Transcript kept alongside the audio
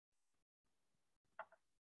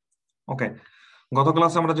ওকে, গত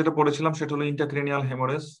ক্লাসে আমরা যেটা পড়েছিলাম সেটা হলো ইন্ট্রাক্রেনিয়াল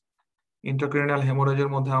হেমোরেজ। ইন্ট্রাক্রেনিয়াল হেমোরেজের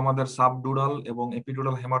মধ্যে আমাদের সাবডুরাল এবং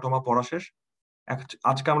এপিডুরাল হেমাটোমা পড়া শেষ।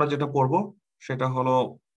 আজকে আমরা যেটা পড়বো সেটা হলো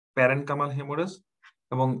প্যারেনকামাল হেমোরেজ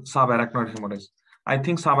এবং sub arachnoid haemorrhage. I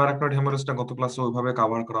think sub arachnoid হেমোরেজটা গত ক্লাসে ওইভাবে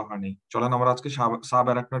কভার করা হয়নি। চলেন আমরা আজকে সাব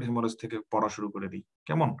অ্যারাকনয়েড হেমোরেজ থেকে পড়া শুরু করে দিই,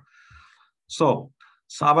 কেমন? সো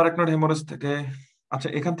সাব অ্যারাকনয়েড হেমোরেজ থেকে, আচ্ছা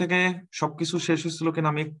এখান থেকে সবকিছু শেষ হয়েছিল কিনা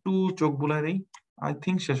আমি একটু চোখ বুলাই দিই। আই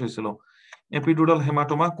থিঙ্ক শেষ হয়েছিল। এপিডুরাল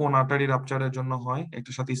হেমাটোমা কোন আর্টারি রাপচারের জন্য হয়?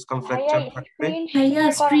 এটার সাথে স্কাল ফ্র্যাকচার থাকবে। ভাইয়া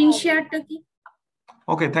স্ক্রিন শেয়ারটা কি?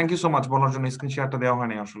 ওকে, থ্যাংক ইউ সো মাচ বলার জন্য। স্ক্রিন শেয়ারটা দেওয়া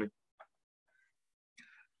হয়নি আসলে।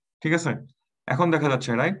 ঠিক আছে, এখন দেখা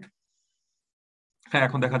যাচ্ছে, রাইট? হ্যাঁ,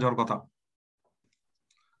 এখন দেখা যাওয়ার কথা।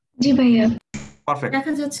 জি ভাইয়া, পারফেক্ট।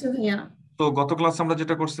 দেখা যাচ্ছে ভাইয়া। তো গত ক্লাস আমরা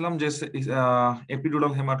যেটা করছিলাম যে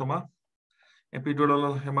এপিডুরাল হেমাটোমা, এপিডুরাল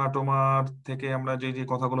হেমাটোমার থেকে আমরা যে যে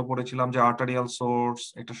কথাগুলো পড়েছিলাম যে আর্টারিয়াল সোর্স,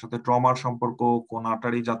 এটার সাথে ট্রমার সম্পর্ক, কোন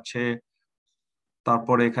আর্টারি যাচ্ছে,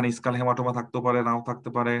 তারপরে এখানে স্কাল হেমাটোমা থাকতে পারে, নাও থাকতে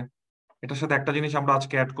পারে। এটার সাথে একটা জিনিস আমরা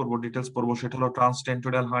আজকে অ্যাড করবো, ডিটেলস পড়বো, সেটা হলো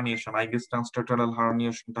ট্রান্সটেন্টোরিয়াল herniation. I guess ট্রান্সটেন্টোরিয়াল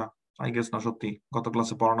হার্নিয়েশনটা, I guess না, সত্যি গত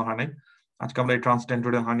ক্লাসে পড়ানো হয় নাই। আজকে আমরা এই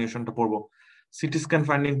ট্রান্সটেন্টোরিয়াল হার্নিয়েশনটা পড়বো। সিটি স্ক্যান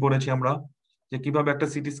ফাইন্ডিং পড়েছি আমরা, যে কিভাবে একটা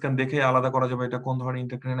সিটি স্ক্যান দেখে আলাদা করা যাবে এটা কোন ধরনের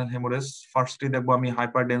ইন্ট্রাক্রেনিয়াল হেমোরেজ। ফার্স্টলি দেখবো আমি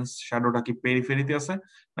হাইপারডেন্স শ্যাডোটা কি পেরিফেরিতে আছে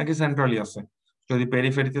নাকি সেন্ট্রালি আছে। যদি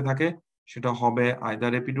পেরিফেরিতে থাকে সেটা হবে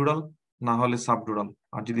আইদার এপিডুরাল না হলে সাবডুরাল,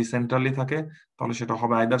 আর যদি সেন্ট্রালি থাকে তাহলে সেটা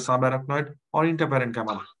হবে আইদার সাব অ্যারাকনয়েড অর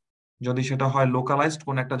ইন্টারপ্যারেনকামাল। যদি সেটা হয় লোকালাইজড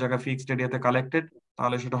কোন একটা জায়গা ফিক্সড এরিয়াতে কালেক্টেড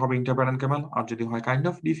তাহলে সেটা হবে ইন্টারপ্যারেনকামাল, আর যদি হয় কাইন্ড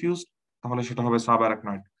অফ ডিফিউজড তাহলে সেটা হবে সাব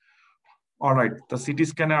অ্যারাকনয়েড। অলরাইট, তো সিটি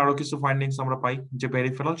স্ক্যানে আরো কিছু ফাইন্ডিংস আমরা পাই যে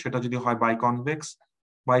পেরিফেরাল, সেটা যদি হয়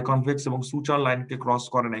বাইকনভেক্স এবং সুচার লাইনকে ক্রস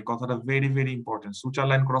করে না। এই কথাটা very very important. Suture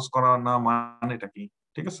line cross করা না মানেটা কি?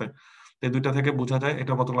 ঠিক আছে, তো এই দুইটা থেকে বোঝা যায়,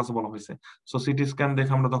 এটা গত ক্লাসে বলা হয়েছে। সো সিটি স্ক্যান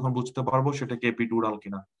দেখে আমরা তখন বুঝতে পারবো সেটা কি এপিডুরাল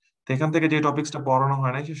কিনা। তো এখান থেকে যে টপিকসটা পড়ানো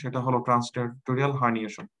হয় নাই সেটা হলো ট্রান্সটেন্টোরিয়াল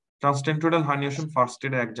হার্নিয়েশন। ট্রান্সটেন্টোরিয়াল হার্নিয়েশন ফার্স্ট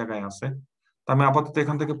এডে এক জায়গায় আছে, তো আমি আপাতত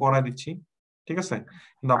এখান থেকে পড়ায় দিচ্ছি, ঠিক আছে?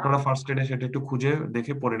 কিন্তু আপনারা ফার্স্ট এডে সেটা একটু খুঁজে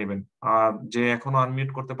দেখে পড়ে নেবেন। আর যে এখনো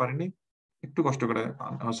আনমিউট করতে পারেনি একটু কষ্ট করে,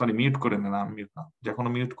 সরি মিউট করে নেন, আনমিউট না, যে এখনো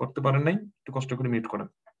মিউট করতে পারেন নাই একটু কষ্ট করে মিউট করেন,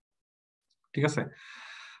 ঠিক আছে?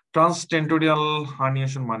 ট্রান্সটেন্টোরিয়াল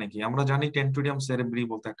হার্নিয়েশন মানে কি? আমরা জানি টেন্টোরিয়াম সেরেব্রি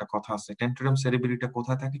বলতে একটা কথা আছে। টেন্টোরিয়াম সেরেব্রিটা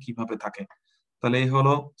কোথায় থাকে, কিভাবে থাকে? তাহলে এই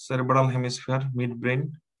হলো সেরেব্রাল হেমিস্ফিয়ার, মিড ব্রেন,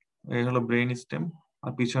 এই হলো ব্রেন স্টেম,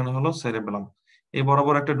 আর পিছনে হলো সেরেব্রাম। এই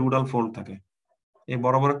বরাবর একটা ডুডাল ফোল্ড থাকে, এই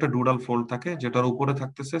বরাবর একটা ডুডাল ফোল্ড থাকে, যেটার উপরে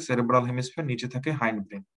থাকতেছে সেরেব্রাল হেমিস্ফিয়ার, নিচে থাকে হাইন্ড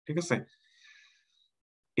ব্রেন, ঠিক আছে?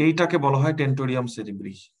 এইটাকে বলা হয় টেন্টোরিয়াম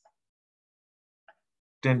সেরিব্রি,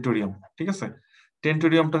 টেন্টোরিয়াম, ঠিক আছে?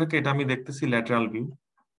 টেন্টোরিয়ামটাকে, এটা আমি দেখতেছি ল্যাটারাল ভিউ।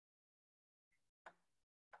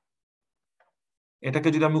 এটাকে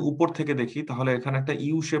যদি আমি উপর থেকে দেখি তাহলে এখানে একটা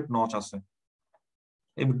ইউ শেপ নচ আছে।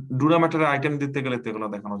 এই ডুরামেটারের আইটেম দিতে গেলে তো এগুলো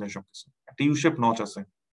দেখানো যায় সবকিছু। একটা ইউ শেপ নচ আছে,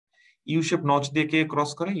 ইউ শেপ নচ দিয়ে কে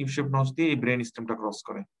ক্রস করে? ইউ শেপ নচ দিয়ে এই ব্রেন স্টেমটা ক্রস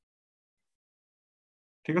করে,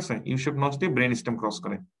 ঠিক আছে? ইউ শেপ নচ দিয়ে ব্রেন স্টেম ক্রস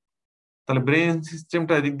করে। তাহলে ব্রেন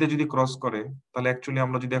সিস্টেমটা এদিক দিয়ে যদি ক্রস করে তাহলে অ্যাকচুয়ালি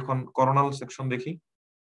আমরা যদি এখন করোনাল সেকশন দেখি,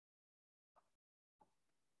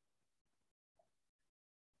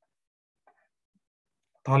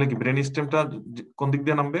 তাহলে কি ব্রেন স্টেমটা কোন দিক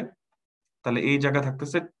দিয়ে নামবে? তাহলে এই জায়গা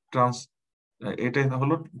থাকতেছে ট্রান্স, এটা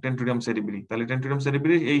হলো টেন্টোরিয়াম সেরিব্রি। তাহলে টেন্টোরিয়াম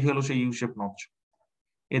সেরিব্রি এই হলো সেই ইউ শেপ নচ,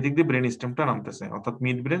 এদিক দিয়ে ব্রেন স্টেমটা নামতেছে, অর্থাৎ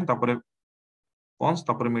মিড ব্রেন, তারপরে পন্স,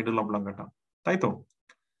 তারপরে মিডল অবলাঙ্গাটা, তাই তো?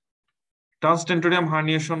 ট্রান্সটেন্টোরিয়াম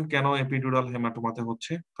হার্নিয়েশন কেন এপিডুরাল হেমাটোমাতে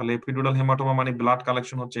হচ্ছে? তাহলে এপিডুরাল হেমাটোমা মানে ব্লাড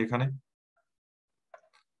কালেকশন হচ্ছে এখানে।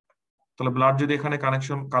 তাহলে ব্লাড যদি এখানে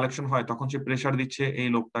কালেকশন হয় তখন সে প্রেসার দিচ্ছে এই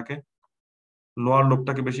লোবটাকে, লোয়ার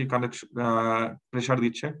লোবটাকে বেশি কালেকশন প্রেসার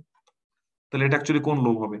দিচ্ছে। তাহলে এটা অ্যাকচুয়ালি কোন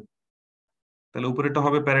লোব হবে? তাহলে উপরেরটা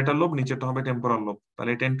হবে প্যারেটাল লোব, নিচেরটা হবে টেম্পোরাল লোব।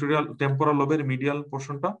 তাহলে টেম্পোরাল লোবের মিডিয়াল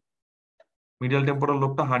পোর্শনটা, মিডিয়াল টেম্পোরাল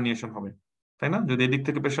লোবটা হার্নিয়েশন হবে, তাই না? যদি এদিক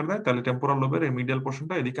থেকে প্রেসার দেয় তাহলে টেম্পোরাল লোবের এই মিডিয়াল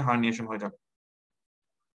পোর্শনটা এদিকে হার্নিয়েশন হয়ে যাবে।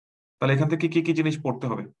 তাহলে এখান থেকে কি কি জিনিস পড়তে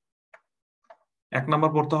হবে? এক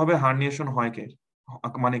নাম্বার পড়তে হবে হার্নিয়েশন হয় কে,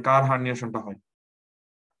 মানে কার হার্নিয়েশনটা হয়,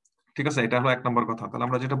 ঠিক আছে? এটা হলো এক নাম্বার কথা। তাহলে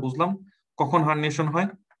আমরা যেটা বুঝলাম, কখন হার্নিয়েশন হয়?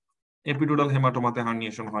 এপিডুরাল হেমাটোমাতে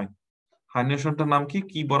হার্নিয়েশন হয়। হার্নিয়েশনটার নাম কি,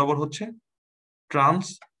 কি বরাবর হচ্ছে? ট্রান্স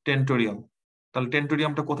টেন্টোরিয়াল। তাহলে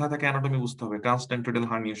টেন্টোরিয়ামটা কোথায় থাকে অ্যানাটমি বুঝতে হবে, ট্রান্স টেন্টোরিয়াল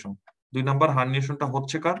হার্নিয়েশন। দুই নাম্বার হার্নিয়েশনটা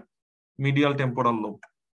হচ্ছে কার? Medial temporal lobe,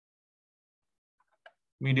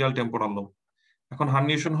 medial temporal lobe. এখন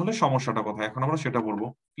হার্নিয়েশন হলে সমস্যাটা কোথায়, এখন আমরা সেটা বলবো।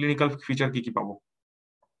 ক্লিনিক্যাল ফিচার কি কি পাবো?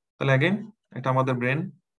 তাহলে অ্যাগেন এটা আমাদের ব্রেন,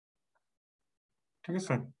 ঠিক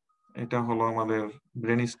আছে? এটা হলো আমাদের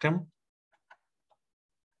ব্রেন স্টেম,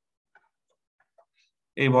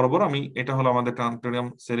 এই বরাবর আমি, এটা হলো আমাদের ট্রান্সটেন্টোরিয়াম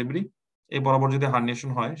সেরিব্রি, এই বরাবর যদি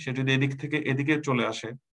হার্নিয়েশন হয়, সে যদি এদিক থেকে এদিকে চলে আসে,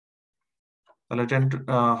 তাহলে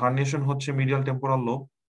হার্নিয়েশন হচ্ছে medial temporal lobe.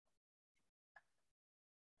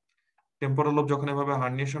 Temporal lobe যখন এভাবে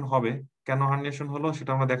হার্নিয়েশন হবে, কেন হার্নিয়েশন হলো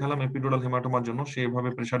সেটা আমরা দেখালাম এপিডুরাল হেমাটোমার জন্য, সে এভাবে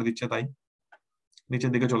প্রেসার দিচ্ছে তাই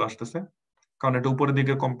নিচের দিকে চলে আসতেছে, কারণ এটা উপরের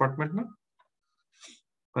দিকে কম্পার্টমেন্ট না,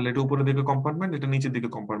 তাহলে এটা উপরের দিকে কম্পার্টমেন্ট, এটা নিচের দিকে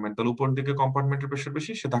কম্পার্টমেন্ট, তাহলে উপরের দিকে কম্পার্টমেন্টের প্রেসার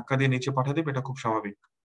বেশি, সে ধাক্কা দিয়ে নিচে পাঠিয়ে দেবে, এটা খুব স্বাভাবিক।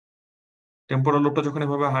 টেম্পোরাল লোবটা যখন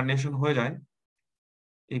এভাবে হার্নিয়েশন হয়ে যায়,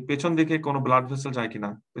 এই পেছন দিকে কোনো ব্লাড ভেসেল যায় কিনা,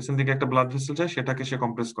 পেছন দিকে একটা ব্লাড ভেসেল যায়, সেটাকে সে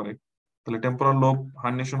কম্প্রেস করে। তাহলে টেম্পোরাল লোব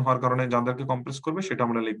হার্নিয়েশন হওয়ার কারণে যাদেরকে কম্প্রেস করবে সেটা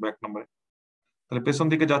আমরা লিখবো 1 নম্বরে। তাহলে পেছন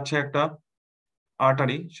দিকে যাচ্ছে একটা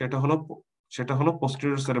আর্টারি, সেটা হলো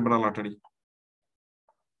পোস্টেরিয়র সেরেব্রাল আর্টারি।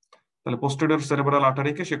 তাহলে পোস্টেরিয়র সেরেব্রাল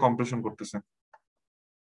আর্টারিকে সে কম্প্রেশন করতেছে।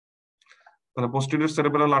 তাহলে পোস্টেরিয়র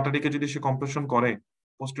সেরেব্রাল আর্টারিকে যদি সে কম্প্রেশন করে,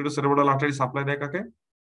 পোস্টেরিয়র সেরেব্রাল আর্টারি সাপ্লাই দেয় কাকে?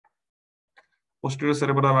 পোস্টেরিয়র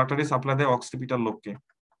সেরেব্রাল আর্টারি সাপ্লাই দেয় অক্সিপিটাল লোবকে।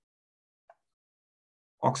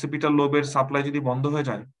 অক্সিপিটাল লোবের সাপ্লাই যদি বন্ধ হয়ে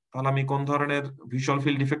যায়, তাহলে আমি কোন ধরনের ভিজুয়াল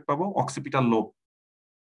ফিল্ড ডিফেক্ট পাবো? Occipital lobe.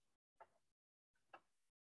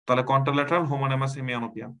 তাহলে কন্ট্রাল্যাটারাল হোমোনেমাস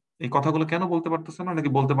হেমিয়ানোপিয়া। এই কথাগুলো কেন বলতে পারতেছেন না, নাকি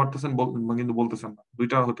বলতে পারতেছেন কিন্তু বলতেছেন না?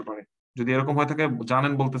 দুইটা হতে পারে। যদি এরকম হয়ে থাকে,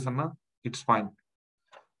 জানেন বলতেছেন না, ইটস ফাইন।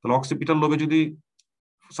 তাহলে অক্সিপিটাল লোবে যদি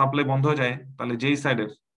সাপ্লাই বন্ধ হয়ে যায়, তাহলে যেই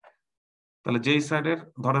সাইডের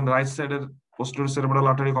ধরেন রাইট সাইডের পোস্টেরিয়র সেরেব্রাল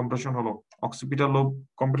আর্টারি কম্প্রেশন হলো, অক্সিপিটাল লোব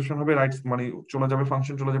কম্প্রেশন হবে, রাইট মানে চলে যাবে,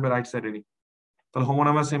 ফাংশন চলে যাবে রাইট সাইডেরই। তাহলে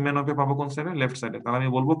হোমোনেমাস হেমিয়ানোপিয়া পাবো কোন সাইডে? লেফট সাইডে। তাহলে আমি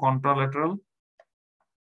বলবো কন্ট্রাল্যাটারাল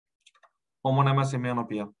হোমোনেমাস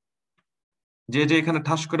হেমিয়ানোপিয়া। যে যে এখানে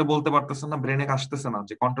ঠাস করে বলতে পারতেছেন না, ব্রেনে আসতেছে না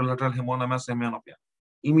যে কন্ট্রাল্যাটারাল হেমোনেমাস হেমিয়ানোপিয়া,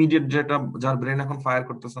 ইমিডিয়েট যেটা যার ব্রেন এখন ফায়ার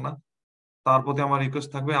করতেছে না, তার প্রতি আমার রিকোয়েস্ট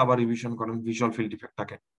থাকবে আবার রিভিশন করেন ভিজুয়াল ফিল্ড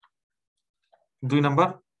ডিফেক্টটাকে। 2 নাম্বার,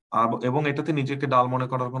 এবং এটাতে নিজেকে ডাল মনে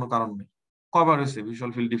করার কোনো কারণ নেই। কবার হয়েছে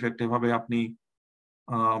ভিজুয়াল ফিল্ড ডিফেক্ট এভাবে আপনি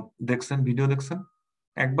দেখছেন, ভিডিও দেখছেন?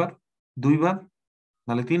 1 বার, 2 বার,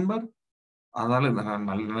 নাহলে 3 বার, আর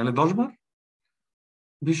নাহলে 10 বার।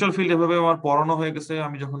 ভিজুয়াল ফিল্ড এভাবে আমার পড়ানো হয়ে গেছে,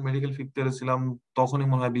 আমি যখন মেডিকেল 5th ইয়ারে ছিলাম তখনই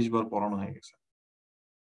মনে হয় 20 বার পড়ানো হয়ে গেছে।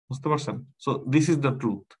 বুঝতে পারছেন? So this is the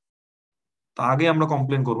truth. তা আগে আমরা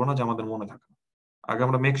কমপ্লেন করবো না যে আমাদের মনে থাকে না, আগে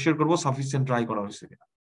আমরা মেক শিওর করবো সাফিসিয়েন্ট ট্রাই করা হয়েছে কিনা।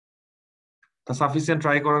 তা সাফিসিয়েন্ট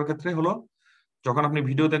ট্রাই করার ক্ষেত্রে হলো, যখন আপনি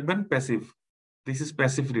ভিডিও দেখবেন passive, this is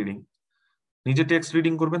passive reading. নিজে টেক্সট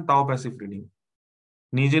রিডিং করবেন, তাও প্যাসিভ রিডিং।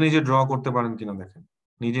 নিজে নিজে ড্র করতে পারেন কিনা দেখেন,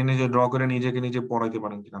 নিজে নিজে ড্র করে নিজেকে নিজে পড়াইতে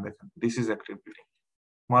পারেন কিনা দেখেন, this is active reading.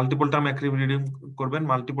 Multiple time active reading করবেন,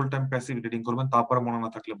 মাল্টিপল টাইম প্যাসিভ রিডিং করবেন, তারপরে মনে না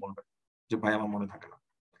থাকলে বলবেন যে ভাই আমার মনে থাকে না।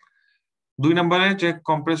 2 নম্বরে যে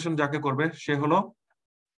কম্প্রেশন যাকে করবে, সে হলো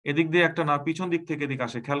এদিক দিয়ে একটা নার্ভ পিছন দিক থেকে এদিকে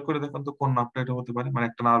আসে, খেয়াল করে দেখেন তো কোন নার্ভটা এটা হতে পারে। মানে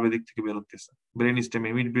একটা নার্ভ এদিক থেকে বেরোতেছে, ব্রেন স্টেমে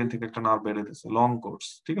মিড ব্রেন থেকে একটা নার্ভ বেরোতেছে, লং কোর্স,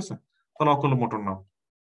 ঠিক আছে? তাহলে অকুলোমোটর নার্ভ।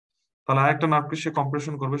 তাহলে আরেকটা নার্ভকে সে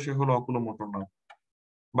কম্প্রেশন করবে, সে হলো অকুলোমোটর নার্ভ।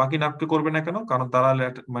 বাকি নার্ভকে করবে না কেন? কারণ তারা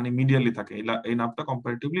মানে মিডিয়ালি থাকে, এই নার্ভটা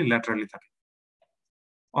কম্পারেটিভলি ল্যাটারালি থাকে,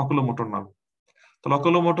 অকুলোমোটর নার্ভ। তাহলে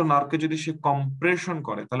অকুলোমোটর নার্ভকে যদি সে কম্প্রেশন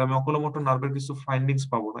করে, তাহলে আমি অকুলোমোটর নার্ভের কিছু ফাইন্ডিংস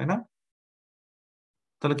পাবো, তাই না?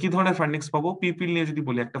 তাহলে কি ধরনের ফাইন্ডিংস পাবো? পিপিল নিয়ে যদি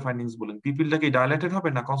বলি, একটা ফাইন্ডিংস বলেন, পিপিলটা কি ডাইলেটেড হবে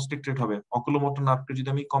না কনস্ট্রিক্টেড হবে অকুলোমোটর নার্ভকে যদি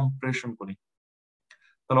আমি কম্প্রেশন করি?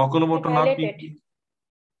 তাহলে dilated.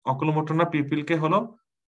 অকুলোমোটর নার্ভ পিপিলকে হলো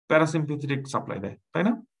প্যারাসিম্পেথেটিক সাপ্লাই দেয়, তাই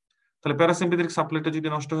না? তাহলে প্যারাসিম্পেথেটিক সাপ্লাইটা যদি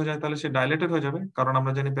নষ্ট হয়ে যায়, তাহলে সে ডাইলেটেড হয়ে যাবে, কারণ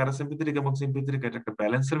আমরা জানি প্যারাসিম্পেথেটিক এবং সিম্পেথেটিক এটা একটা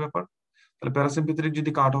ব্যালেন্সের ব্যাপার। তাহলে প্যারাসিম্পেথেটিক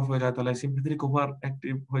যদি কাট অফ হয়ে যায়, তাহলে সিম্পেথেটিক ওভার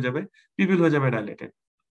অ্যাক্টিভ হয়ে যাবে, পিপিল হয়ে যাবে ডাইলেটেড।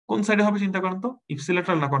 কোন সাইডে হবে চিন্তা করেন তো,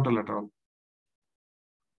 ইপসিলেটারাল না কন্ট্রাল্যাটারাল?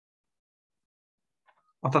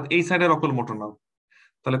 অর্থাৎ এই সাইডের অকুলোমোটর নার্ভ।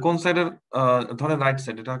 তাহলে কোন সাইডের? ধরেন রাইট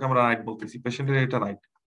সাইড, এটাকে আমরা রাইট বলতেছি, পেশেন্টের এটা রাইট।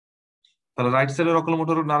 তাহলে রাইট সাইডের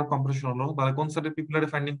অকুলোমোটর নার্ভ কম্প্রেশন হলো, তাহলে কোন সাইডের পিপিলারে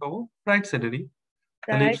ফাইন্ডিং পাবো? রাইট সাইডেরই।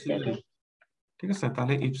 তাহলে Right side. ঠিক আছে,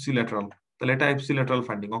 তাহলে ইপসিল্যাটারাল। তাহলে এটা ipsilateral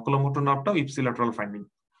finding, oculomotor নার্ভটাও ipsilateral finding.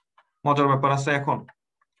 মজার ব্যাপার আছে এখন,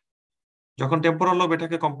 যখন টেম্পোরাল লোব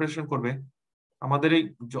এটাকে কম্প্রেশন করবে, আমাদের এই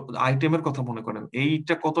আইটেমের কথা মনে করেন,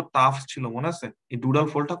 এইটা কত টাফ ছিল মনে আছে? এই ডুডাল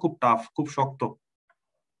ফোলটা খুব টাফ, খুব শক্ত,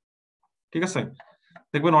 ঠিক আছে?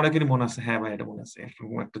 দেখবেন অনেকেরই মনে আছে, হ্যাঁ ভাই এটা মনে আছে,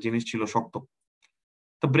 এরকম একটা জিনিস ছিল শক্ত।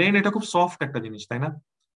 তো ব্রেন এটা খুব সফট একটা জিনিস, তাই না?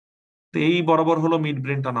 তো এই বরাবর হলো মিড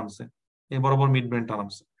ব্রেনটা নামছে, এই বরাবর মিড ব্রেনটা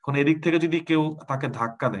নামছে। এখন এদিক থেকে যদি কেউ তাকে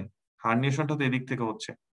ধাক্কা দেয়, হার্নিয়েশনটা তো এদিক থেকে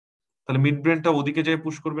হচ্ছে, তাহলে মিড ব্রেনটা ওদিকে যেয়ে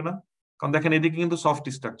পুশ করবে না? কারণ দেখেন এদিকে কিন্তু সফট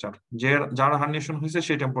স্ট্রাকচার, যে যার হার্নিয়েশন হয়েছে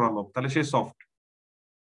সে টেম্পোরাল লোব, তাহলে সে সফট।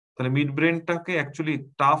 তাহলে মিড ব্রেনটাকে অ্যাকচুয়ালি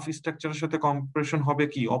টাফ স্ট্রাকচারের সাথে কম্প্রেশন হবে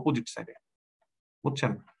কি অপোজিট সাইডে,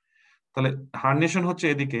 বুঝছেন? তাহলে হার্নিয়েশন হচ্ছে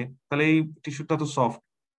এদিকে, তাহলে এই টিস্যুটা তো সফট,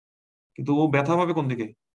 কিন্তু ও ব্যথা পাবে কোন দিকে?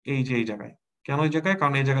 এই যে এই জায়গায়। কেন এই জায়গায়?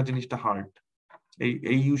 কারণ এই জায়গায় জিনিসটা হার্ড।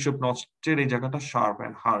 এই ইউ শেপ নচের এই জায়গাটা শার্প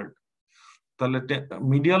এন্ড হার্ড। তাহলে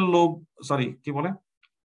মিডিয়াল লোব, সরি কি বলে,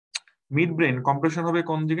 মিড ব্রেন কম্প্রেশন হবে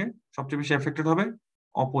কোন দিকে, সবচেয়ে বেশি এফেক্টেড হবে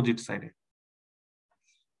অপোজিট সাইডে।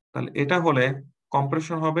 তাহলে এটা হলে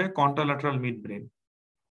কম্প্রেশন হবে কন্ট্রাল্যাটারাল মিড ব্রেন,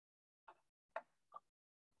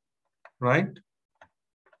 রাইট?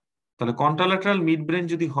 তাহলে কন্ট্রাল্যাটারাল মিড ব্রেন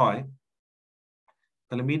যদি হয়,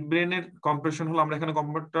 তাহলে মিড ব্রেনের কম্প্রেশন হলো, আমরা এখানে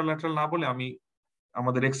কন্ট্রাল্যাটারাল না বলে আমি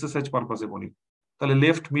আমাদের এক্সারসাইজ পারপাসে বলি, তাহলে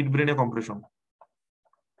লেফট মিড ব্রেনে কম্প্রেশন।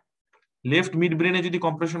 লেফট মিড ব্রেনে যদি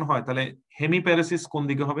কম্প্রেশন হয় তাহলে হেমিপ্যারেসিস কোন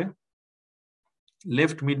দিকে হবে?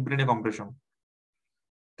 লেফট মিড ব্রেনে কম্প্রেশন।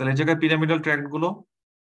 তাহলে এই জায়গায় পিরামিডাল ট্র্যাক্ট গুলো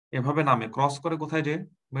এভাবে নামে, ক্রস করে কোথায়, যে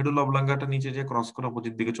মেডুলা অবলাঙ্গাটা নিচে যে ক্রস করে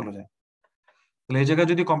অপোজিট দিকে চলে যায়। তাহলে এই জায়গায়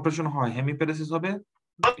যদি কম্প্রেশন হয় হেমিপ্যারেসিস হবে,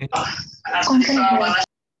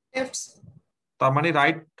 তার মানে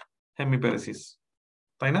রাইট হেমিপ্যারেসিস,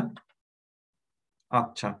 তাই না?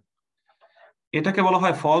 আচ্ছা, এটাকে বলা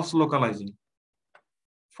হয় false লোকালাইজিং,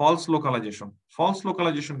 false localisation. False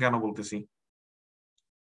localisation কেন বলতেছি?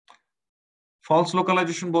 ফলস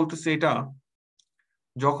লোকালাইজেশন বলতেছি এটা,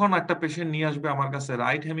 যখন একটা পেশেন্ট নিয়ে আসবে আমার কাছে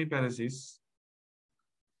রাইট হেমিপ্যারেসিস,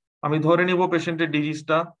 আমি ধরে নিব পেশেন্টের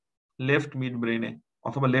ডিজিজটা লেফট মিড ব্রেনে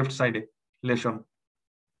অথবা লেফট সাইডে লেশন।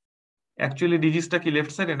 অ্যাকচুয়ালি ডিজিজটা কি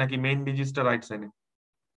লেফট সাইডে নাকি মেইন ডিজিজটা রাইট সাইডে?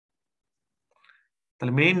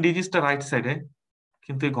 তাহলে মেইন ডিজিজটা রাইট সাইডে,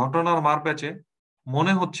 কিন্তু এই ঘটনার মারপ্যাচে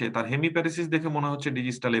মনে হচ্ছে তার হেমিপ্যারেসিস দেখে মনে হচ্ছে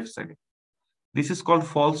ডিজিজটা লেফট সাইডে। This is called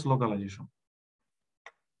false localisation.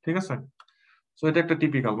 ঠিক আছে? সো এটা একটা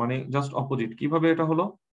টিপিক্যাল, মানে জাস্ট অপোজিট। কিভাবে এটা হলো?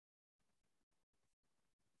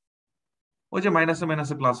 ওই যে মাইনাসে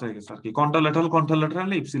মাইনাসে প্লাস হয়ে গেছে আর কি,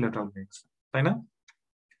 কন্ট্রাল্যাটারাল ইপসিল্যাটারাল হয়ে গেছে, তাই না?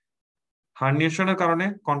 হার্নিয়েশনের কারণে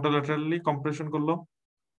কন্ট্রাল্যাটারালি কম্প্রেশন করলো,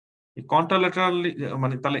 কন্ট্রাল্যাটারালি,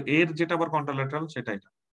 মানে তাহলে এর যেটা আবার কন্ট্রাল্যাটারাল সেটা এটা,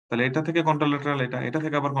 তাহলে এটা থেকে কন্ট্রাল্যাটারাল এটা, এটা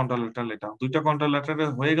থেকে আবার কন্ট্রাল্যাটারাল এটা, দুইটা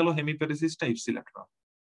কন্ট্রাল্যাটারাল হয়ে গেল হেমিপ্যারেসিসটা ইপসিল্যাটারাল।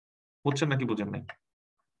 বুঝছেন নাকি বুঝেন নাই?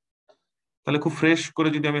 তাহলে খুব ফ্রেশ করে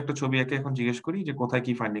যদি আমি একটা ছবি এঁকে এখন জিজ্ঞেস করি যে কোথায়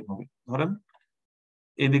কি ফাইন্ডিং হবে, ধরেন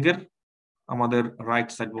এদিকের আমাদের রাইট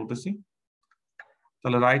সাইড বলতেছি,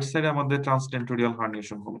 তাহলে রাইট সাইডে আমাদের ট্রান্সটেন্টোরিয়াল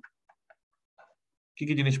হার্নিয়েশন হলো। কি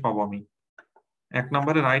কি জিনিস পাবো আমি? এক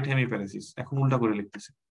নম্বরে রাইট হেমিপ্যারেসিস, এখন উল্টা করে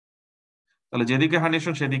লিখতেছি, তাহলে যেদিকে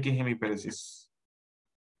হার্নিয়েশন সেদিকে হেমিপ্যারেসিস,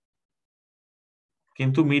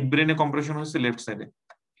 কিন্তু মিড ব্রেনে কম্প্রেশন হচ্ছে লেফট সাইডে,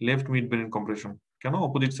 লেফট মিড ব্রেন কম্প্রেশন, কেন?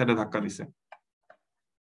 অপোজিট সাইডে ধাক্কা দিছে।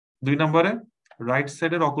 দুই নম্বরে রাইট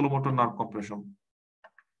সাইডের অকুলোমোটর নার্ভ কম্প্রেশন,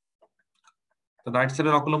 রাইট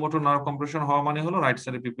সাইডের অকুলোমোটর নার্ভ কম্প্রেশন হওয়া মানে হলো রাইট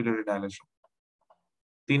সাইডে পিপিলারি ডাইলেশন।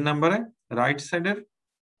 তিন নম্বরে রাইট সাইডের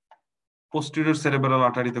পোস্টেরিয়র সেরেব্রাল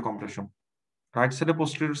আর্টারিতে কম্প্রেশন, রাইট সাইডে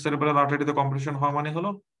পোস্টেরিয়র সেরেব্রাল আর্টারিতে কম্প্রেশন হওয়া মানে হলো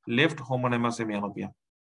লেফট হোমোনেমাস হেমিয়ানোপিয়া।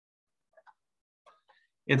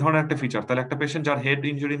 এ ধরনের একটা ফিচার। তাহলে একটা পেশেন্ট যার হেড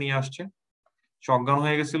ইনজুরি নিয়ে আসছে, সে অজ্ঞান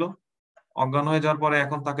হয়ে গেছিল, অজ্ঞান হয়ে যাওয়ার পরে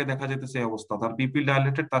এখন তাকে দেখা যেতেছে এই অবস্থা, তার পিপিল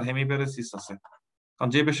ডাইলেটেড, তার হেমিপ্যারেসিস আছে। কারণ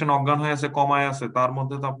যে পেশেন্ট অজ্ঞান হয়ে আছে, কমায় আছে, তার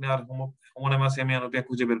মধ্যে তো আপনি আর হোমোনেমাস হেমিয়ানোপিয়া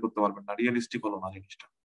খুঁজে বের করতে পারবেন না, রিয়েলিস্টিক হলো না জিনিসটা।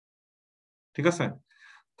 ঠিক আছে?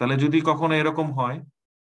 তাহলে যদি কখনো এরকম হয়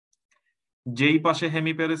যেই পাশে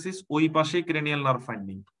হেমিপ্যারেসিস ওই পাশেই ক্রেনিয়াল নার্ভ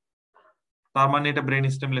ফাইন্ডিং, তার মানে এটা ব্রেন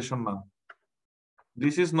স্টিমুলেশন না।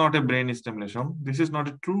 This is not a brain stimulation. This is not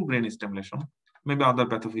a true brain stimulation. Maybe other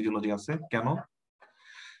pathophysiology আছে। কেন?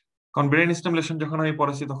 কারণ ব্রেন স্টিমুলেশন যখন আমি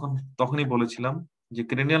পড়েছি তখনই বলেছিলাম যে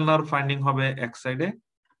ক্রেনিয়াল নার্ভ ফাইন্ডিং হবে এক সাইডে,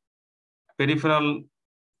 পেরিফেরাল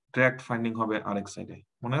ট্র্যাক্ট ফাইন্ডিং হবে আরেক সাইডে,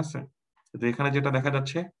 মনে আছে? তো এখানে যেটা দেখা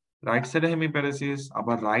যাচ্ছে রাইট সাইডে হেমিপ্যারেসিস,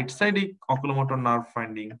 আবার রাইট সাইডে অকুলোমোটর নার্ভ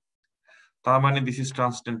ফাইন্ডিং, তার মানে this is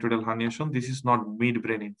ট্রান্সটেন্টোরিয়াল herniation, this is not mid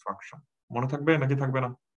brain infraction. মনে থাকবে নাকি থাকবে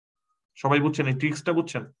না? সবাই বুঝছেন এই ট্রিক্সটা?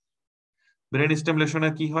 বুঝছেন ব্রেন স্টিমুলেশনে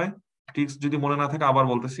কি হয়? ট্রিক্স যদি মনে না থাকে আবার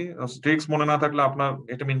বলতেছি, ট্রিক্স মনে না থাকলে আপনার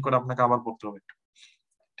এটা মিন করে আপনাকে আবার পড়তে হবে।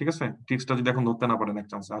 ঠিক আছে? ট্রিক্সটা যদি এখন ধরতে না পারেন এক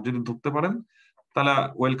চান্স, আর যদি ধরতে পারেন তাহলে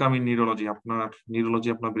ওয়েলকাম ইন নিউরোলজি। আপনার নিউরোলজি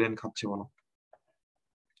আপনার ব্রেন খাচ্ছে বলো,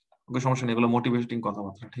 ওকে সমস্যা নেই, এগুলো মোটিভেটিং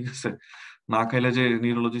কথাবার্তা। ঠিক আছে? না খাইলে যে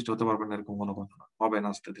নিউরোলজিস্ট হতে পারবেন না এরকম কোনো কথা না, হবে না,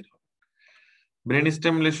 আস্তে ধীরে। ব্রেন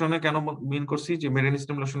স্টিমুলেশনে কেন মিন করছি যে ব্রেন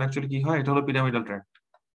স্টিমুলেশন অ্যাকচুয়ালি কি হয়, এটা হলো পিরামিডাল ট্র্যাক্ট।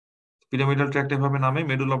 পিরামিডাল ট্র্যাক্ট এভাবে নামে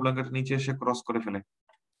মেডুলা অবলাঙ্গাটা নিচে এসে ক্রস করে ফেলে,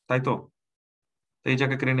 তাই তো? এই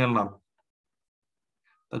জায়গায় ক্রেনিয়াল নার্ভ,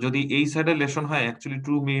 যদি এই সাইডে লেশন হয়, অ্যাকচুয়ালি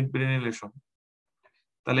ট্রু মিড ব্রেনের লেশন,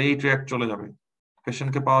 তাহলে এই ট্র্যাক্ট চলে যাবে,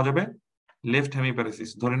 পেশেন্টকে পাওয়া যাবে লেফট হেমিপ্যারেসিস।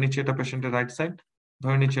 ধরে নিচ্ছি এটা পেশেন্টের রাইট সাইড,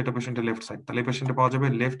 ধরে নিচ্ছি এটা পেশেন্টের লেফট সাইড, তাহলে এই পেশেন্টে পাওয়া যাবে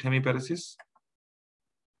লেফট হেমিপ্যারেসিস,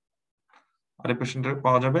 আর এই পেশেন্টের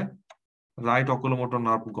পাওয়া যাবে রাইট অকুলোমোটর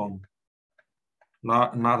নার্ভ গন,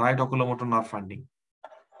 না রাইট অকুলোমোটর নার্ভ ফাইন্ডিং।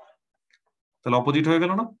 তাহলে অপোজিট হয়ে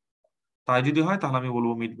গেল না? তাই যদি হয় তাহলে আমি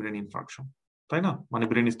বলবো মিড ব্রেন ইনফ্রাকশন, তাই না? মানে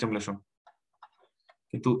ব্রেন স্টিমুলেশন।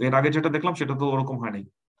 কিন্তু এর আগে যেটা দেখলাম সেটা তো ওরকম হয় নাই।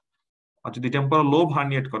 আর যদি টেম্পোরাল লোব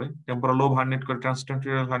হার্নিয়েট করে,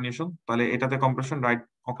 ট্রান্সটেন্টোরিয়াল হার্নিয়েশন, তাহলে এটাতে compression, right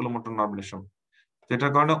oculomotor nerve lesson.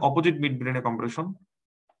 এটার কারণে অপোজিট মিড ব্রেনে কম্প্রেশন,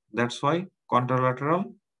 দ্যাটস ওয়াই কন্ট্রাল্যাটারাল,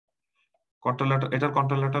 এটার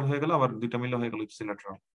কন্ট্রাল্যাটারাল হয়ে গেল, আবার দুইটা মিলে হয়ে গেল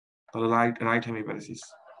ইপসিল্যাটারাল। তাহলে রাইট হেমিপ্যারেসিস।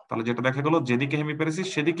 তাহলে যেটা দেখা গেল, যেদিকে হেমিপ্যারেসিস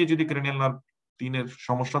সেদিকে যদি ক্রেনিয়াল নার্ভ 3 এর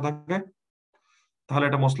সমস্যা থাকে, তাহলে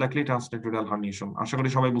এটা মোস্ট লাইকলি ট্রান্সটেন্টোরিয়াল হার্নিয়েশন। আশা করি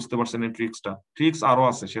সবাই বুঝতে পারছেন এই ট্রিক্সটা। ট্রিক্স আরো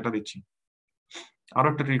আছে, সেটা দিচ্ছি। আরো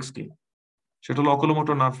একটা ট্রিক্স কি, সেটা হলো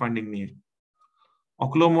অকুলোমোটর নার্ভ ফাইন্ডিং নিয়ে।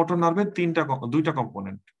 অকুলোমোটর নার্ভের দুইটা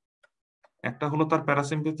কম্পোনেন্ট, একটা হলো তার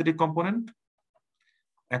প্যারাসিম্পেথেটিক কম্পোনেন্ট,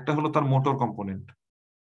 একটা হলো তার মোটর কম্পোনেন্ট।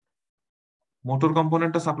 মোটর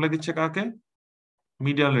কম্পোনেন্টটা সাপ্লাই দিচ্ছে কাকে?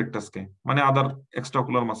 মিডিয়াল রেকটাসকে, মানে আদার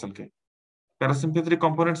এক্সট্রাঅকুলার মাসেলকে। প্যারাসিম্পেথেটিক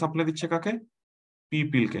কম্পোনেন্ট সাপ্লাই দিচ্ছে কাকে?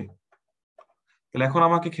 পিপিলকে। তাহলে এখন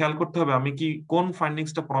আমাকে খেয়াল করতে হবে আমি কি কোন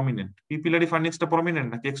ফাইন্ডিংসটা প্রমিনেন্ট, পিপিলারি ফাইন্ডিংসটা প্রমিনেন্ট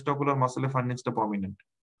নাকি এক্সট্রাঅকুলার মাসেলের ফাইন্ডিংসটা প্রমিনেন্ট।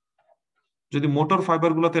 যদি মোটর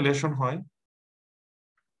ফাইবার গুলোতে লেশন হয়,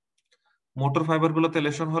 মোটর ফাইবার গুলোতে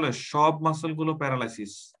লেশন হলে সব মাসেল গুলো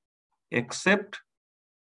প্যারালাইসিস, এক্সেপ্ট,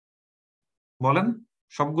 বলেন,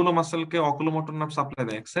 সবগুলো মাসেলকে অকুলোমোটর নার্ভ সাপ্লাই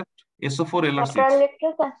দেয় except SO4 LR6।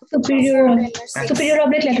 superior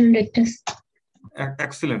oblique lateral rectus.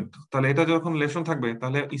 Excellent. তাহলে এটা যখন লেশন থাকবে,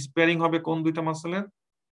 তাহলে স্পেয়ারিং হবে কোন দুইটা মাসেলের?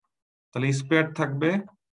 তাহলে স্পেয়ার থাকবে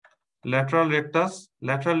ল্যাটারাল রেকটাস।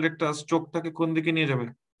 ল্যাটারাল রেকটাস চোখটাকে কোন দিকে নিয়ে যাবে?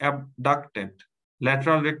 অ্যাবডাক্টেড।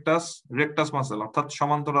 ল্যাটারাল রেকটাস, রেকটাস মাসেল অর্থাৎ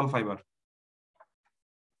সমান্তরাল ফাইবার,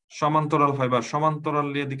 সমান্তরাল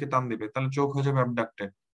দিকে টান দিবে, তাহলে চোখ হয়ে যাবে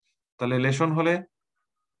অ্যাবডাক্টেড। তাহলে লেশন হলে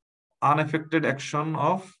unaffected action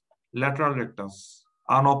of lateral rectus,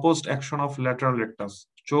 unopposed action of lateral rectus,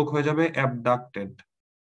 চোখ হয়ে যাবে abducted।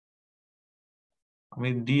 আমি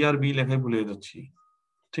ডি আর বি লেখাই ভুলে যাচ্ছি,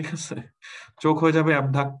 ঠিক আছে? চোখ হয়ে যাবে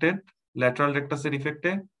abducted lateral rectus এর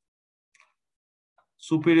ইফেক্টে।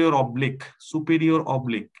 সুপিরিয়র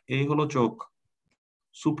অবলিক, এই হলো চোখ,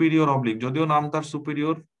 সুপিরিয়র অবলিক, যদিও নাম তার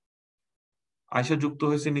সুপিরিয়র, আইসা যুক্ত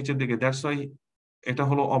হয়েছে নিচের দিকে, দ্যাটস ওয়াই এটা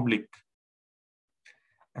হলো অবলিক।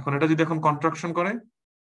 এখন এটা যদি এখন কন্ট্রাকশন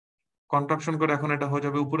করে এখন এটা হয়ে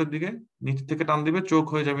যাবে উপরের দিকে, নিচ থেকে টান দিবে, চোখ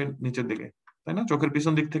হয়ে যাবে নিচের দিকে, তাই না? চোখের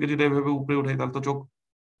পিছন দিক থেকে যদি এভাবে উপরে উঠে, তাহলে তো চোখ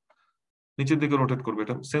নিচের দিকে রোটেট করবে,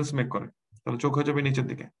 এটা সেন্স মেক করে, তাহলে চোখ হয়ে যাবে নিচের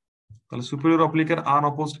দিকে। তাহলে সুপিরিয়র অবলিকের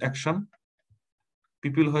আনঅপোজড অ্যাকশন,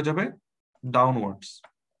 পিপিল হয়ে যাবে ডাউনওয়ার্ডস,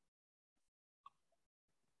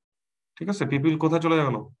 ঠিক আছে? পিপিল কোথায় চলে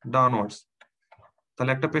গেল? ডাউনওয়ার্ডস।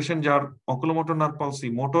 তাহলে একটা পেশেন্ট যার অকুলোমোটর নার্ভ পালসি,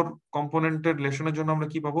 মোটর কম্পোনেন্টের লেশনের জন্য আমরা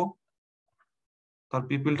কি পাবো? তার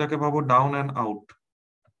পিপিলটাকে পাবো ডাউন অ্যান্ড আউট।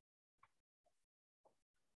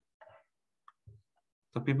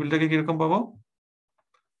 তো পিপিলটাকে কিরকম পাবো?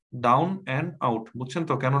 Down and out. বুঝছেন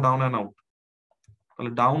তো কেন ডাউন অ্যান্ড আউট?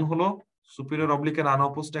 তাহলে ডাউন হলো সুপিরিয়র অবলিকের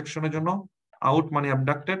আনঅপোজড অ্যাকশনের জন্য, আউট মানে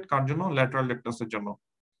অ্যাবডাক্টেড কার জন্য? ল্যাটারাল রেকটাসের জন্য।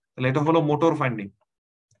 তাহলে এটা হলো মোটর ফাইন্ডিং।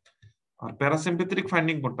 আর প্যারাসিম্পেথেটিক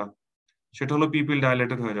ফাইন্ডিং কোনটা? সেটা হলো পিপিল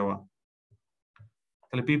ডাইলেটেড হয়ে যাওয়া।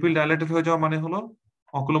 তাহলে পিপিল ডাইলেটেড হয়ে যাওয়া মানে হলো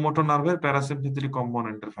অকুলোমোটর নার্ভের প্যারাসিম্পেথেটিক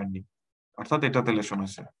কম্পোনেন্টের ফাইন্ডিং, অর্থাৎ এটাতে লেশন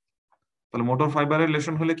হয়েছে। তাহলে মোটর ফাইবারের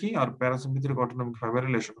লেশন হলে কি, আর প্যারাসিম্পেথেটিক অটোনমিক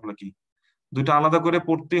ফাইবারের লেশন হলে কি, দুইটা আলাদা করে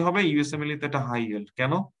পড়তে হবে। USMLE তে এটা হাই ইয়েল্ড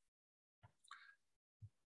কেন?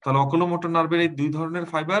 তাহলে অকুলোমোটর নার্ভের এই দুই ধরনের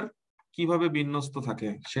ফাইবার কিভাবে বিন্যস্ত থাকে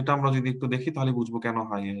সেটা আমরা যদি একটু দেখি, তাহলে বুঝবো কেন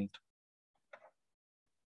হাই ইয়েল্ড।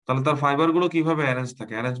 তাহলে তার ফাইবার গুলো কিভাবে অ্যারেঞ্জ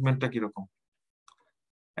থাকে, অ্যারেঞ্জমেন্টটা কিরকম?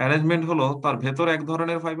 অ্যারেঞ্জমেন্ট হলো তার ভেতর এক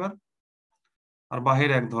ধরনের ফাইবার আর বাহির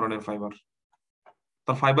এক ধরনের ফাইবার।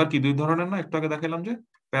 তার ফাইবার কি দুই ধরনের না? একটু আগে দেখালাম যে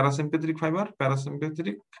প্যারাসিম্পেথেটিক ফাইবার,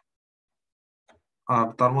 প্যারাসিম্পেথেটিক, আর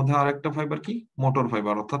তার মধ্যে আরেকটা ফাইবার কি? মোটর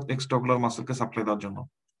ফাইবার, অর্থাৎ এক্সট্রাঅকুলার মাসেলকে সাপ্লাই দেওয়ার জন্য।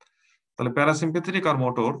 তাহলে প্যারাসিম্পেথেটিক আর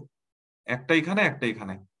মোটর একটা এখানে একটা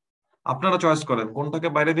এখানে, আপনারা চয়েস করেন কোনটাকে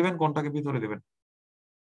বাইরে দিবেন কোনটাকে ভিতরে দিবেন,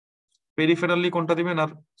 পেরিফেরালি কোনটা দিবেন আর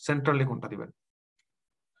সেন্ট্রালি কোনটা দিবেন।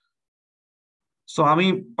 সো আমি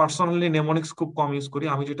পার্সোনালি নেমোনিক্স খুব কম ইউজ করি,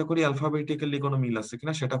 আমি যেটা করি অ্যালফাবেটিক্যালি কোনো মিল আছে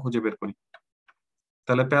কিনা সেটা খুঁজে বের করি।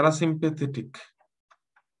 তাহলে প্যারাসিম্পেথেটিক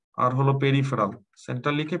আর হলো পেরিফেরাল,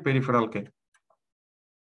 সেন্ট্রাল লিখে পেরিফেরালকে,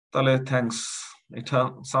 তাহলে থ্যাঙ্কস, এটা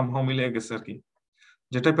সামহাও মিলে গেছে আর কি।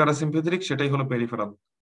 যেটাই প্যারাসিম্পেথেটিক সেটাই হলো পেরিফেরাল।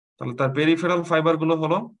 তাহলে তার পেরিফেরাল ফাইবার গুলো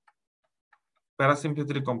হলো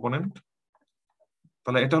প্যারাসিম্পেথেটিক কম্পোনেন্ট।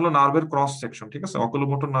 তাহলে এটা হলো নার্ভের ক্রস সেকশন, ঠিক আছে?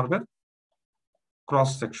 অকুলোমোটর নার্ভের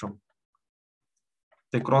ক্রস সেকশন।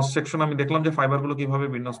 এই ক্রস সেকশন আমি দেখলাম যে ফাইবার গুলো কিভাবে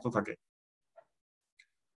বিন্যস্ত থাকে।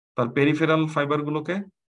 তার পেরিফেরাল ফাইবার গুলো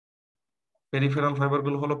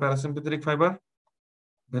হলো প্যারাসিম্পেথেটিক ফাইবার,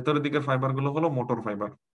 ভেতরের দিকের ফাইবার গুলো হলো মোটর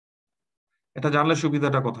ফাইবার। এটা জানলে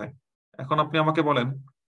সুবিধাটা কোথায়? এখন আপনি আমাকে বলেন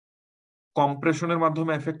কম্প্রেশনের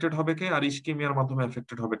মাধ্যমে এফেক্টেড হবে কে আর ইসকেমিয়ার মাধ্যমে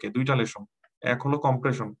এফেক্টেড হবে কে? দুইটা লেশন। এক হলো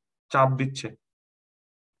কম্প্রেশন, চাপ দিচ্ছে,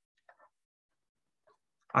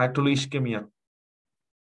 আর একটা হলো ইসকেমিয়া।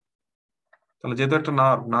 তাহলে যেহেতু একটা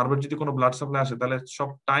নার্ভের যদি কোনো ব্লাড সাপ্লাই আসে, তাহলে সব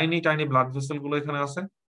টাইনি টাইনি ব্লাড ভেসেল গুলো এখানে আছে,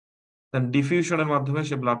 দেন ডিফিউশনের মাধ্যমে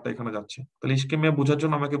সে ব্লাডটা এখানে যাচ্ছে। তাহলে ইসকেমিয়া বোঝার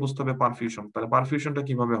জন্য আমাকে বুঝতে হবে পারফিউশন। তাহলে পারফিউশনটা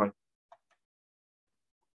কিভাবে হয়?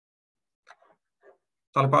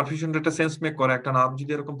 তাহলে পারফিউশনটা একটা সেন্স মেক করে, একটা নার্ভ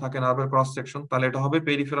যদি এরকম থাকে, নার্ভের ক্রস সেকশন, তাহলে এটা হবে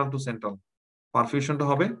পেরিফেরাল টু সেন্ট্রাল। পারফিউশনটা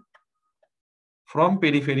হবে ফ্রম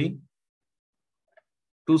পেরিফেরি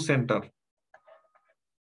টু সেন্টার।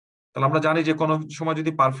 তাহলে আমরা জানি যে কোনো সময়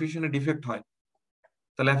যদি পারফিউশনে ডিফেক্ট হয়,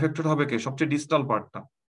 তাহলে এফেক্টেড হবে কে? সবচেয়ে ডিস্টাল পার্টটা।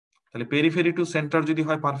 তাহলে পেরিফেরি টু সেন্টার যদি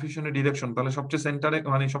হয় পারফিউশনের ডিরেকশন, তাহলে সবচেয়ে সেন্টারে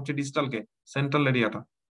মানে সবচেয়ে ডিস্টাল কে? সেন্ট্রাল এরিয়াটা।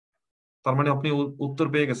 তার মানে আপনি উত্তর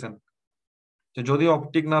পেয়ে গেছেন যে যদি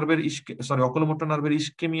অপটিক নার্ভের অকুলোমোটর নার্ভের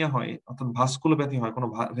ইসকেমিয়া হয়, অর্থাৎ ভাস্কুলোপ্যাথি হয়, কোনো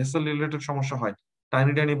ভেসেল রিলেটেড সমস্যা হয়,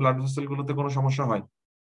 টাইনি টাইনি ব্লাড ভেসেল গুলোতে কোনো সমস্যা হয়,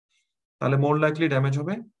 তাহলে মোর লাইকলি ড্যামেজ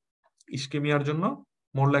হবে ইসকেমিয়ার জন্য,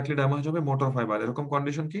 মোর লাইকলি ড্যামেজ হবে মোটর ফাইবার। এরকম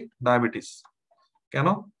কন্ডিশন কি? ডায়াবেটিস। কেন?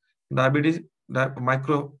 ডায়াবেটিস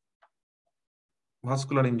মাইক্রো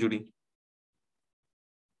ভাস্কুলার ইনজুরি,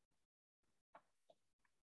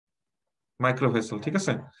 মাইক্রোভেসেল, ঠিক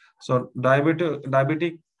আছে? সো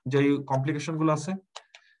ডায়াবেটিক যে কমপ্লিকেশন গুলো আছে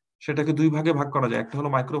সেটাকে দুই ভাগে ভাগ করা যায়, একটা হলো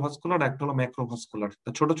মাইক্রোভাস্কুলার, একটা হলো ম্যাক্রোভাস্কুলার।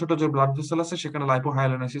 ছোট ছোট যে ব্লাড ভেসেল আছে সেখানে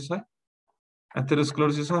লাইপোহায়ালিনোসিস হয়,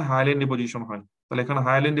 অ্যাথেরোস্ক্লেরোসিস হয়, হায়ালিন ডিপোজিশন হয়। তাহলে এখানে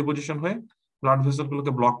হায়ালিন ডিপোজিশন হয়ে ব্লাড ভেসেল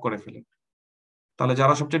গুলোকে ব্লক করে ফেলে। তাহলে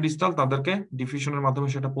যারা সবচেয়ে ডিস্টাল তাদেরকে ডিফিউশনের মাধ্যমে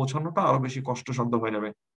সেটা পৌঁছানোটা আরো বেশি কষ্টসাধ্য হয়ে যাবে।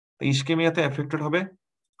 ইসকেমিয়াতে এফেক্টেড হবে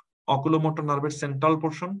অকুলোমোটর নার্ভের সেন্ট্রাল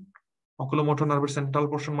পোর্শন। অকুলোমোটর নার্ভের সেন্ট্রাল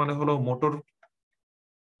পোর্শন মানে হলো মোটর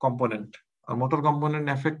কম্পোনেন্ট। আর মোটর কম্পোনেন্ট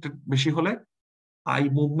এফেক্টেড বেশি হলে আই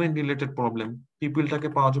মুভমেন্ট রিলেটেড প্রবলেম, পিপলটাকে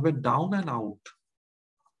পাওয়া যাবে ডাউন অ্যান্ড আউট।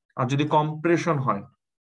 আর যদি কম্প্রেশন হয়,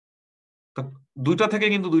 তা দুইটা থেকে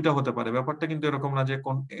কিন্তু দুইটা হতে পারে। ব্যাপারটা কিন্তু এরকম না যে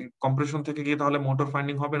কম্প্রেশন থেকে গিয়ে তাহলে মোটর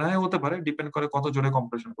ফাইন্ডিং হবে না। হ্যাঁ, হতে পারে, ডিপেন্ড করে কত জোরে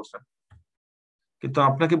কম্প্রেশন করছেন। কিন্তু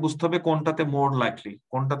আপনাকে বুঝতে হবে কোনটাতে মোর লাইকলি,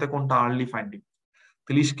 কোনটাতে কোনটা আর্লি ফাইন্ডিং।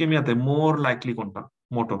 তাহলে ইসকেমিয়াতে মোর লাইকলি কোনটা?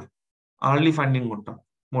 মোটর। আর্লি ফাইন্ডিং কোনটা?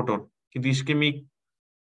 মোটর। কিন্তু ইসকেমিক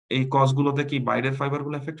এই কজ গুলোতে কি বাইরের ফাইবার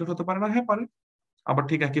গুলো এফেক্টেড হতে পারে না? হ্যাঁ পারে। আবার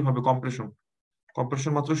ঠিক একইভাবে কম্প্রেশন,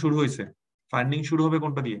 কম্প্রেশন মাত্র শুরু হয়েছে, ফাইন্ডিং শুরু হবে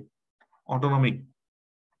কোনটা দিয়ে? অটোনমিক।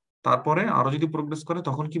 তারপরে আরো যদি প্রোগ্রেস করে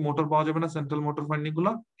তখন কি মোটর পাওয়া যাবে না? সেন্ট্রাল মোটর ফাইন্ডিং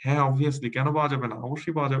গুলো? হ্যাঁ অবভিয়াসলি, কেন পাওয়া যাবে না?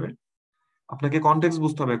 অবশ্যই পাওয়া যাবে। আপনাকে কনটেক্সট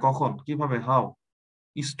বুঝতে হবে, কখন, কিভাবে, হাউ,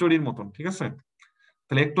 স্টোরির মতন, ঠিক আছে?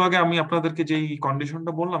 তাহলে একটু আগে আমি আপনাদেরকে যে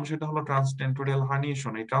কন্ডিশনটা বললাম সেটা হলো ট্রান্সটেন্টোরিয়াল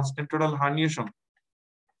হার্নিয়েশন। এই ট্রান্সটেন্টোরিয়াল herniation,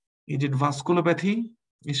 is it ভাস্কুলোপ্যাথি,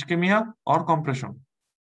 ischaemia or compression?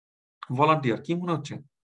 Volunteer কি মনে হচ্ছে,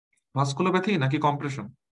 ভাস্কুলোপ্যাথি নাকি কম্প্রেশন?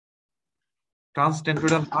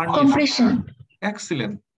 ট্রান্সটেন্টোরিয়াল হার্নিয়েশন। compression.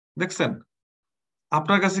 এক্সিলেন্ট। দেখছেন?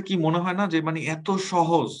 আপনার কাছে কি মনে হয় না যে মানে এত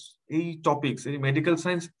সহজ এই টপিকস, এই মেডিকেল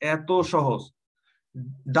সায়েন্স এত সহজ,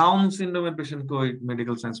 ডাউন সিনড্রোমের পেশেন্টকে ওই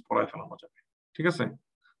মেডিকেল সায়েন্স পড়ায় ফেলানো যাবে, ঠিক আছে?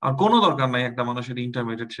 আর কোনো দরকার নাই একটা মানুষের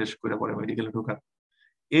ইন্টারমিডিয়েট শেষ করে পরে মেডিকেলে ঢুকার।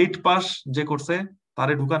 8 পাস যে করছে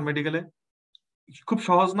তারে ঢুকান মেডিকেলে, খুব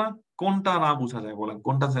সহজ না? কোনটা না বোঝা যায় বলেন,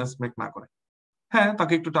 কোনটা সেন্স মেক না করে? হ্যাঁ,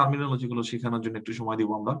 তাকে একটু টার্মিনোলজি গুলো শেখানোর জন্য একটু সময় দিব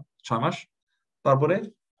আমরা, 6 মাস। তারপরে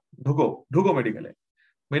ঢুকো, ঢুকো মেডিকেলে,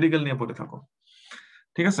 মেডিকেল নিয়ে পড়ে থাকো,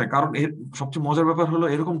 ঠিক আছে? কারণ এর সবচেয়ে মজার ব্যাপার হলো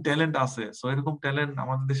এরকম ট্যালেন্ট আছে। সো এরকম ট্যালেন্ট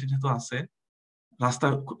আমাদের দেশে যেহেতু আছে, রাস্তা,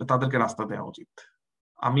 তাদেরকে রাস্তা দেওয়া উচিত।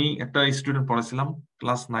 আমি একটা স্টুডেন্ট পড়াছিলাম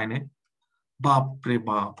ক্লাস 9-এ, বাপ রে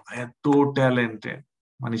বাপ, এত ট্যালেন্টেড,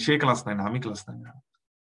 মানে সে ক্লাস 9, আমি ক্লাস 9।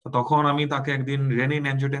 তো তখন আমি তাকে একদিন renin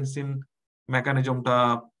angiotensin মেকানিজমটা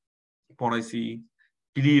পড়াইছি,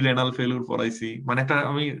 pre renal failure পড়াইছি, মানে একটা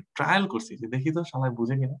আমি ট্রায়াল করছি যে দেখি তো শালায়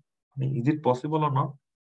বুঝে কিনা, মানে is it possible or not.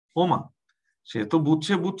 ও মা, সে তো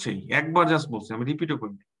বুঝছে, বুঝছেই, একবার জাস্ট বলছে, আমি রিপিটও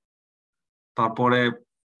করিনি। তারপরে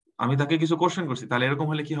আমি তাকে কিছু কোশ্চেন করছি, তাহলে এরকম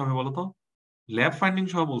হলে কি হবে বলতো? ল্যাব ফাইন্ডিং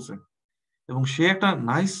সহ বলছে, এবং সে একটা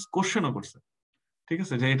নাইস কোশ্চেনও করছে, ঠিক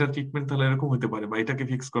আছে, যে এটা ট্রিটমেন্ট তাহলে এরকম হতে পারে বা এটাকে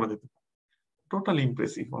ফিক্স করা যেতে পারে। Totally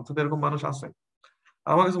impressive. অর্থাৎ এরকম মানুষ আছে।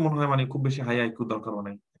 আমার কাছে মনে হয় মানে খুব বেশি হাই আইকিউ দরকারও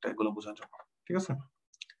নাই এটা এগুলো বোঝার জন্য, ঠিক আছে?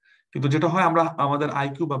 কিন্তু যেটা হয়, আমরা আমাদের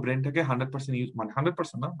আইকিউ বা ব্রেনটাকে 100% ইউজ, মানে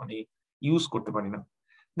 100% না, মানে ইউজ করতে পারি না।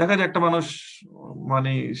 দেখা যায় একটা মানুষ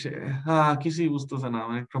মানে সে হ্যাঁ কিছুই বুঝতেছে না,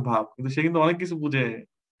 মানে একটা ভাব, কিন্তু সে কিন্তু অনেক কিছু বুঝে।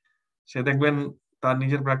 সে দেখবেন তার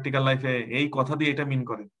নিজের প্র্যাকটিক্যাল লাইফে এই কথা দিয়ে এটা মিন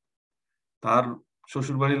করে, তার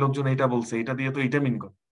শ্বশুর বাড়ির লোকজন এইটা বলছে, এটা দিয়ে তো এইটা মিন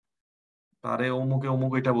করে, তারে অমুকে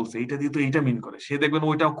অমুক এটা বলছে, এইটা দিয়ে তো এইটা মিন করে। সে দেখবেন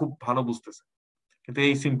ওইটাও খুব ভালো বুঝতেছে, কিন্তু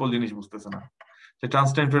এই সিম্পল জিনিস বুঝতেছে না যে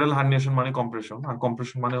ট্রান্সটেন্টোরিয়াল হার্নিয়েশন মানে কম্প্রেশন, আর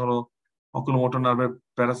কম্প্রেশন মানে হলো অকুলোমোটর নার্ভের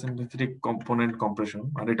প্যারাসিম্পথেটিক কম্পোনেন্ট কম্প্রেশন,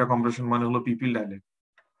 আর এটা কম্প্রেশন মানে হলো পিপিল ডাইলেট।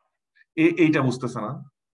 এইটা বুঝতেছে না,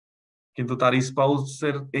 কিন্তু তার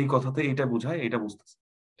স্পাউসের এই কথাতে এইটা বোঝায়, এইটা বুঝতেছে।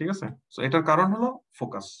 ঠিক আছে, তো এটার কারণ হলো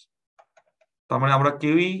ফোকাস। তার মানে আমরা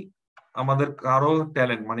কেউই আমাদের কারো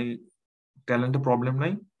ট্যালেন্ট মানে ট্যালেন্টে প্রবলেম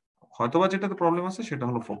নাই, হয়তোবা যেটাতে প্রবলেম আছে সেটা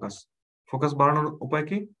হলো ফোকাস। ফোকাস বাড়ানোর উপায়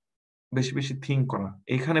কি? বেশি বেশি থিঙ্ক করা,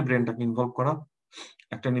 এখানে ব্রেনটাকে ইনভলভ করা।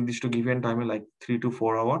 একটা নির্দিষ্ট গিভেন টাইমে লাইক 3 to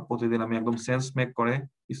 4 আওয়ার প্রতিদিন আমি একদম সেন্স মেক করে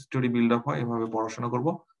স্টোরি বিল্ড আপ হয় এভাবে পড়াশোনা করব,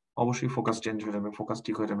 অবশ্যই ফোকাস চেঞ্জ হয়ে যাবে, ফোকাস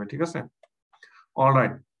ঠিক হয়ে যাবে। ঠিক আছে,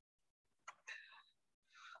 অলরাইট।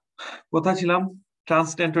 কোথায় ছিলাম?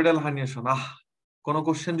 ট্রান্সটেন্টোরিয়াল হার্নিয়েশন। কোন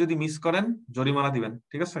কোশ্চেন যদি মিস করেন জরিমানা দিবেন।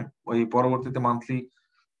 ঠিক আছে, ওই পরবর্তীতে মান্থলি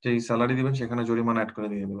যে স্যালারি দিবেন সেখানে জরিমানা অ্যাড করে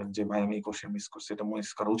দিয়ে দিবেন যে ভাই আমি এই কোশ্চেন মিস করছি, এটা মিস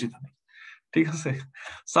করা উচিত নেই। ঠিক আছে।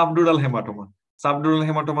 Subdural haematoma. সাবডুরাল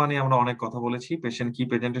হেমাটোমা নিয়ে আমরা অনেক কথা বলেছি। পেশেন্ট কি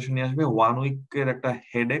প্রেজেন্টেশন নিয়ে আসবে? 1 উইকের একটা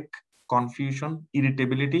headache, confusion,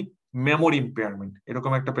 irritability, memory impairment,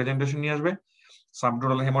 এরকম একটা প্রেজেন্টেশন নিয়ে আসবে।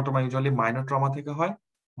 Subdural haematoma usually minor trauma থেকে হয়।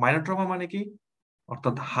 মাইনর ট্রমা মানে কি?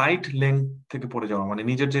 অর্থাৎ হাইট লেন্থ থেকে পড়ে যাওয়া, মানে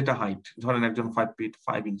নিজের যেটা হাইট, ধরেন একজন 5 ফিট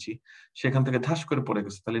 5 ইঞ্চি, সেখান থেকে ধাস করে পড়ে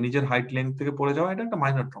গেছে, তাহলে নিজের হাইট লেন্থ থেকে পড়ে যাওয়া, এটা একটা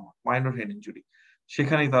minor trauma, minor head injury.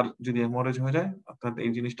 সেখানেই তার যদি হেমোরেজ হয়ে যায়, অর্থাৎ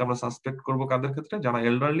এই জিনিসটা আমরা সাসপেক্ট করবো কাদের ক্ষেত্রে? যারা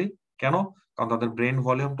এল্ডারলি। কেন? কারণ তাদের ব্রেন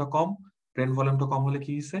ভলিউমটা কম। ব্রেন ভলিউমটা কম হলে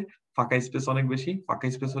কি হয়েছে? ফাঁকা স্পেস অনেক বেশি। ফাঁকা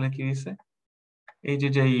স্পেস হলে কি হয়েছে? এই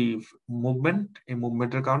যে মুভমেন্ট, এই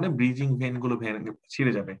মুভমেন্টের কারণে ব্রিজিং ভেন গুলো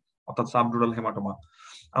ছিঁড়ে যাবে, অর্থাৎ সাবডুরাল হেমাটোমা।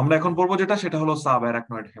 আমরা এখন পড়বো যেটা, সেটা হলো sub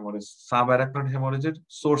arachnoid haemorrhage. Sub arachnoid হেমোরেজের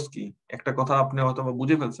source কি? একটা কথা আপনি হয়তো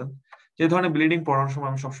বুঝে ফেলছেন। যে ধরনের ব্লিডিং পড়ানোর সময়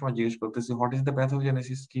আমি সবসময় জিজ্ঞেস করতেছি, হোয়াট ইজ দ্য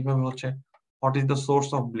প্যাথোজেনেসিস, কিভাবে হচ্ছে, what is the source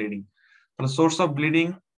of bleeding. তাহলে সোর্স অফ ব্লিডিং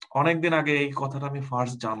অনেকদিন আগে এই কথাটা আমি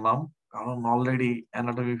ফার্স্ট জানলাম, কারণ অলরেডি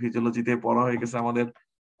অ্যানাটমি ফিজিওলজিতে পড়া হয়ে গেছে আমাদের।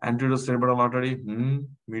 Anterior cerebral artery,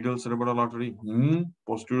 middle cerebral artery,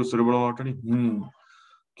 posterior cerebral artery,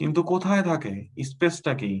 কিন্তু কোথায় থাকে,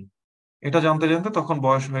 স্পেসটা কি, এটা জানতে জানতে তখন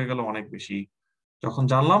বয়স হয়ে গেল অনেক বেশি। যখন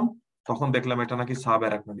জানলাম তখন দেখলাম এটা নাকি সাব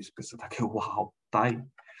অ্যারাকনয়েড স্পেসে থাকে। ওয়াও, তাই?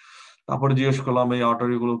 তারপরে জিজ্ঞেস করলাম এই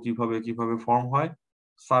আর্টারি গুলো কিভাবে কিভাবে ফর্ম হয়।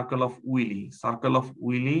 Circle of Willy, circle of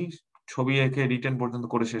Willy ছবি এঁকে রিটেন পর্যন্ত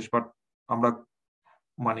করে শেষ, বাট আমরা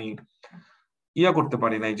মানে করতে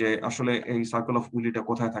পারি নাই যে আসলে এই সার্কেল অফ উইলিটা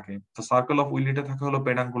কোথায় থাকে। তো সার্কেল অফ উইলিটা থাকে হলো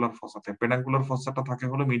পেডাঙ্কুলার ফসাতে, পেডাঙ্কুলার ফসাটা থাকে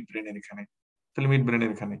হলো মিড ব্রেনের এখানে। তাহলে মিড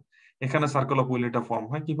ব্রেনের এখানে, এখানে সার্কেল অফ উইলিটা ফর্ম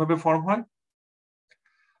হয়। কিভাবে ফর্ম হয়?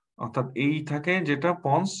 অর্থাৎ এই থাকে যেটা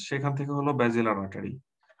পন্স, সেখান থেকে হলো ব্যাজিলার আর্টারি।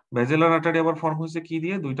 ব্যাজিলার আর্টারি আবার ফর্ম হয়েছে কি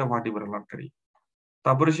দিয়ে? দুইটা ভার্টিব্রাল আর্টারি।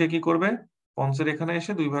 তারপরে সে কি করবে? পন্সের এখানে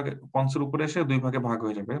এসে দুই ভাগে, পন্সের উপরে এসে দুই ভাগে ভাগ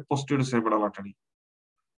হয়ে যাবে, পোস্টেরিয়র সেরেব্রাল আর্টারি।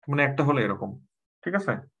 মানে একটা হলো এরকম। ঠিক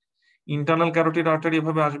আছে, ইন্টারনাল ক্যারোটিড আর্টারি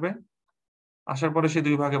এভাবে আসবে, আসার পরে সে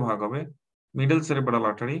দুই ভাগে ভাগ হবে, মিডল সেরেব্রাল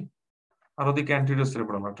আর্টারি আর ওদিকে অ্যান্টেরিয়র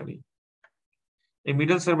সেরেব্রাল আর্টারি। এই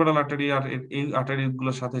মিডল সেরেব্রাল আর্টারি আর এই আর্টারি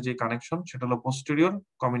গুলোর সাথে যে কানেকশন, সেটা হলো পোস্টেরিয়র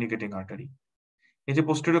কমিউনিকেটিং আর্টারি। এই যে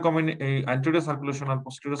পোস্টেরিয়র এই অ্যান্টেরিয়র সার্কুলেশন আর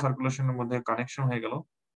পোস্টেরিয়র সার্কুলেশনের মধ্যে কানেকশন হয়ে গেল,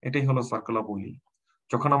 এটাই হলো সার্কেল অফ উইলি।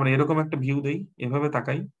 যখন আমরা এরকম একটা ভিউ দেই, এভাবে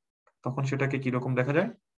তাকাই, তখন সেটাকে কিরকম দেখা যায়?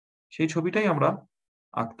 সেই ছবিটাই আমরা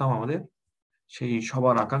আঁকতাম আমাদের সেই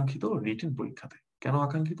সবার আকাঙ্ক্ষিত রিটেন পরীক্ষাতে। কেন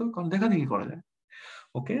আকাঙ্ক্ষিত? কারণ দেখা দেখি করা যায়।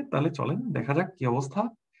 ওকে, তাহলে চলেন দেখা যাক কি অবস্থা।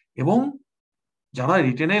 এবং যারা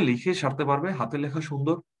রিটেনে লিখে সারতে পারবে, হাতে লেখা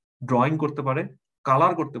সুন্দর, ড্রয়িং করতে পারে,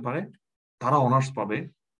 কালার করতে পারে, তারা অনার্স পাবে।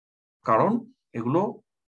 কারণ এগুলো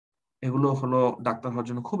এগুলো হলো ডাক্তার হওয়ার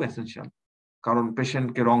জন্য খুব এসেনশিয়াল। কারণ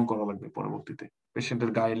পেশেন্টকে রং করা লাগবে, পরবর্তীতে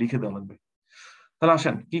পেশেন্টের গায়ে লিখে দেওয়া লাগবে। তাহলে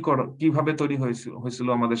আসেন কিভাবে তৈরি হয়েছিল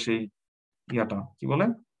আমাদের সেই ইয়াটা, কি বলে,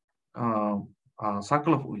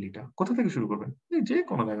 সার্কেল অফ উইলিটা। কোথা থেকে শুরু করবেন? এই যে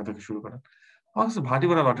কোনো জায়গা থেকে শুরু করেন। আমার কাছে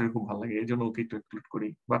ভার্টিব্রাল আর্টারি খুব ভালো লাগে, এই জন্য ওকে একটু ইনক্লুড করি,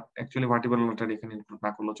 বাট অ্যাকচুয়ালি ভার্টিব্রাল আর্টারি এখানে ইনক্লুড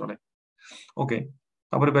না করলেও চলে। ওকে,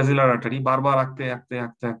 তারপরে ব্যাজিলার আর্টারি, বারবার আঁকতে আঁকতে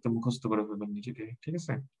আঁকতে আঁকতে মুখস্থ করে ফেলবেন নিজেকে। ঠিক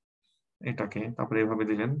আছে, এটাকে তারপরে এভাবে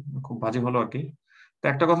দিলেন, খুব বাজে হলো আর কি। তো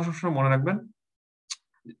একটা কথা সবসময় মনে রাখবেন,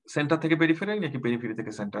 সেন্টার থেকে পেরিফেরি নাকি পেরিফেরি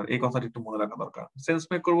থেকে সেন্টার, এই কথাটা একটু মনে রাখা দরকার। সেন্স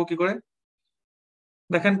মেক করবো কি করে?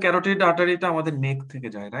 দেখেন, ক্যারোটিড আর্টারিটা আমাদের নেক থেকে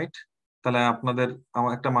যায়, রাইট? তাহলে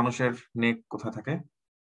আমার একটা মানুষের নেক কোথায় থাকে?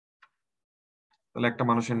 তাহলে একটা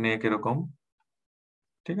মানুষের নেক এরকম,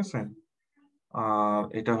 ঠিক আছে। আর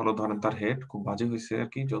এটা হলো ধরেন তার হেড, খুব বাজে হয়েছে আর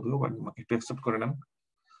কি, যদিও একটু অ্যাকসেপ্ট করে নেন।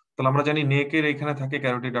 তাহলে আমরা জানি নেকের এখানে থাকে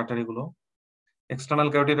ক্যারোটিড আর্টারি গুলো, এক্সটার্নাল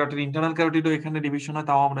ক্যারোটিড আর্টারি, ইন্টারনাল ক্যারোটিডও এখানে ডিভিশন হয়,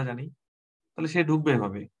 তাও আমরা জানি। তাহলে সে ঢুকবে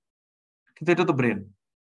এভাবে, কিন্তু এটা তো ব্রেন।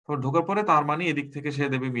 তো ঢোকার পরে তার মানে এদিক থেকে সে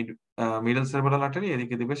দেবে মিডল সেরেব্রাল আর্টারি,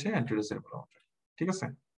 এদিকে দেবে সে অ্যান্টেরিয়র সেরেব্রাল আর্টারি। ঠিক আছে,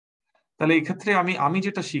 তাহলে এই ক্ষেত্রে আমি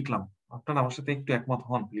যেটা শিখলাম, আপনারা আমার সাথে একটু একমত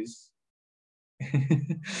হন প্লিজ।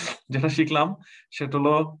 যেটা শিখলাম সেটা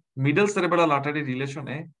হলো মিডল সেরেব্রাল আর্টারি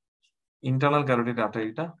রিলেশনে ইন্টারনাল ক্যারোটিড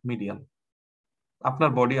আর্টারিটা মিডিয়াল। আপনার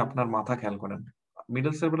বডি, আপনার মাথা খেয়াল করেন,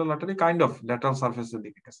 middle cerebral artery kind of lateral সারফেসের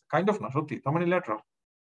দিকে গেছে, কাইন্ড অফ না সত্যি, তার মানে ল্যাটারাল,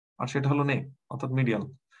 আর সেটা হলো নেই, অর্থাৎ মিডিয়াল।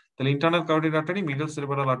 তাহলে internal carotid artery middle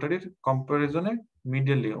cerebral আর্টারির কম্পারিজনে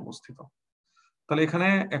medially অবস্থিত। তাহলে এখানে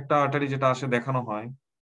একটা আর্টারি যেটা আসে দেখানো হয়,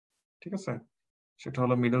 ঠিক আছে, সেটা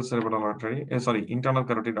হলো middle cerebral artery, sorry internal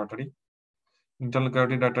carotid artery. Internal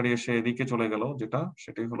carotid artery এসে এদিকে চলে গেল, যেটা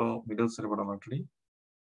সেটাই হলো মিডল সেরেব্রাল আর্টারি,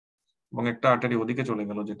 এবং একটা আর্টারি ওদিকে চলে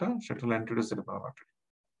গেল, যেটা সেটা হলো অ্যান্টেরিয়র সেরেব্রাল আর্টারি।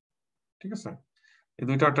 ঠিক আছে, এই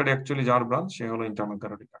দুইটা আর্টারি অ্যাকচুয়ালি যার ব্রাঞ্চ সে হলো ইন্টারনাল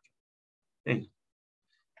ক্যারোটিড আর্টারি। এই,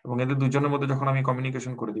 এবং এদের দুজনের মধ্যে যখন আমি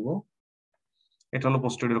কমিউনিকেশন করে দিব, এটা হলো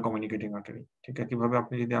পোস্টেরিয়র কমিউনিকেটিং আর্টারি। ঠিক আছে, কিভাবে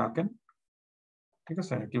আপনি যদি আঁকেন, ঠিক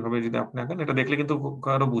আছে, কিভাবে যদি আপনি আঁকেন, এটা দেখলে কিন্তু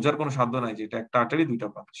কারো বোঝার কোনো সাধ্য নাই যে এটা একটা আর্টারি দুইটা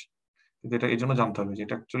ব্রাঞ্চ, কিন্তু এটা এই জন্য জানতে হবে যে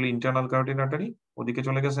এটা অ্যাকচুয়ালি ইন্টারনাল ক্যারোটিড আর্টারি, ওদিকে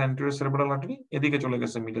চলে গেছে অ্যান্টেরিয়র সেরেব্রাল আর্টারি, এদিকে চলে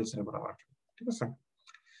গেছে মিডল সেরেব্রাল আর্টারি। ঠিক আছে,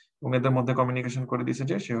 এবং এদের মধ্যে কমিউনিকেশন করে দিয়েছে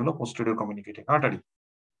যে সে হলো পোস্টেরিয়র কমিউনিকেটিং আর্টারি।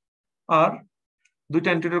 আর দুইটা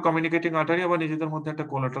অ্যান্টেরিয়র কমিউনিকেটিং আর্টারি আবার নিজেদের মধ্যে একটা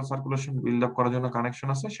কোলাটারাল সার্কুলেশন বিল্ড আপ করার জন্য কানেকশন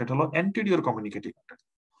আছে, সেটা হলো অ্যান্টেরিয়র কমিউনিকেটিং আর্টারি।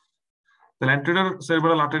 তাহলে অ্যান্টেরিয়র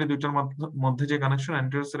সেরেব্রাল আর্টারি দুইটার মধ্যে যে কানেকশন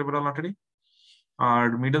অ্যান্টেরিয়র সেরেব্রাল আর্টারি আর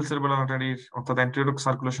মিডল সেরেব্রাল আর্টারির অর্থাৎ অ্যান্টেরিয়র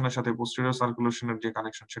সার্কুলেশনের সাথে পোস্টেরিয়র সার্কুলেশনের যে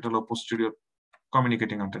কানেকশন সেটা হলো পোস্টেরিয়র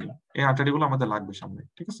কমিউনিকেটিং আর্টারি। এই আর্টারিগুলো আমাদের লাগবে সামনে,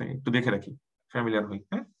 ঠিক আছে, একটু দেখে রাখি, ফ্যামিলিয়ার হই।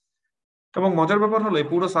 হ্যাঁ, এবং মজার ব্যাপার হলো এই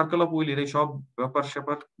পুরো সার্কেল অফ উইলির এই সব ব্যাপার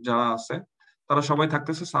স্যাপার যারা আছে তারা সবাই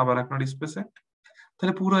থাকতেছে সাব অ্যারাকনয়েড স্পেসে।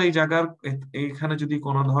 তাহলে পুরো এই জায়গার এইখানে যদি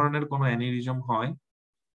কোনো ধরনের কোনো অ্যানিরিজম হয়,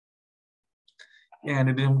 এই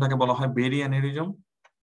অ্যানিরিজমটাকে বলা হয় বেরি অ্যানিরিজম।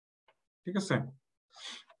 ঠিক আছে,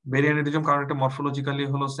 বেরি অ্যানিরিজম কারণ এটা মরফোলজিক্যালি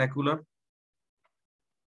হলো সেকুলার,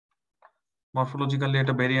 মরফোলজিক্যালি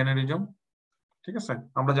এটা বেরি অ্যানিরিজম। ঠিক আছে,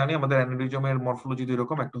 আমরা জানি আমাদের অ্যানিরিজমের মরফোলজি দুই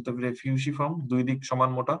রকম, একটা হতে পারে ফিউসিফর্ম, দুই দিক সমান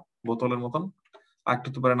মোটা বোতলের মতন, আর একটা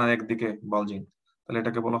হতে পারে না একদিকে বালজিং, তাহলে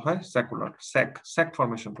এটাকে বলা হয় সেকুলার। স্যাক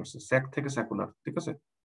ফরমেশন করছে, স্যাক থেকে সেকুলার। ঠিক আছে,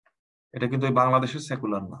 এটা কিন্তু বাংলাদেশের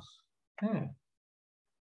সেকুলার না। হ্যাঁ,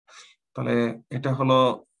 তাহলে এটা হলো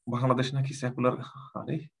বাংলাদেশ নাকি সেকুলার?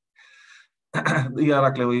 আরে ইয়া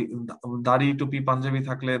রাখলে ওই দাড়ি টুপি পাঞ্জাবি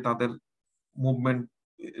থাকলে তাদের মুভমেন্ট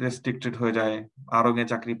রেস্ট্রিক্টেড হয়ে যায়, আরঙে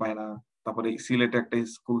চাকরি পায় না, তারপরে সিলেটে একটা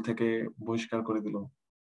স্কুল থেকে বহিষ্কার করে দিল,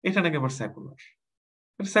 এটা নাকি আবার সেকুলার।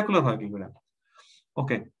 সেকুলার হয় কি করে?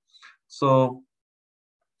 ওকে, সো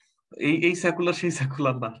এই এই সেকুলার সেই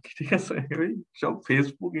সেকুলার না, ঠিক আছে, ওই সব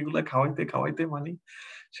ফেসবুক এগুলা খাওয়াইতে খাওয়াইতে মানে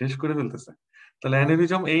শেষ করে ফেলতেছে। তাহলে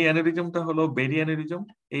অ্যানেরিজম, এই অ্যানেরিজমটা হলো বেরি অ্যানেরিজম।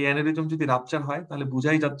 এই অ্যানেরিজম যদি রাপচার হয় তাহলে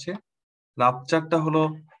বুঝাই যাচ্ছে রাপচারটা হলো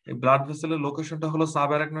ব্লাড ভেসেলের লোকেশনটা হলো সাব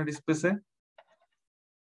অ্যারাকনয়েড স্পেসে।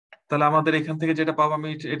 তাহলে আমাদের এখান থেকে যেটা পাবো আমি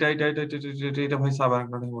এটা এটা এটা এটা এটা এটা এটা ভাই সাব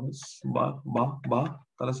অ্যারাকনয়েড হেমোরেজ। বাহ বাহ বাহ,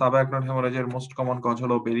 তাহলে sub arachnoid হেমোরেজের most common cause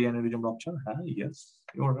হলো বেরি অ্যানেরিজম রাপচার। হ্যাঁ, yes,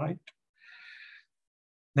 you R right.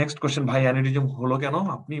 Next question, ভাই অ্যানেরিজম হলো কেন?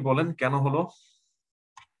 আপনি বলেন কেন হলো,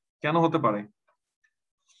 কেন হতে পারে?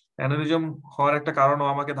 অ্যানেরিজম হওয়ার একটা কারণও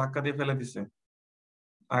আমাকে ধাক্কা দিয়ে ফেলে দিছে।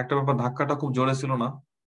 আর একটা ব্যাপার, ধাক্কাটা খুব জোরে ছিল না,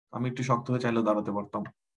 আমি একটু শক্ত হয়ে চাইলেও দাঁড়াতে পারতাম।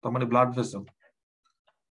 তার মানে ব্লাড ভেসেল,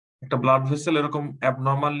 একটা ব্লাড ভেসেল এরকম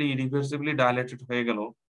অ্যাবনর্মালি ইরিভার্সিবলি ডাইলেটেড হয়ে গেল,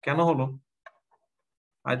 কেন হলো?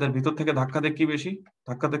 আইদার ভিতর থেকে ধাক্কাতে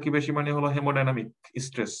কি বেশি মানে হলো haemodynamic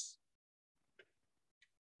stress.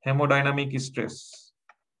 Haemodynamic stress,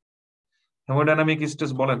 haemodynamic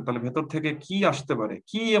stress বলেন, তাহলে ভেতর থেকে কি আসতে পারে?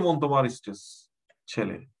 কি এমন তোমার স্ট্রেস?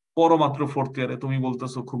 ছেলে পর মাত্র 4th ইয়ারে তুমি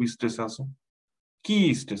বলতেছো খুব স্ট্রেসে আছো, কি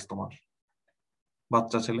স্ট্রেস তোমার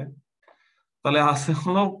বাচ্চা ছেলে? তাহলে আছে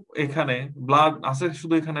হলো এখানে ব্লাড আছে,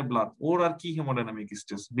 শুধু এখানে ব্লাড, ওর আর কি হেমোডাইনামিক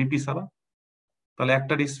স্ট্রেস? বিপি ছাড়া। তাহলে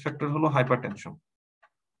একটা রিস্ক ফ্যাক্টর হলো হাইপারটেনশন,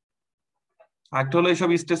 একটা হলো এইসব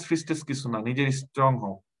স্ট্রেস ফিস্টেস কিছু না, নিজের স্ট্রং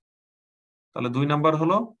হও। তাহলে 2 নাম্বার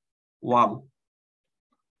হলো ওয়াল,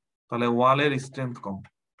 তাহলে ওয়ালের স্ট্রেংথ কম,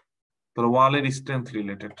 তাহলে ওয়ালের স্ট্রেংথ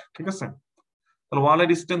রিলেটেড। ঠিক আছে, তাহলে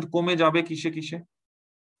ওয়ালের স্ট্রেংথ কমে যাবে কিসে কিসে?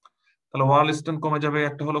 তাহলে ওয়াল স্ট্রেংথ কমে যাবে,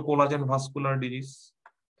 একটা হলো কোলাজেন ভাস্কুলার ডিজিজ,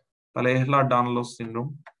 তাহলে এহলার ডানলস সিনড্রোম,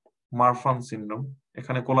 মারফান সিনড্রোম,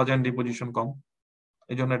 এখানে কোলাজেন ডিপোজিশন কম,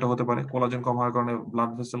 এই জন্য এটা হতে পারে। কোলাজেন কম হওয়ার কারণে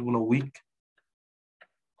ব্লাড ভেসেল গুলো উইক।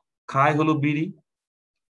 খায় হলো বিড়ি,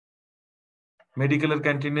 মেডিকেলের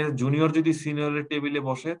ক্যান্টিনে জুনিয়র যদি সিনিয়রের টেবিলে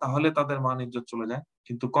বসে তাহলে তাদের মান ইজ্জত চলে যায়,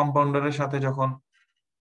 কিন্তু কম্পাউন্ডারের সাথে যখন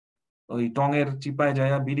ওই টঙের চিপায়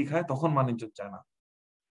যায় বিড়ি খায় তখন মান ইজ্জত যায় না,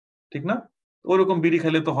 ঠিক না? ওইরকম বিড়ি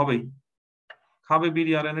খাইলে তো হবেই, খাবে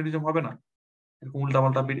বিড়ি আর অ্যানেরিজম হবে না? এরকম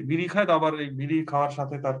উল্টাপাল্টা বিড়ি খায়, তো আবার এই বিড়ি খাওয়ার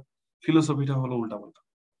সাথে তার ফিলোসফিটা হলো উল্টাপাল্টা।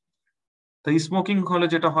 তাই স্মোকিং হলে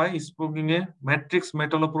যেটা হয়, স্মোকিং এ ম্যাট্রিক্স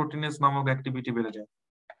মেটালোপ্রোটিনেজ নামক অ্যাক্টিভিটি বেড়ে যায়।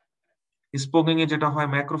 স্পোকিং এ যেটা হয়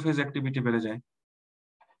ম্যাক্রোফেজ অ্যাক্টিভিটি বেড়ে যায়,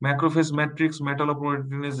 ম্যাক্রোফেজ ম্যাট্রিক্স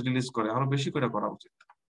মেটালোপ্রোটিনেজ রিলিজ করে, আরো বেশি করে করা উচিত।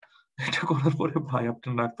 এটা করার পরে ভাই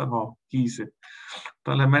আপনার ডাক্তার কি হইছে?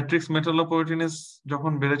 তাহলে ম্যাট্রিক্স মেটালোপ্রোটিনেজ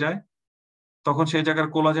যখন বেড়ে যায় তখন সেই জায়গার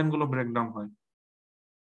কোলাজেন গুলো ব্রেকডাউন হয়,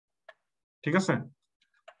 ঠিক আছে?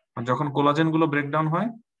 আর যখন কোলাজেন গুলো ব্রেকডাউন হয়,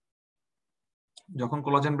 যখন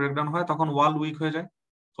কোলাজেন ব্রেকডাউন হয় তখন ওয়াল উইক হয়ে যায়।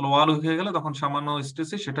 তাহলে ওয়াল উইক হয়ে গেলে তখন সামান্য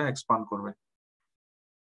স্ট্রেসে সেটা এক্সপান্ড করবে।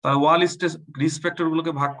 তাহলে ওয়াল স্ট্রেস রিস্ক ফ্যাক্টর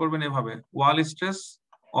গুলোকে ভাগ করবেন এভাবে, ওয়াল স্ট্রেস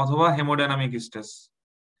অথবা হেমোডাইনামিক স্ট্রেস।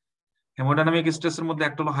 হেমোডাইনামিক স্ট্রেসের মধ্যে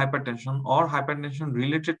একটা হলো হাইপারটেনশন অর হাইপারটেনশন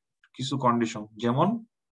রিলেটেড কিছু কন্ডিশন, যেমন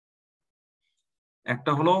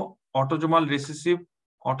একটা হলো autosomal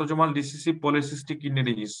recessive polycystic kidney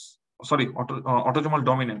disease, sorry autosomal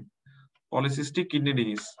dominant polycystic kidney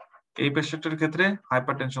disease. এই পেশেন্টের ক্ষেত্রে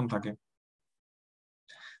হাইপারটেনশন থাকে,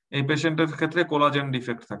 এই পেশেন্টের ক্ষেত্রে কোলাজেন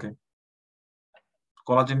ডিফেক্ট থাকে,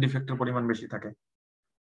 কোলাজেন ডিফেক্টের পরিমাণ বেশি থাকে।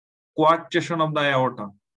 কোয়ার্কচেশন অফ দ্য অ্যাওর্টা,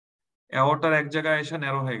 অ্যাওর্টার এক জায়গায় এসে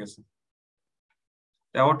ন্যারো হয়ে গেছে,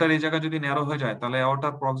 অ্যাওর্টার এই জায়গা যদি ন্যারো হয়ে যায় তাহলে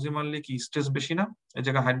অ্যাওর্টার প্রক্সিমালি কি স্ট্রেস বেশি না, এই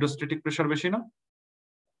জায়গায় হাইড্রোস্ট্যাটিক প্রেসার বেশি না?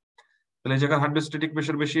 তাহলে এই জায়গায় হাইড্রোস্ট্যাটিক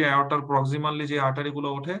প্রেসার বেশি, অ্যাওর্টার প্রক্সিমালি যে আর্টারি গুলো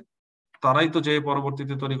ওঠে তারাই তো যে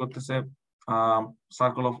পরবর্তীতে তৈরি করতেছে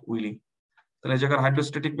সার্কেল অফ উইলি। তাহলে এই জায়গার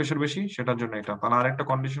হাইড্রোস্ট্যাটিক প্রেসার বেশি, সেটার জন্য এটা। তাহলে আরেকটা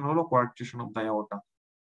কন্ডিশন হলো কোয়ার্কচেশন অফ দ্য অ্যাওর্টা।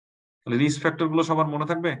 তাহলে রিস্ক ফ্যাক্টর গুলো সবার মনে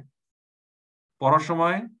থাকবে, পড়ার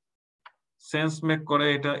সময় সেন্স মেক করে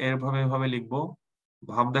এটা এভাবে এভাবে লিখবো,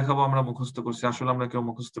 ভাব দেখাবো আমরা মুখস্থ করছি, আসলে আমরা কেউ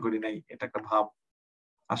মুখস্থ করি নাই, এটা একটা ভাব।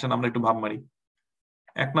 আসেন আমরা একটু ভাব মারি।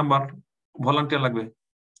 1 নাম্বার ভলান্টিয়ার লাগবে,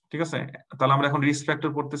 ঠিক আছে? তাহলে আমরা এখন রিস্ক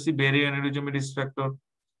ফ্যাক্টর পড়তেছি, বেরি অ্যানিউরিজমের risk factor,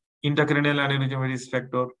 intracranial অ্যানিউরিজমের risk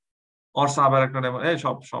factor, or সাবআরাকনয়েড, এই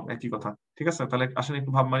সব সব একই কথা, ঠিক আছে? তাহলে আসেন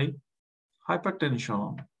একটু ভাব মারি।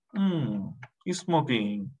 হাইপারটেনশন, স্মোকিং,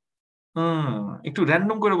 একটু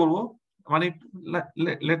র্যান্ডম করে বলবো, মানে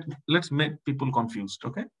লেটস মেক পিপল কনফিউজড,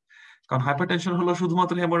 ওকে? কারণ হাইপারটেনশন হলো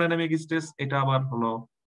শুধুমাত্র হেমোডাইনামিক স্ট্রেস, এটা আবার হলো,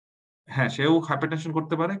 হ্যাঁ সেও হাইপারটেনশন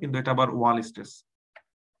করতে পারে কিন্তু এটা আবার ওয়াল স্ট্রেস।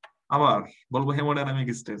 আবার বলবো haemodynamic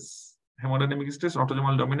stress, haemodynamic stress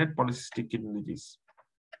autosomal dominant polycystic kidney disease.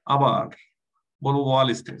 আবার বলবো ওয়াল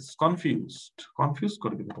স্ট্রেস, কনফিউজ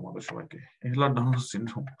করে দিবে তোমাদের সবাইকে, এহলার-ডানলস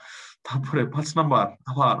সিনড্রোম। তারপরে 5 নাম্বার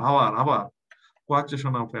আবার আবার আবার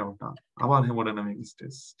কোয়ার্কচেশন অফ অ্যাওর্টা, আবার হেমোডাইনামিক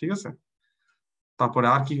স্ট্রেস, ঠিক আছে? তারপরে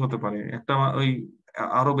আর কি হতে পারে, একটা ওই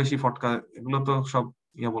আরো বেশি ফটকা, এগুলো তো সব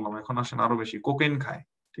বললাম। এখন আসেন আরো বেশি, কোকেন খায়,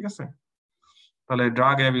 ঠিক আছে? তাহলে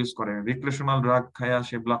ড্রাগ অ্যাবিউজ করে, রিক্রেশনাল ড্রাগ খায়া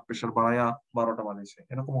সে ব্লাড প্রেশার বাড়ায়া 12টা বাজিয়েছে,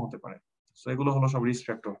 এরকম হতে পারে। তো এগুলো হলো সব রিস্ক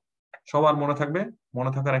ফ্যাক্টর, সবার মনে থাকবে।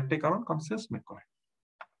 মনে থাকার একটাই কারণ, কনসিয়াস মেক করে।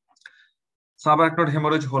 সাবআরাকনয়েড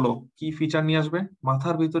হেমোরেজ হলো কি ফিচার নিয়ে আসবে?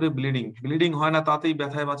 মাথার ভিতরে ব্লিডিং, ব্লিডিং হয় না তাতেই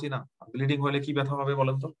ব্যথায় বাঁচি না। ব্লিডিং হলে কি ব্যথা হবে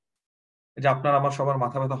বলেন তো? এই যে আপনার আমার সবার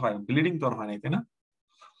মাথা ব্যথা হয়, ব্লিডিং তো আর হয় নাই, তাই না?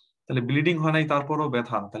 তাহলে ব্লিডিং হয় নাই তারপরও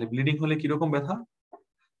ব্যথা, তাহলে ব্লিডিং হলে কিরকম ব্যথা?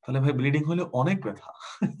 তাহলে ভাই ব্লিডিং হলে অনেক ব্যথা।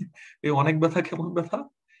 এই অনেক ব্যথা কেমন ব্যথা?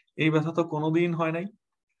 এই ব্যথা তো কোনোদিন হয় নাই।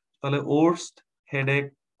 তাহলে ওর্স্ট হেডেক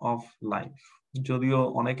অফ লাইফ, যদিও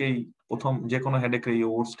অনেকেই প্রথম যে কোনো হেডেক এই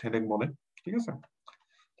ওর্স্ট হেডেক বলে, ঠিক আছে?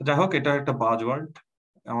 তো যাই হোক, এটা একটা বাজওয়ার্ড,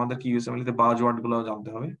 আমাদের কি ইউএসএমএলই তে বাজওয়ার্ড গুলো জানতে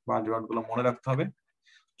হবে, বাজওয়ার্ড গুলো মনে রাখতে হবে।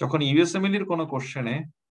 যখন ইউএসএমএলই এর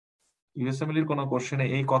কোনো কোশ্চেনে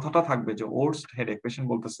এই কথাটা থাকবে যে ওর্স্ট হেডেক, পেশেন্ট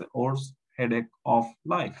বলতেছে ওর্স্ট হেডেক অফ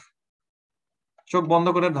লাইফ, চোখ বন্ধ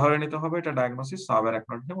করে ধরে নিতে হবে এটা ডায়াগনোসিস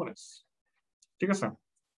সাবআরাকনয়েড হেমোরেজ, ঠিক আছে?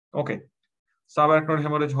 ওকে, সাবআরাকনয়েড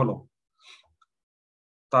হেমোরেজ হলো,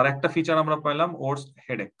 তার একটা ফিচার আমরা পাইলাম ওর্স্ট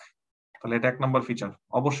হেডেক। তাহলে এটা 1 নাম্বার ফিচার,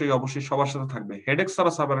 অবশ্যই অবশ্যই সবার সাথে থাকবে। হেডেক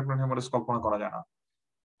ছাড়া সাবআরাকনয়েড হেমোরেজ কল্পনা করা যায় না।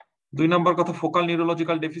 2 নাম্বার কথা, ফোকাল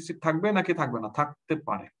নিউরোলজিক্যাল ডেফিসিট থাকবে নাকি থাকবে না? থাকতে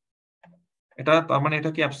পারে। এটা তার মানে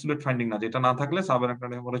এটা কি অ্যাবসলিউট ফাইন্ডিং না, যেটা না থাকলে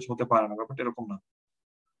সাবআরাকনয়েড হেমোরেজ হতে পারে না, ব্যাপারটা এরকম না।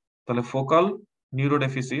 তাহলে ফোকাল নিউরো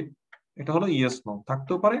ডেফিসিট, এটা হলো ইয়েস নো,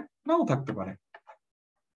 থাকতেও পারে নাও থাকতে পারে।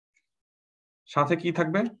 সাথে কি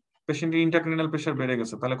থাকবে? পেশেন্টের ইন্ট্রাক্রেনিয়াল প্রেসার বেড়ে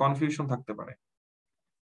গেছে, তাহলে কনফিউশন থাকতে পারে,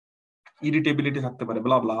 ইরিটেবিলিটি থাকতে পারে,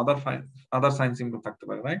 ব্লা ব্লা আদার সাইন সিম্পটম থাকতে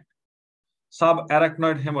পারে, রাইট?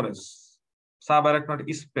 সাবআরাকনয়েড হেমোরেজ, সাবআরাকনয়েড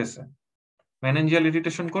স্পেসে মেনেঞ্জিয়াল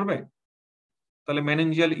ইরিটেশন করবে, তাহলে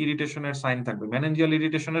মেনেঞ্জিয়াল ইরিটেশনের সাইন থাকবে। মেনেঞ্জিয়াল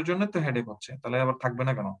ইরিটেশনের জন্য তো হেডেক হচ্ছে, তাহলে আবার থাকবে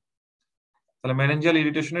না কেন? তাহলে মেনেঞ্জিয়াল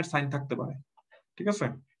ইরিটেশনের সাইন থাকতে পারে, ঠিক আছে?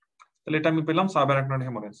 তাহলে এটা আমি পেলাম সাবআরাকনয়েড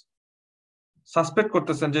হেমোরেজ। সাসপেক্ট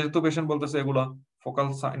করতেছেন যেহেতু পেশেন্ট বলতেছে এগুলা ফোকাল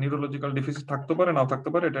নিউরোলজিক্যাল ডেফিসিট থাকতে পারে নাও থাকতে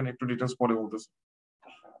পারে, এটা নিয়ে একটু ডিটেইলস পরে বলতেছে।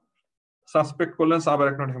 সাসপেক্ট করলেন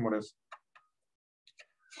সাবআরাকনয়েড হেমোরেজ।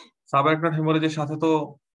 সাবআরাকনয়েড হেমোরেজের সাথে তো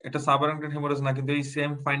এটা সাবআরাকনয়েড হেমোরেজ না, কিন্তু এই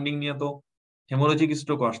সেম ফাইন্ডিং নিয়ে তো হেমোরেজিক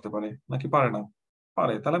স্ট্রোকও আসতে পারে, নাকি পারে না?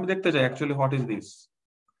 পারে। তাহলে আমি দেখতে চাই অ্যাকচুয়ালি হোয়াট ইজ দিস,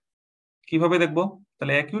 কিভাবে দেখবো?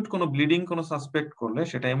 তাহলে অ্যাকিউট কোনো ব্লিডিং কোনো সাসপেক্ট করলে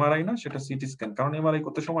সেটা এমআরআই না, সেটা সিটি স্ক্যান, কারণ এমআরআই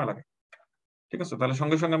করতে সময় লাগে। ঠিক আছে, তাহলে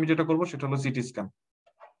সঙ্গে সঙ্গে আমি যেটা করবো সেটা হলো সিটি স্ক্যান।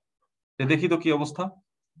 দেখি তো কি অবস্থা।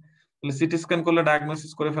 তাহলে সিটি স্ক্যান করলে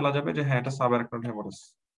ডায়াগনোসিস করে ফেলা যাবে যে হ্যাঁ এটা সাবঅ্যারাকনয়েড হেমোরেজ।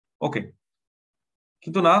 ওকে,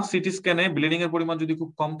 কিন্তু না, সিটি স্ক্যানে ব্লিডিং এর পরিমাণ যদি খুব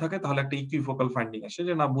কম থাকে তাহলে একটা ইকুইফোকাল ফাইন্ডিং আসে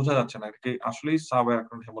যে না, বোঝা যাচ্ছে না এটা আসলেই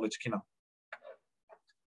সাবঅ্যারাকনয়েড হেমোরেজ কিনা।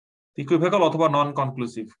 ইকুইভোকাল অথবা নন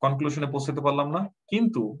কনক্লুসিভ, কনক্লুশনে পৌঁছতে পারলাম না,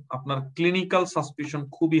 কিন্তু আপনার ক্লিনিক্যাল সাসপিশন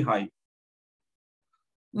খুবই হাই।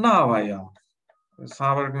 না ভাইয়া,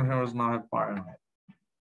 সাবঅ্যারাকনয়েড হেমোরেজ না হয় পারে না,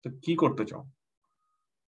 তো কি করতে চাও?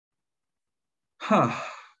 হ্যাঁ,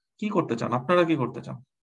 কি করতে চান আপনারা, কি করতে চান?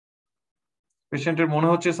 পেশেন্টের মনে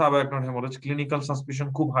হচ্ছে সাবঅ্যারাকনয়েড হেমোরেজ, ক্লিনিক্যাল সাসপিশন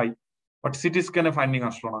খুব হাই, বাট সিটি স্ক্যানে ফাইন্ডিং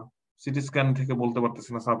আসলো না, সিটি স্ক্যান থেকে বলতে পারতেছি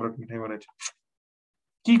না সাবঅ্যারাকনয়েড হেমোরেজ।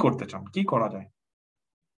 কি করতে চান? কি করা যায়?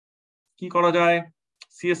 কি করা যায়?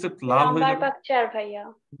 সিএসএফ লাল হয়ে লাম্বার যাবে। পাকচার ভাইয়া।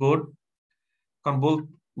 গুড, কারণ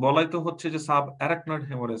বলাই তো হচ্ছে যে সাব অ্যারাকনয়েড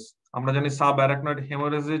হেমোরেজ। আমরা জানি সাব অ্যারাকনয়েড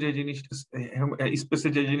হেমোরেজে যে জিনিসটা, স্পেসে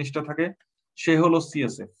যে জিনিসটা থাকে সে হলো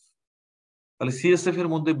সিএসএফ। তাহলে সিএসএফ এর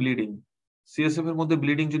মধ্যে ব্লিডিং, সিএসএফ এর মধ্যে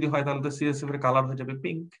ব্লিডিং যদি হয় তাহলে তো সিএসএফ এর কালার হয়ে যাবে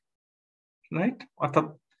পিঙ্ক, রাইট? অর্থাৎ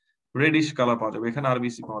রেডিশ কালার পাওয়া যাবে, এখানে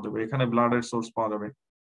আরবিসি পাওয়া যাবে, এখানে ব্লাডের সোর্স পাওয়া যাবে।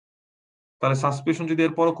 তাহলে সাসপিশন যদি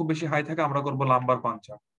এরপরও খুব বেশি হাই থাকে আমরা করবো লাম্বার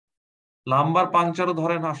পাংচার। লাম্বার পাংচারও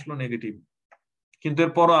ধরেন আসলো নেগেটিভ, কিন্তু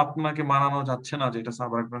এরপরও আপনাকে মানানো যাচ্ছে না যে এটা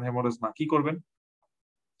সাবঅ্যারাকনয়েড হেমোরেজ না, কি করবেন?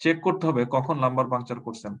 চেক করতে হবে কখন লাম্বার পাংচার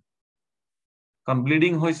করছেন, কারণ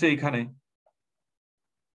ব্লিডিং হয়েছে এখানে,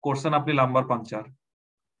 করছেন আপনি লাম্বার পাংচার,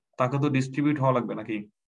 তাকে তো ডিস্ট্রিবিউট হওয়া লাগবে নাকি?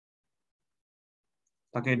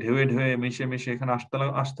 তাকে ঢেউয়ে ঢেউয়ে মিশে মিশে এখানে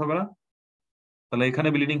আসতে হবে না? তাহলে এখানে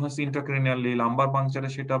ব্লিডিং হচ্ছে ইন্ট্রাক্রেনিয়ালি, লাম্বার পাংচারে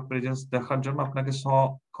সেটা প্রেজেন্স দেখার জন্য আপনাকে 6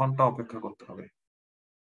 ঘন্টা অপেক্ষা করতে হবে।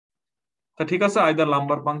 তা ঠিক আছে, আইদার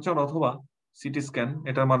লাম্বার পাংচার অথবা সিটি স্ক্যান,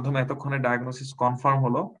 এটার মাধ্যমে এতক্ষণে ডায়াগনোসিস কনফার্ম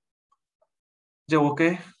হলো যে okay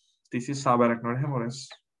this is subarachnoid haemorrhage,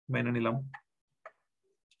 মেনে নিলাম।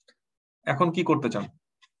 এখন কি করতে চান?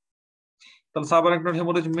 তাহলে সাবঅ্যারাকনয়েড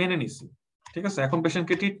হেমোরেজ মেনে নিছি, ঠিক আছে, এখন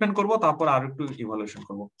পেশেন্টকে ট্রিটমেন্ট করব, তারপর আর একটু ইভালুয়েশন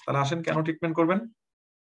করব। তাহলে আসেন, কেন ট্রিটমেন্ট করবেন?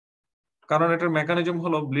 কারণ এটার মেকানিজম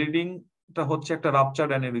হলো ব্লিডিংটা হচ্ছে একটা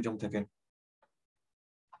রাপচার্ড অ্যানিউরিজম থেকে।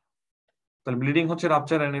 তাহলে ব্লিডিং হচ্ছে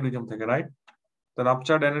রাপচার্ড অ্যানিউরিজম থেকে, রাইট? তো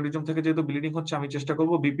রাপচার্ড অ্যানিউরিজম থেকে যেহেতু ব্লিডিং হচ্ছে, আমি চেষ্টা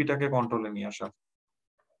করব বিপিটাকে কন্ট্রোলে নিয়ে আসার।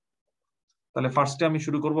 তাহলে ফার্স্টে আমি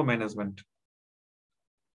শুরু করব ম্যানেজমেন্ট,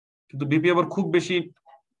 কিন্তু বিপি আবার খুব বেশি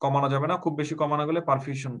কমানো যাবে না, খুব বেশি কমানো গেলে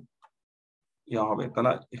পারফিউশন হবে।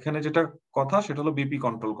 তাহলে এখানে যেটা কথা সেটা হলো বিপি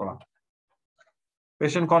কন্ট্রোল করা।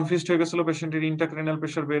 পেশেন্ট কনফিউজড হয়ে গেছিল, পেশেন্টের ইন্ট্রাক্রেনিয়াল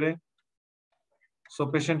প্রেসার বেড়ে, সো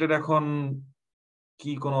পেশেন্টের এখন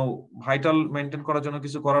কি কোনো ভাইটাল মেনটেন করার জন্য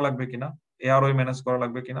কিছু করা লাগবে কিনা, এআরওয়াই ম্যানেজ করা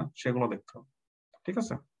লাগবে কিনা, সেগুলো দেখতে হবে। ঠিক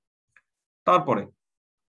আছে, তারপরে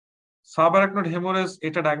সাবঅ্যারাকনয়েড হেমোরেজ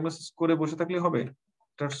এটা ডায়াগনোসিস করে বসে থাকলে হবে?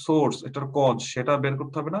 এটার সোর্স, এটার কজ সেটা বের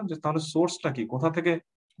করতে হবে না, যে তাহলে সোর্সটা কি, কোথা থেকে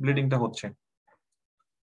ব্লিডিংটা হচ্ছে।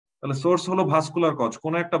 তাহলে সোর্স হলো ভাস্কুলার কজ,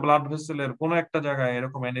 কোন একটা ব্লাড ভেসেলের কোন একটা জায়গায়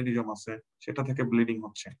এরকম অ্যানিউরিজম আছে, সেটা থেকে ব্লিডিং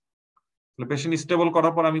হচ্ছে। তাহলে পেশেন্ট স্টেবল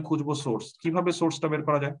করার পর আমি খুঁজবো সোর্স। কিভাবে সোর্সটা বের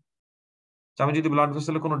করা যায়? আমি যদি ব্লাড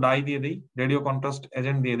ভেসেলে কোনো ডাই দিয়ে দিই, রেডিও কন্ট্রাস্ট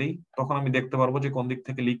এজেন্ট দিয়ে দিই, তখন আমি দেখতে পারবো যে কোন দিক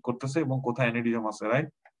থেকে লিক করতেছে এবং কোথায় অ্যানিউরিজম আছে, রাইট?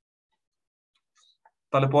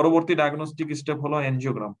 তাহলে পরবর্তী ডায়াগনস্টিক স্টেপ হলো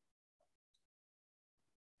এনজিওগ্রাম।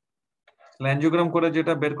 এনজিওগ্রাম করে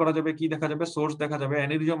যেটা বের করা যাবে, কি দেখা যাবে? সোর্স দেখা যাবে,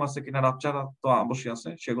 অ্যানিউরিজম আছে কিনা, রাপচার তো অবশ্যই আছে,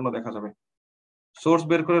 সেগুলো দেখা যাবে। সোর্স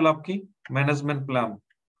বের করে লাভ কি? ম্যানেজমেন্ট প্ল্যান,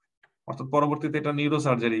 অর্থাৎ পরবর্তীতে এটা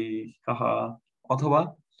নিউরোসার্জারি অথবা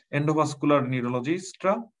এন্ডোভাস্কুলার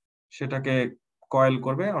নিউরোলজিস্টরা সেটাকে কয়েল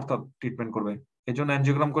করবে, অর্থাৎ ট্রিটমেন্ট করবে। এই জন্য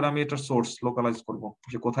এনজিওগ্রাম করে আমি এটার সোর্স লোকালাইজ করব,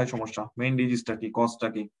 যে কোথায় সমস্যা, মেইন ডিজিজটা কি, কজটা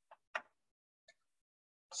কি।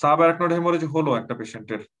 সাবঅ্যারাকনয়েড হেমোরেজ হলো একটা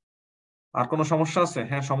পেশেন্টের, আর কোনো সমস্যা আছে?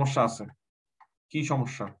 হ্যাঁ, সমস্যা আছে। কি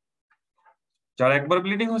সমস্যা? যার একবার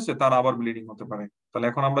ব্লিডিং হয়েছে তার আবার ব্লিডিং হতে পারে। তাহলে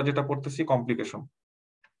এখন আমরা যেটা পড়তেছি কমপ্লিকেশন,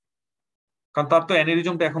 কারণ তার তো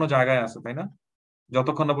অ্যানিউরিজমটা এখনো জায়গায় আছে, তাই না?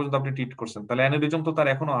 যতক্ষণ না পর্যন্ত আপনি ট্রিট করছেন, তাহলে অ্যানিউরিজম তো তার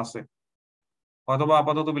এখনো আছে, হয়তোবা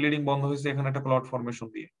আপাতত ব্লিডিং বন্ধ হয়েছে এখানে একটা ক্লট ফর্মেশন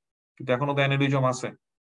দিয়ে, কিন্তু এখনো তো অ্যানিউরিজম আছে।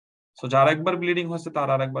 সো যার একবার ব্লিডিং হয়েছে তার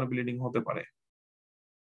আর একবার ব্লিডিং হতে পারে।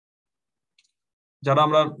 যারা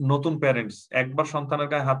আমরা নতুন প্যারেন্টস, একবার সন্তানের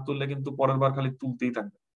গায়ে হাত তুললে কিন্তু পরের বার খালি তুলতেই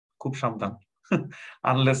থাকবে, খুব সাবধান,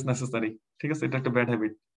 আনলেস নেসেসারি। ঠিক আছে, এটা একটা ব্যাড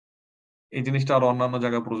হ্যাবিট। এই জিনিসটা আর অন্যান্য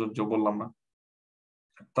জায়গায় প্রযোজ্য বললাম না।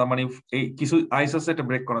 তার মানে এই কিছু আইস আছে, এটা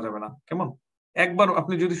ব্রেক করা যাবে না। কেমন? একবার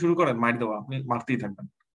আপনি যদি শুরু করেন মার দেওয়া, আপনি মারতেই থাকবেন।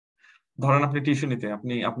 ধরেন আপনি টিউশনিতে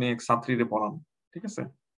আপনি আপনি এক ছাত্রীরে পড়ান, ঠিক আছে,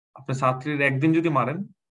 আপনি ছাত্রীর একদিন যদি মারেন,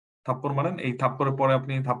 থাপ্পড় মারেন, এই থাপ্পড়ের পরে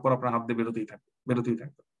আপনি থাপ্পড় আপনার হাত দিয়ে বেরোতেই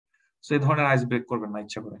থাকবে। সেই ধরনের আইস ব্রেক করবেন না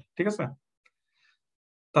ইচ্ছা করে, ঠিক আছে?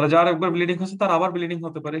 তাহলে যার একবার ব্লিডিং হচ্ছে তার আবার ব্লিডিং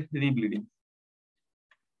হতে পারে, রিব্লিডিং।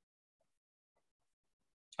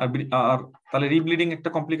 আর তাহলে রিব্লিডিং একটা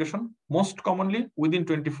complication, most commonly within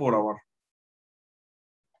 24 hour.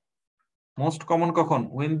 Most common কখন?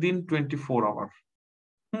 Within 24 hour.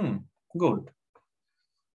 গুড।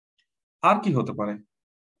 আর কি হতে পারে?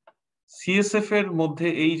 সিএসএফ এর মধ্যে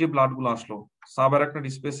এই যে ব্লাড গুলো আসলো, সাব অ্যারাকনয়েড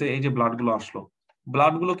স্পেসে এই যে ব্লাড গুলো আসলো,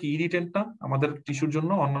 ব্লাড গুলো কি ইরিটেন্ট না আমাদের টিস্যুর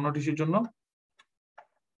জন্য, অন্যান্য টিস্যুর জন্য?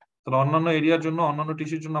 তাহলে অন্যান্য এরিয়ার জন্য, অন্যান্য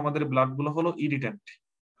টিস্যুর জন্য আমাদের ব্লাড গুলো হলো ইরিটেন্ট।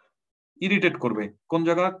 ইরিটেট করবে কোন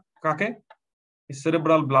জায়গা? কাকে?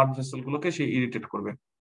 সেরেব্রাল ব্লাড ভেসেল গুলোকে সে ইরিটেট করবে।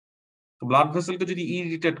 তো ব্লাড ভেসেলকে যদি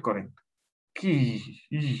ইরিটেট করে, কি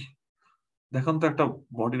দেখুন তো, একটা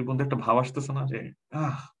বডির মধ্যে একটা ভাব আসতেছে না যে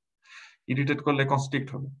ইরিটেট করলে কনস্ট্রিক্ট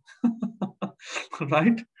হবে,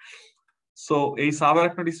 রাইট? সো এই সাব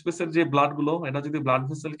অ্যারাকনয়েড স্পেসের যে ব্লাড গুলো, এটা যদি ব্লাড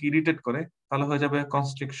ভেসেলকে ইরিটেট করে তাহলে হয়ে যাবে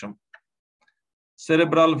কনস্ট্রিকশন,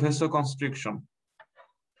 সেরেব্রাল ভেসোকনস্ট্রিকশন।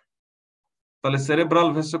 তাহলে সেরেব্রাল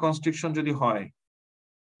ভেসোকনস্ট্রিকশন যদি হয়,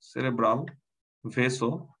 সেরেব্রাল ভেসো,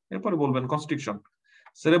 এরপরে বলবেন কনস্ট্রিকশন,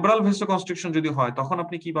 সেরেব্রাল ভেসোকনস্ট্রিকশন যদি হয় তখন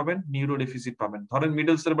আপনি কি পাবেন? নিউরো ডেফিসিট পাবেন। ধরেন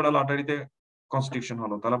মিডল সেরেব্রাল আর্টারিতে কনস্ট্রিকশন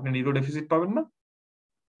হলো, তাহলে আপনি নিউরো ডেফিসিট পাবেন না?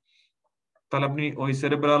 তাহলে আপনি ওই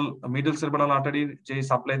সেরেব্রাল, মিডল সেরেব্রাল আর্টারির যে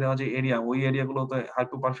সাপ্লাই দেওয়া যে এরিয়া, ওই এরিয়া গুলোতে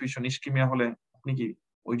হাইপোপারফিউশন, ইসকিমিয়া হলে আপনি কি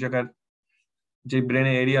ওই জায়গার যে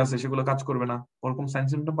ব্রেনে এরিয়া আছে সেগুলো কাজ করবে না, ওরকম সাইন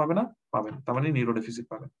সিমটম পাবে না? পাবেন, তার মানে নিউরো ডেফিসিট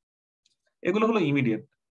পাবেন। এগুলো হলো ইমিডিয়েট।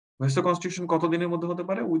 ভেসোকনস্ট্রিকশন কত দিনের মধ্যে হতে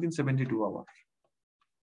পারে? Within 72 hour.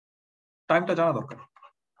 টাইমটা জানা দরকার।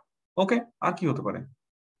 ওকে, আর কি হতে পারে?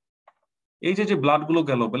 এই যে যে ব্লাড গুলো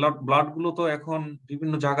গেল, ব্লাড গুলো তো এখন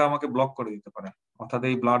বিভিন্ন জায়গা আমাকে ব্লক করে দিতে পারে। অর্থাৎ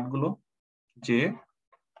এই ব্লাড গুলো যে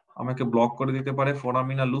আমাকে ব্লক করে দিতে পারে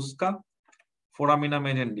ফোরামিনা লুস্কা, ফোরামিনা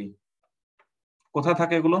মেজেন্ডি। কোথায়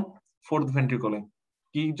থাকে এগুলো? ফোর্থ ভেন্ট্রিকলে।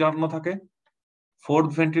 কি জন্য থাকে? ফোর্থ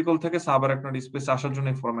ভেন্ট্রিকল থেকে সাব অ্যারাকনয়েড স্পেসে আসার জন্য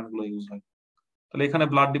এই ফোরামিন গুলো ইউজ হয়। তাহলে এখানে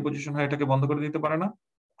ব্লাড ডিপোজিশন হয়, এটাকে বন্ধ করে দিতে পারে না?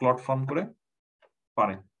 ক্লট ফর্ম করে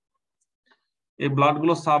পারে। এই ব্লাড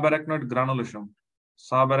গুলো sub arachnoid granulation.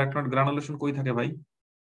 Sub arachnoid granulation কই থাকে ভাই?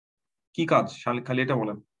 কি কাজ? খালি এটা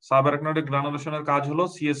বলেন। সাব অ্যারাকনয়েড গ্রানুলেশনের কাজ হলো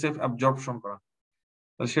সিএসএফ অ্যাবজর্পশন করা।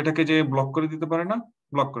 তাহলে সেটাকে যে ব্লক করে দিতে পারে না?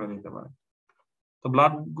 ব্লক করে দিতে পারে। তো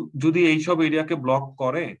ব্লাড যদি এইসব এরিয়াকে ব্লক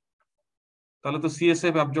করে তাহলে তো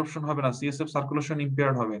সিএসএফ অ্যাবজর্পশন হবে না, সিএসএফ সার্কুলেশন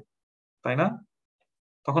ইম্পেয়ার্ড হবে, তাই না?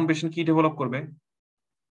 তখন পেশেন্ট কি ডেভেলপ করবে?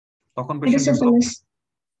 তখন পেশেন্ট ডেভেলপ, Hydrocephalus.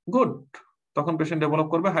 গুড, তখন পেশেন্ট ডেভেলপ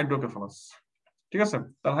করবে হাইড্রোকেফালাস। ঠিক আছে,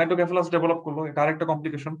 তাহলে হাইড্রোকেফালাস ডেভেলপ করলো, এটা আরেকটা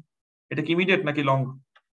কমপ্লিকেশন। এটা কি ইমিডিয়েট নাকি লং?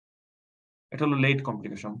 এটা হলো লেট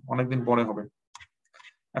কমপ্লিকেশন, অনেকদিন পরে হবে।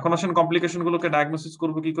 এখন আসেন কমপ্লিকেশন গুলোকে ডায়াগনোসিস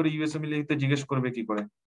করবো কি করে, ইউএসএমএলই তে জিজ্ঞেস করবে কি করে।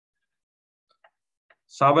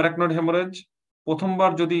 সাব অ্যারাকনয়েড হেমোরেজ,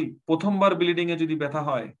 প্রথমবার ব্লিডিং এ যদি ব্যথা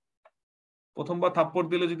হয়, প্রথমবার থাপ্পড়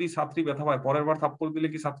দিলে যদি ছাত্রী ব্যথা পায়, পরের বার থাপ্পড় দিলে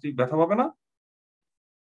কি ছাত্রী ব্যথা পাবে না?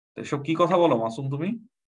 এসব কি কথা বলো মাসুম তুমি?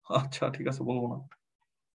 আচ্ছা ঠিক আছে, বলবো না।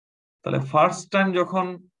 তাহলে ফার্স্ট টাইম যখন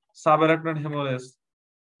সাব অ্যারাকনয়েড হেমোরেজ,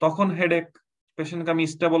 তখন হেডেক, পেশেন্টকে আমি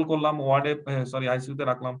স্টেবল করলাম, ওয়ার্ডে সরি আইসিইউতে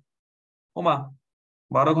রাখলাম, ওমা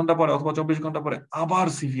 12 ঘন্টা পরে অথবা 24 ঘন্টা পরে আবার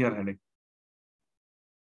সিভিয়ার হেডেক।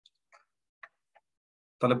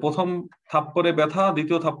 তাহলে প্রথম থাপ্পড়ে ব্যথা,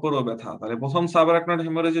 দ্বিতীয় থাপ্পড়েও ব্যথা। তাহলে প্রথম সাব অ্যারাকনয়েড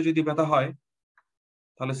হেমোরেজে যদি ব্যথা হয়,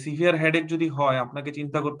 তাহলে সিভিয়ার হেডেক যদি হয়, আপনাকে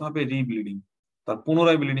চিন্তা করতে হবে রিব্লিডিং, তার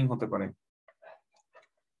পুনরায় ব্লিডিং হতে পারে।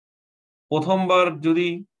 প্রথমবার যদি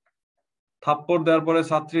থাপ্পড় দেওয়ার পরে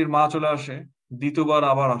ছাত্রীর মা চলে আসে, দ্বিতীয়বার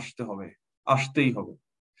আবার আসতেই হবে।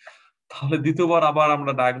 তাহলে দ্বিতীয়বার আবার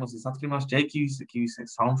আমরা ডায়াগনোসিস, ছাত্রীর মা যাই কি হয়েছে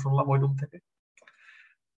সাউন্ড শুনলাম ওই রুম থেকে।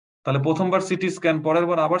 তাহলে প্রথমবার সিটি স্ক্যান, পরের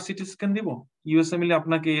বার আবার সিটি স্ক্যান দিব। ইউএসএমএলই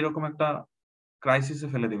আপনাকে এরকম একটা ক্রাইসিসে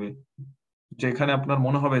ফেলে দিবে, যেখানে আপনার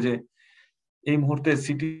মনে হবে যে এই মুহূর্তে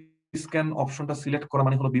সিটি স্ক্যান অপশনটা সিলেক্ট করা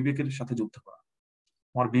মানে হলো বিবেকের সাথে যুদ্ধ করা।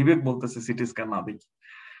 আমার বিবেক বলতেছে সিটি স্ক্যান না দেখি।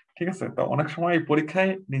 ঠিক আছে, তো অনেক সময় এই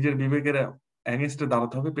পরীক্ষায় নিজের বিবেকের এগেইনস্টে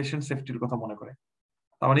দাঁড়াতে হবে, পেশেন্ট সেফটির কথা মনে করে।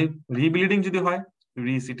 তার মানে রিব্লিডিং যদি হয়,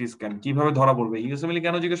 সিটি স্ক্যান কিভাবে ধরা পড়বে, ইউএসএমএলই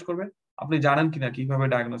কেন জিজ্ঞেস করবে? আপনি জানেন কিনা কিভাবে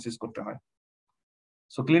ডায়াগনোসিস করতে হয়।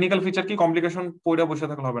 সো ক্লিনিক্যাল ফিচার কি? কমপ্লিকেশন পড়ে বসে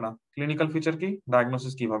থাকলে হবে না। ক্লিনিক্যাল ফিচার কি?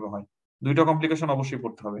 ডায়াগনোসিস কিভাবে হয়, দুইটা কমপ্লিকেশন অবশ্যই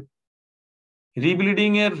পড়তে হবে।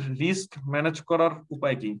 রিব্লিডিং এর রিস্ক ম্যানেজ করার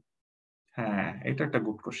উপায় কি? হ্যাঁ, এটা একটা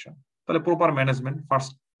গুড কোশ্চেন। তাহলে প্রপার ম্যানেজমেন্ট,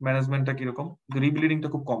 ফার্স্ট ম্যানেজমেন্টটা কিরকম? রিব্লিডিংটা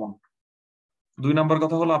খুব কমন। 2 নম্বর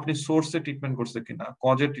কথা হলো আপনি সোর্সে ট্রিটমেন্ট করছেন কিনা,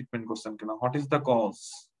 কজে ট্রিটমেন্ট করছেন কিনা, হোয়াট ইজ দ্য কজ।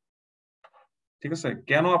 ঠিক আছে,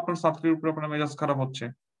 কেন আপনার ছাত্রীর উপর আপনার মেজাজ খারাপ হচ্ছে,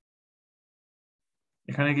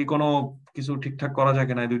 এখানে কি কোনো কিছু ঠিকঠাক করা যায়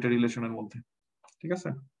কিনা এই দুইটা রিলেশনের মধ্যে। ঠিক আছে,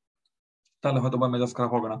 তাহলে হয়তো বা মেজাজ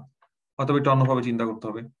খারাপ হবে না, হয়তো একটু অন্যভাবে চিন্তা করতে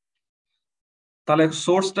হবে। তাহলে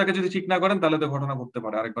সোর্সটাকে যদি ঠিক না করেন তাহলে তো ঘটনা ঘটতে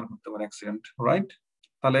পারে, আরেকবার ঘটতে পারে অ্যাক্সিডেন্ট, রাইট?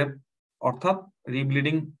 তাহলে অর্থাৎ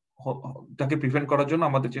রিব্লিডিং টাকে প্রিভেন্ট করার জন্য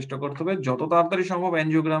আমাদের চেষ্টা করতে হবে যত তাড়াতাড়ি সম্ভব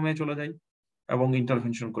অ্যানজিওগ্রামে চলে যাই এবং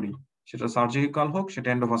ইন্টারভেনশন করি, সেটা সার্জিক্যাল হোক সেটা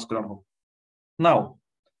এন্ডোভাস্কুলার হোক। নাও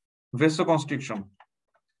ভেসোকনস্ট্রিকশন,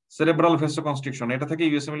 সেরেব্রাল ভেসোকনস্ট্রিকশন, এটা থেকে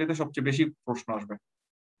ইউএসএমএলই তে সবচেয়ে বেশি প্রশ্ন আসবে,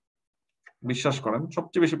 বিশ্বাস করেন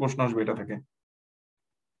সবচেয়ে বেশি প্রশ্ন আসবে এটা থেকে।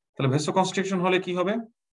 তাহলে ভেসোকনস্ট্রিকশন হলে কি হবে?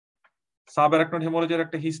 সাবঅ্যারাকনয়েড হেমোরেজের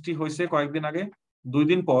একটা হিস্ট্রি হয়েছে কয়েকদিন আগে, 2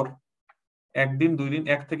 দিন পর, 1 দিন 2 দিন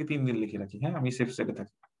 1 থেকে 3 দিন লিখে রাখি, হ্যাঁ আমি সেফ সাইডে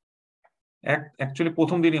থাকি। অ্যাকচুয়ালি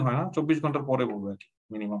প্রথম দিনই হয় না, 24 ঘন্টার পরে বলবো আর কি,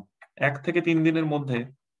 মিনিমাম 1 থেকে 3 দিনের মধ্যে,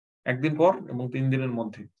 1 দিন পর এবং 3 দিনের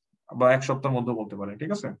মধ্যে বা 1 সপ্তাহের মধ্যে বলতে পারে,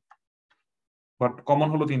 ঠিক আছে, বাট কমন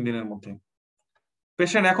হলো 3 দিনের মধ্যে।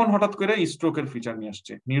 পেশেন্ট এখন হঠাৎ করে স্ট্রোকের ফিচার নিয়ে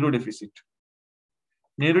আসছে, নিউরোডেফিসিট।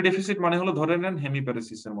 নিউরোডেফিসিট মানে হলো ধরে নেন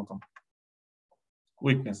হেমিপ্যারেসিস এর মতন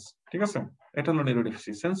উইকনেস, ঠিক আছে, এটা হলো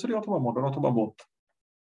নিউরোডেফিসিট, সেন্সরি অথবা মোটর অথবা বোথ।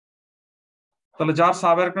 তাহলে যার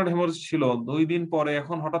সাবঅ্যারাকনয়েড হেমোরেজ ছিল 2 দিন পরে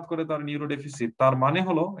এখন হঠাৎ করে তার নিউরোডেফিসিট, তার মানে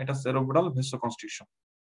হলো এটা সেরেব্রাল ভেসোকনস্ট্রিকশন।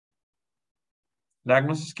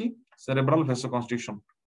 ডায়াগনোসিস কি? সেরেব্রাল ভেসোকনস্ট্রিকশন।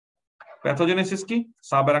 প্যাথোজেনেসিস কি?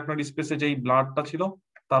 সাবঅ্যারাকনয়েড স্পেসে যেই ব্লাডটা ছিল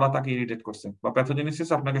তারা তাকে ইরিটেট করছে, বা প্যাথোজেনেসিস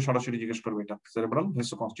আপনাকে সরাসরি জিজ্ঞেস করবে, এটা সেরেব্রাল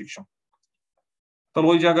ভেসোকনস্ট্রিকশন। তাহলে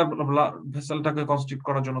ওই জায়গার ভেসেলটাকে কনস্ট্রিক্ট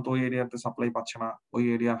করার জন্য তো ওই এরিয়াতে সাপ্লাই পাচ্ছে না, ওই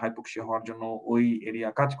এরিয়া হাইপোক্সিয়া হওয়ার জন্য ওই এরিয়া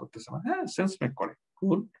কাজ করতেছে না, হ্যাঁ সেন্স মেক করে,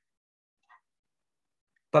 গুড।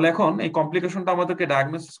 তাহলে এখন এই কমপ্লিকেশনটা আমাদেরকে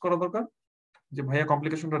ডায়াগনোসিস করা দরকার, যে ভাইয়া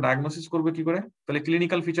কমপ্লিকেশনটা ডায়াগনোসিস করবে কি করে? তাহলে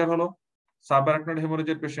ক্লিনিক্যাল ফিচার হলো সাবঅ্যারাকনয়েড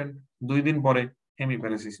হেমোরেজের পেশেন্ট 2 দিন পরে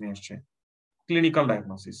হেমিপ্যারেসিস নিয়ে আসছে, ক্লিনিক্যাল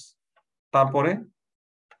ডায়াগনোসিস। তারপরে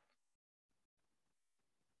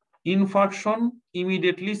ইনফাকশন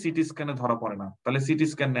ইমিডিয়েটলি সিটি স্ক্যানে ধরা পড়ে না, তাহলে সিটি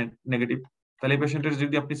স্ক্যান নেগেটিভ। তাহলে এই পেশেন্টের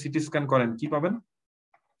যদি আপনি সিটি স্ক্যান করেন কি পাবেন?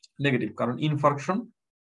 নেগেটিভ, কারণ ইনফাকশন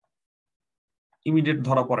ইমিডিয়েট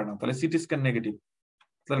ধরা পড়ে না, তাহলে সিটি স্ক্যান নেগেটিভ।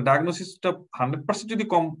 তাহলে ডায়াগনোসিসটা 100% যদি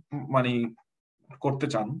কম মানে করতে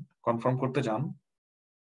চান, কনফার্ম করতে চান,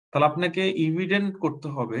 তাহলে আপনাকে ইভিডেন্ট করতে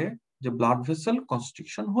হবে যে ব্লাড ভেসেল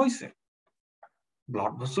কনস্ট্রিকশন হয়েছে।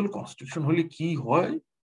 ব্লাড ভেসেল কনস্ট্রিকশন হলে কি হয়?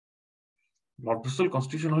 ব্লাড ভেসেল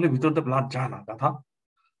কনস্ট্রিকশন হলে ভিতর দিয়ে ব্লাড যায় না, কথা।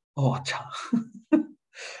 ও আচ্ছা।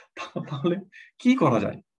 তাহলে কি করা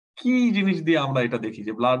যায়? কি জিনিস দিয়ে আমরা এটা দেখি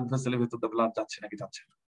যে ব্লাড ভেসেলের ভিতর দিয়ে ব্লাড যাচ্ছে নাকি যাচ্ছে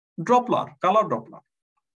না? Doppler, colour Doppler.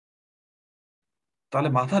 তাহলে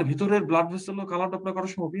মাথার ভিতরের ব্লাড ভেসেলও কালার ড্রপলার করা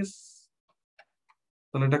সম্ভব? ইয়েস।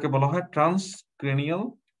 তাহলে এটাকে বলা হয় ট্রান্সক্রেনিয়াল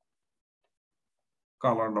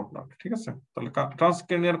কালার ডপলার, ঠিক আছে। তাহলে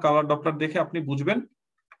ট্রান্সক্রেনিয়াল কালার ডপলার দেখে আপনি বুঝবেন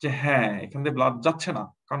যে হ্যাঁ এখান দিয়ে ব্লাড যাচ্ছে না,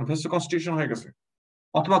 কারণ ভেসোকনস্ট্রিকশন হয়ে গেছে,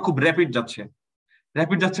 অথবা খুব র্যাপিড যাচ্ছে।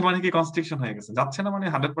 র্যাপিড যাচ্ছে মানে কি? কনস্ট্রিকশন হয়ে গেছে। যাচ্ছে না মানে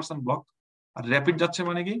 100% ব্লক। আর র্যাপিড যাচ্ছে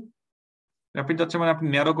মানে কি? র্যাপিড যাচ্ছে মানে আপনি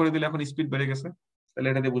ন্যারো করে দিলে এখন স্পিড বেড়ে গেছে, তাহলে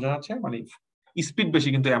এটা দিয়ে বোঝা যাচ্ছে মানে স্পিড বেশি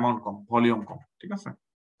কিন্তু অ্যামাউন্ট কম, ভলিউম কম, ঠিক আছে।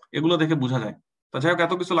 এগুলো দেখে বোঝা যায়। তা যাই হোক,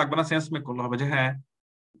 এত কিছু লাগবে না, সেন্স মেক করলে হবে যে হ্যাঁ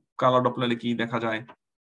কালার ডপলারে কি দেখা যায়,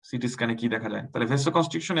 সিটি স্ক্যানে কি দেখা যায়। তাহলে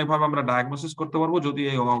ভেসোকনস্ট্রিকশন এভাবে আমরা ডায়াগনোসিস করতে পারবো যদি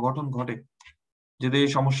এই অঘটন ঘটে, যদি এই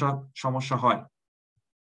সমস্যা সমস্যা হয়।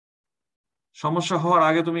 সমস্যা হওয়ার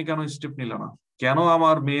আগে তুমি কেন স্টেপ নিলে না? কেন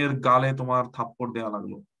আমার মেয়ের গালে তোমার থাপ্পড় দেওয়া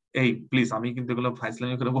লাগলো? এই প্লিজ, আমি কিন্তু এগুলো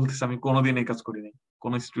ফাইজলামি করে বলতেছি, আমি কোনোদিন এই কাজ করিনি,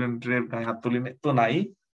 কোন স্টুডেন্টের গায়ে হাত তুলি তো নাই,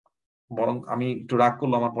 বরং আমি একটু রাগ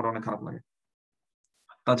করলো আমার পরে অনেক খারাপ লাগে।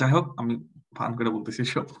 তা যাই হোক, আমি ফান করে বলতেছি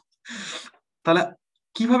সব। তাহলে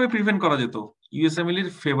কিভাবে প্রিভেন্ট করা যেত? ইউএসএমএলইর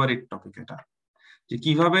ফেভারিট টপিক এটা, যে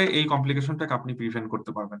কিভাবে এই কমপ্লিকেশনটাকে আপনি প্রিভেন্ট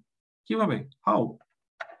করতে পারবেন। কিভাবে? হাউ?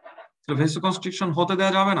 ভেসোকনস্ট্রিকশন হতে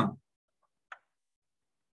দেওয়া যাবে না,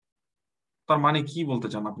 তার মানে কি বলতে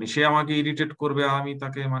চান আপনি? সে আমাকে ইরিটেট করবে, আমি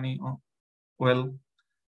তাকে মানে ওয়েল,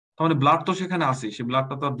 তার মানে ব্লাড তো সেখানে আছে, সে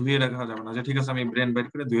ব্লাডটা তো আর ধুয়ে রাখা যাবে না যে ঠিক আছে আমি ব্রেন বাইট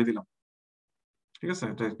করে ধুয়ে দিলাম, ঠিক আছে।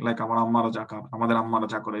 লাইক আমার আম্মারা যা আমাদের আম্মারা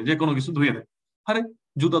যা করে, যে কোনো কিছু ধুয়ে দেয়। আরে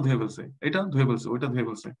জুতা ধুয়ে ফেলছে, এটা ধুয়ে ফেলছে, ওইটা ধুয়ে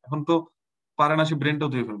ফেলছে, এখন তো পারে না সে ব্রেনটাও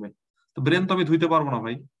ধুয়ে ফেলবে। তো ব্রেন তো আমি ধুইতে পারবো না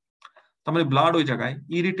ভাই। তার মানে ব্লাড ওই জায়গায়,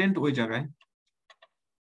 ইরিটেন্ট ওই জায়গায়,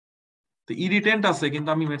 তো ইরিটেন্ট আছে কিন্তু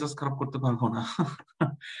আমি মেজাজ খারাপ করতে পারবো না।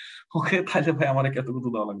 ওকে, তাহলে ভাই আমার কতটুকু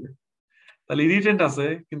দেওয়া লাগবে? তাহলে ইরিটেন্ট আছে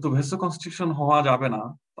কিন্তু ভেসোকনস্ট্রিকশন হওয়া যাবে না,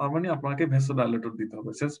 তার মানে আপনাকে ভেসোডাইলেটর দিতে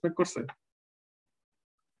হবে। সেন্স মেক করছে?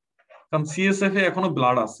 কারণ সিএসএফ এ এখনো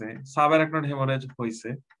ব্লাড আছে, সাবঅ্যারাকনয়েড হেমোরেজ হইছে,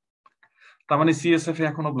 তার মানে সিএসএফ এ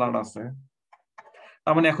এখনো ব্লাড আছে,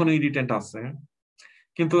 তার মানে এখনো ইরিটেন্ট আছে,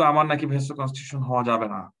 কিন্তু আমার নাকি ভেসোকনস্ট্রিকশন হওয়া যাবে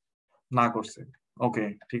না, না করছে। ওকে,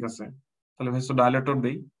 ঠিক আছে, তাহলে ভেসোডাইলেটর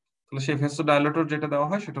দেই। তাহলে সেই ভেসোডাইলেটর যেটা দেওয়া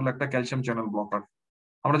হয় সেটা হলো একটা ক্যালসিয়াম চ্যানেল ব্লকার।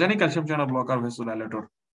 আমরা জানি ক্যালসিয়াম চ্যানেল ব্লকার ভেসোডাইলেটর,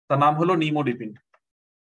 তার নাম হলো নিমোডিপিন।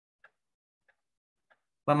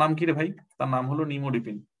 তার নাম কি রে ভাই? তার নাম হলো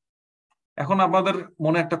নিমোডিপিন। এখন আপনাদের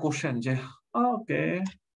মনে একটা কোশ্চেন যে ওকে,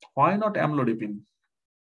 why not amlodipine,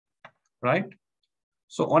 right?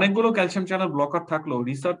 So অনেকগুলো ক্যালসিয়াম চ্যানেল ব্লকার থাকলেও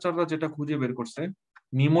রিসার্চাররা যেটা খুঁজে বের করছে,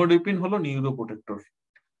 নিমোডিপিন হলো নিউরোপ্রোটেক্টর।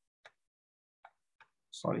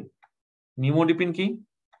 সরি, নিমোডিপিন কি?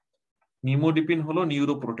 নিমোডিপিন হলো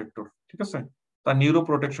নিউরোপ্রোটেক্টর, ঠিক আছে? তার নিউরো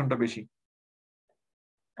প্রোটেকশনটা বেশি,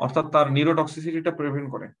 অর্থাৎ তার নিউরোটক্সিসিটিটা প্রিভেন্ট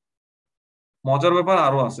করে। মজার ব্যাপার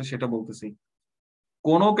আরো আছে, সেটা বলতেছি।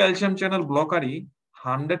 কোন ক্যালসিয়াম চ্যানেল ব্লকারই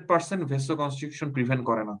 100% ভেসোকনস্ট্রিকশন প্রিভেন্ট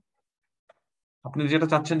করে না। আপনি যেটা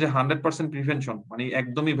চাচ্ছেন যে 100% প্রিভেনশন, মানে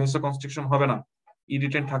একদমই ভেসোকনস্ট্রিকশন হবে না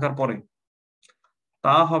ইরিটেন্ট থাকার পরে,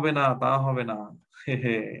 তা হবে না, তা হবে না, হে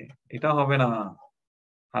হে, এটা হবে না।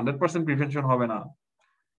 100% প্রিভেনশন হবে না,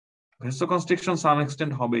 ভেসোকনস্ট্রিকশন সাম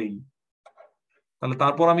এক্সটেন্ট হবেই। তাহলে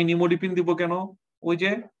তারপর আমি নিমোডিপিন দিব কেন? ওই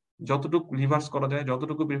যে যতটুকু রিভার্স করা যায়,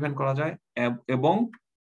 যতটুকু প্রিভেন্ট করা যায়, এবং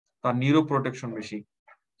তার নিউরো প্রোটেকশন বেশি।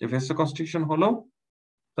 যে ভেসোকনস্ট্রিকশন হলো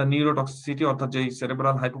তার নিউরোটক্সিসিটি, অর্থাৎ যে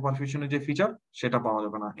সেরেব্রাল হাইপোপারফিউশনের যে ফিচার, সেটা পাওয়া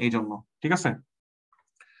যাবে না এই জন্য। ঠিক আছে,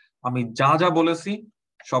 আমি যা যা বলেছি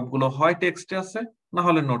সবগুলো হয় টেক্সটে আছে, না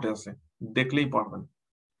হলে নোটে আছে, দেখলেই পারবেন।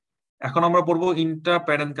 এখন আমরা পড়বো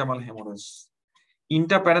ইন্ট্রাপ্যারেনকাইমাল হেমোরেজ।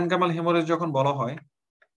 ইন্ট্রাপ্যারেনকাইমাল হেমোরেজ যখন বলা হয়,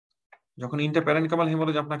 যখন ইন্ট্রাপ্যারেনকাইমাল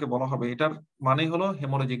হেমোরেজ আপনাকে বলা হবে, এটার মানেই হলো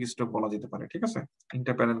হেমোরেজিক স্ট্রোক বলা যেতে পারে। ঠিক আছে,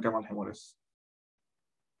 ইন্ট্রাপ্যারেনকাইমাল হেমোরেজ,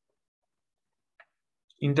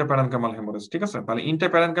 ইন্টারপ্যারেনকাইমাল হেমোরেজ। ঠিক আছে, তাহলে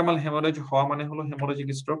ইন্টারপ্যারেনকাইমাল হেমোরেজ হওয়া মানে হলো হেমোরেজিক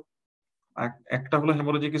স্ট্রোক। একটা হলো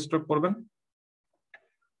হেমোরেজিক স্ট্রোক করবেন,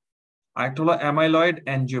 আরেকটা হলো amyloid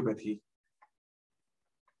angiopathy.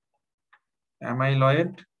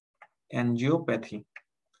 Amyloid angiopathy,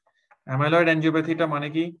 amyloid অ্যাঞ্জিওপ্যাথিটা মানে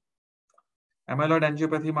কি? অ্যামাইলয়েড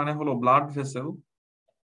অ্যাঞ্জিওপ্যাথি মানে হলো ব্লাড ভেসেল,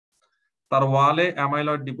 তার ওয়ালে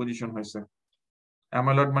অ্যামাইলয়েড ডিপোজিশন হয়েছে।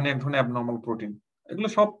 অ্যামাইলয়েড মানে এক ধরনের অ্যাবনর্মাল প্রোটিন। এগুলো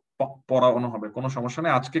সব পড়ানো হবে, কোনো সমস্যা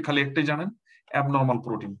নেই। আজকে খালি একটাই জানেন, অ্যাবনর্মাল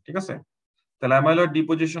প্রোটিন। ঠিক আছে, তাহলে অ্যামাইলয়েড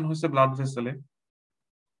ডিপোজিশন হয়েছে ব্লাড ভেসেলে,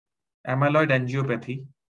 অ্যামাইলয়েড অ্যাঞ্জিওপ্যাথি,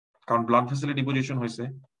 কারণ ব্লাড ভেসেলে ডিপোজিশন হয়েছে।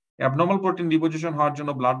 অ্যাবনর্মাল প্রোটিন ডিপোজিশন হওয়ার জন্য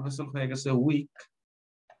ব্লাড ভেসেল হয়ে গেছে উইক,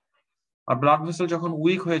 আর ব্লাড ভেসেল যখন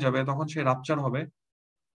উইক হয়ে যাবে তখন সে রাপচার হবে,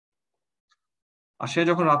 আর সে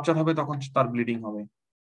যখন রাপচার হবে তখন তার ব্লিডিং হবে।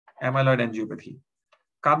 Amyloid angiopathy.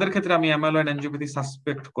 কাদের ক্ষেত্রে আমি অ্যামাইলয়েড অ্যাঞ্জিওপ্যাথি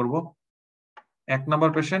সাসপেক্ট করব? 1 নম্বর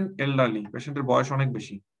পেশেন্ট, এল্ডারলি পেশেন্টের বয়স অনেক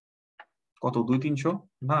বেশি। কত, 200-300?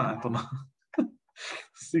 না, এত না,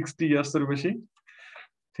 60 ইয়ার্স এর বেশি।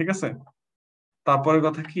 ঠিক আছে, তারপরে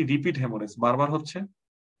কথা কি? রিপিট হেমোরেজ, বারবার হচ্ছে।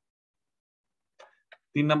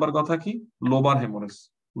 3 নম্বর কথা কি? লোবার হেমোরেজ,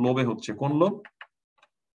 লোবে হচ্ছে। কোন lobe?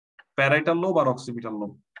 Parietal lobe R occipital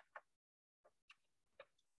lobe,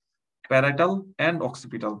 parietal and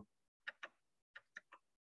occipital.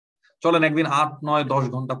 চলেন একদিন 8, 9, 10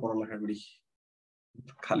 ঘন্টা পড়ালেখা করি।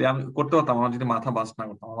 খালি আমি করতে পারতাম, আমার যদি মাথা বাস না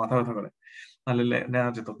করতাম, আমার মাথা ব্যথা করে, তাহলে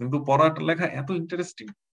নেওয়া যেত। কিন্তু পড়াটা লেখা এত ইন্টারেস্টিং।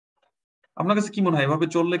 আপনার কাছে কি মনে হয়, এভাবে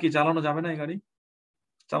চললে কি চালানো যাবে না? এই গাড়ি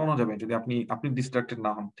চালানো যাবে যদি আপনি আপনি ডিস্ট্রাক্টেড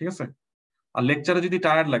না হন। ঠিক আছে, আর লেকচারে যদি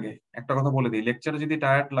টায়ার্ড লাগে, একটা কথা বলে দিই, লেকচারে যদি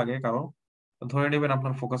টায়ার্ড লাগে কারো, ধরে নেবেন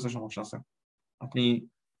আপনার ফোকাসের সমস্যা আছে, আপনি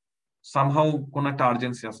সামহাউ কোন একটা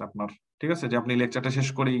আর্জেন্সি আছে আপনার। ঠিক আছে, যে আপনি লেকচারটা শেষ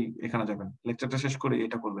করেই এখানে যাবেন, লেকচারটা শেষ করে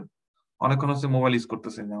এটা করবেন, অনেকক্ষণ হচ্ছে মোবাইল ইউজ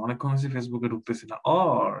করতেছেন না, অনেকক্ষণ হচ্ছে ফেসবুকে ঢুকতেছি না,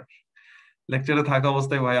 অর লেকচারে থাকা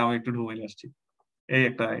অবস্থায় ভাই আমি একটু ঢুমাইলে আসছি, এই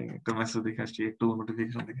একটা একটা মেসেজ দেখে আসছি, একটু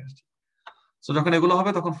নোটিফিকেশন দেখে আসছি। তো যখন এগুলো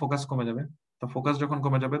হবে তখন ফোকাস কমে যাবে। তো ফোকাস যখন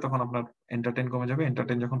কমে যাবে তখন আপনার এন্টারটেইন কমে যাবে,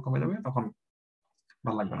 এন্টারটেইন যখন কমে যাবে তখন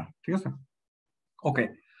ভালো লাগবে না। ঠিক আছে, ওকে,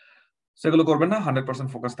 সেগুলো করবেন না, 100%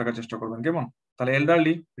 ফোকাস থাকার চেষ্টা করবেন। কেমন? তাহলে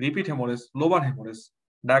elderly, repeat haemorrhage, lobar haemorrhage,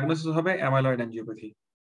 diagnosis হবে অ্যামাইলয়েড অ্যাঞ্জিওপ্যাথি।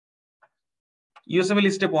 ইউএসএমএল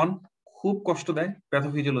স্টেপ 1 খুব কষ্ট দেয়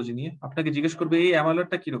প্যাথোফিজিওলজি নিয়ে, আপনাকে জিজ্ঞেস করবে এই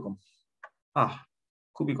অ্যামাইলয়েডটা কিরকম।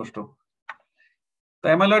 খুবই কষ্ট। তো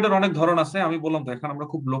অ্যামাইলয়েডের অনেক ধরন আছে, আমি বললাম তো, এখন আমরা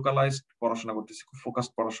খুব লোকালাইজড পড়াশোনা করতেছি, খুব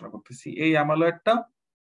ফোকাসড পড়াশোনা করতেছি। এই অ্যামাইলয়েডটা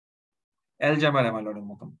অ্যালজাইমার অ্যামাইলয়েডের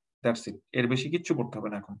মতন, দ্যাটস ইট, এর বেশি কিচ্ছু পড়তে হবে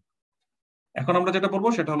না। এখন এখন আমরা যেটা পড়বো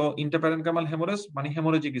সেটা হলো ইন্টারপ্যারেনকাইমাল হেমোরেজ, মানে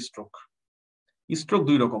হেমোরেজিক স্ট্রোক। স্ট্রোক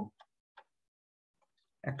 2 রকম,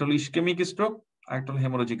 একটা হলো ইসকেমিক স্ট্রোক, আর একটা হলো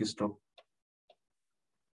হেমোরেজিক স্ট্রোক।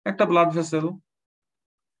 একটা ব্লাড ভেসেল,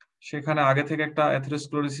 সেখানে আগে থেকে একটা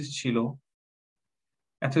অ্যাথেরোস্ক্লেরোসিস ছিল,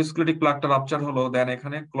 অ্যাথেরোস্ক্লেরোটিক প্লাকটা রাপচার হলো, দেন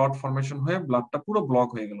এখানে ক্লট ফর্মেশন হয়ে ব্লাডটা পুরো ব্লক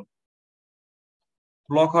হয়ে গেল।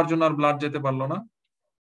 ব্লক হওয়ার জন্য আর ব্লাড যেতে পারলো না,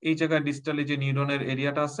 এই জায়গায় ডিস্টালি যে নিউরনের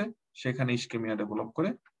এরিয়াটা আছে সেখানে ইসকেমিয়া ডেভেলপ করে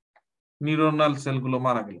নিউরনাল সেলগুলো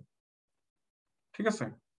মারা গেল। ঠিক আছে,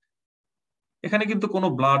 এখানে কিন্তু কোনো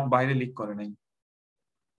ব্লাড বাইরে লিক করে নাই,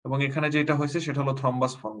 এবং এখানে যেটা হয়েছে সেটা হলো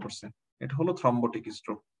থ্রম্বাস ফর্ম করছে, এটা হলো থ্রম্বোটিক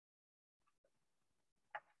স্ট্রোক।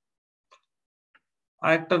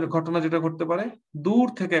 আরেকটা ঘটনা যেটা ঘটতে পারে, দূর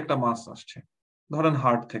থেকে একটা মাস আসছে, ধরেন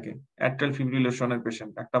হার্ট থেকে, অ্যাট্রিয়াল ফিব্রিলেশনের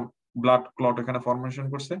পেশেন্ট, একটা ব্লাড ক্লট এখানে ফর্মেশন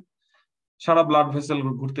করছে, সারা ব্লাড ভেসেল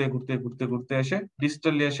ঘুরতে ঘুরতে ঘুরতে ঘুরতে এসে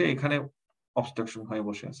ডিস্টালি এসে এখানে অবস্ট্রাকশন হয়ে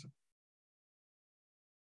বসে আছে,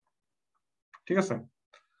 ঠিক আছে?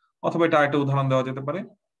 অথবা এটা একটা উদাহরণ দেওয়া যেতে পারে,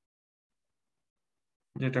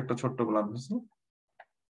 যেটা একটা ছোট্ট ব্লাড ভেসেল,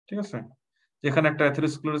 ঠিক আছে, যেখানে একটা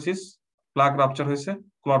অ্যাথেরোস্ক্লেরোসিস প্লাগ রাপচার হয়েছে,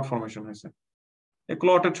 ক্লট ফর্মেশন হয়েছে, এই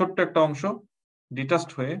ক্লটের ছোট্ট একটা অংশ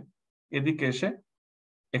ডিটাচড হয়ে এদিকে এসে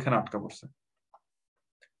এখানে আটকা পড়ছে।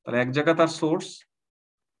 তাহলে এক জায়গায় তার সোর্স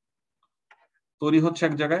তৈরি হচ্ছে,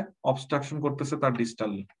 এক জায়গায় অবস্ট্রাকশন করতেছে তার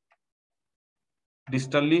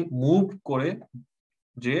ডিস্টালি মুভ করে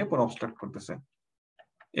যে পর অবস্ট্রাক্ট করতেছে,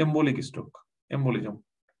 এম্বোলিক স্ট্রোক, এম্বোলিজম।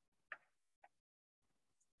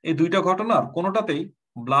 এই দুইটা ঘটনার কোনোটাতেই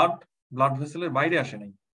ব্লাড ভেসেলের বাইরে আসে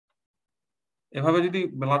নাই। এভাবে যদি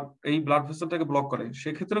এই ব্লাড ভেসেলটাকে ব্লক করে,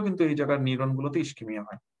 সেক্ষেত্রেও কিন্তু এই জায়গার নিউরন গুলোতে ইসকেমিয়া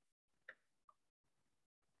হয়।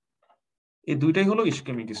 এই দুইটাই হলো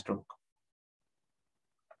ইসকেমিক স্ট্রোক।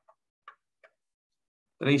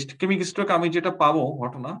 ইসকেমিক স্ট্রোক আমি যেটা পাবো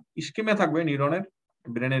ঘটনা, ইসকেমিয়া থাকবে নিউরনের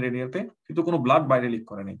ব্রেনের এরিয়াতে, কিন্তু কোনো ব্লাড বাইরে লিক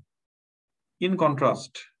করে নেই। ইন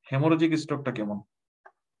কন্ট্রাস্ট হেমোরেজিক স্ট্রোকটা কেমন?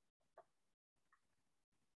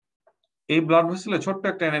 এই ব্লাড ভেসেলে ছোট্ট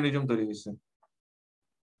একটা অ্যানেরিজম তৈরি হয়েছে,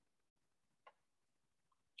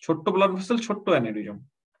 ছোট্ট ব্লাড ভেসেল, ছোট্ট অ্যানেরিজম,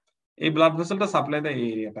 এই ব্লাড ভেসেলটা সাপ্লাই দেয় এই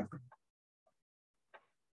এরিয়াটাকে।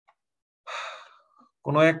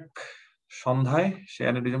 কোন এক সন্ধ্যায় সে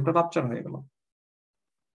অ্যানেরিজমটা রাপচার হয়ে গেল।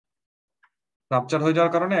 রাপচার হয়ে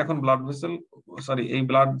যাওয়ার কারণে এখন এই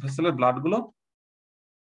ব্লাড ভেসেলের ব্লাড গুলো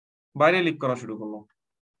বাইরে লিক করা শুরু করলো।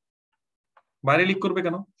 বাইরে লিক করবে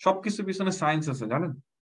কেন? সবকিছু পিছনে সায়েন্স আছে, জানেন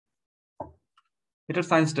এটার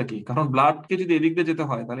সায়েন্সটা কি? কারণ ব্লাডকে যদি এদিক দিয়ে যেতে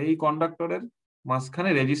হয়, তাহলে এই কন্ডাক্টরের মাঝখানে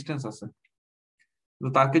রেজিস্ট্যান্স আছে,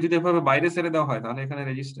 তাকে যদি এভাবে বাইরে ছেড়ে দেওয়া হয়, তাহলে এখানে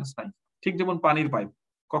রেজিস্ট্যান্স নাই। ঠিক যেমন পানির পাইপ,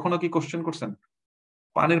 কখনো কি কোশ্চেন করছেন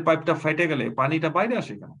পানির পাইপটা ফেটে গেলে পানিটা বাইরে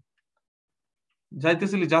আসে কেন?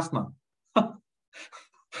 যাইতেছিলি যাস না,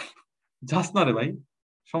 যাস না রে ভাই,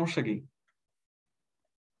 সমস্যা কি?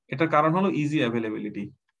 এটার কারণ হলো ইজি অ্যাভেলেবিলিটি,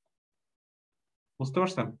 বুঝতে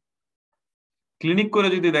পারছেন? ক্লিনিক করে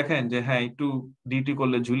যদি দেখেন যে হ্যাঁ একটু ডিউটি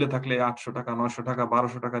করলে ঝুলে থাকলে 800 টাকা 900 টাকা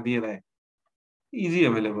 1200 টাকা দিয়ে দেয়, ইজি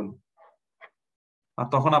অ্যাভেলেবল। আর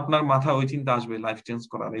তখন আপনার মাথা ওই চিন্তা আসবে লাইফ চেঞ্জ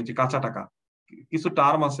করার। এই যে কাঁচা টাকা, কিছু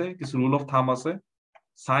টার্ম আছে, কিছু রুল অফ থাম আছে,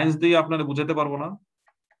 সায়েন্স দিয়ে আপনারা বুঝাতে পারবো না,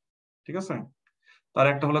 ঠিক আছে? তার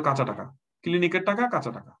একটা হলো কাঁচা টাকা, ক্লিনিকের টাকা,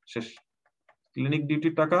 কাঁচা টাকা, শেষ। ক্লিনিক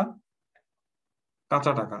ডিউটির টাকা,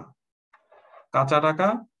 কাঁচা টাকা, কাঁচা টাকা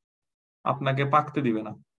আপনাকে পাকতে দিবে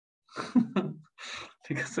না,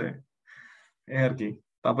 ঠিক আছে, এই আর কি।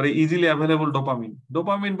 তারপরে ইজিলি অ্যাভেলেবল ডোপামিন,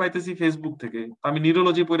 ডোপামিন পাইতেছি ফেসবুক থেকে, আমি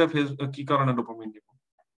নিউরোলজি পড়া কি কারণে ডোপামিন নিব?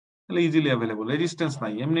 তাহলে ইজিলি অ্যাভেলেবল, রেজিস্ট্যান্স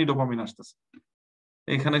নাই, এমনি ডোপামিন আসতেছে।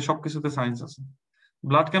 এখানে সবকিছুতে সায়েন্স আছে।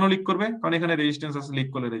 ব্লাড কেন লিক করবে? কারণ এখানে রেজিস্ট্যান্স আছে, লিক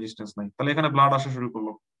করলে রেজিস্ট্যান্স নাই, তাহলে এখানে ব্লাড আসা শুরু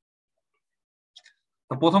করলো।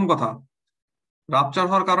 তো প্রথম কথা, রাপচার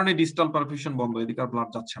হওয়ার কারণে ডিস্টাল পারফিউশন বন্ধ, এদিকে আর ব্লাড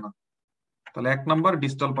যাচ্ছে না, তাহলে 1 নাম্বার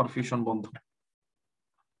ডিস্টাল পারফিউশন বন্ধ।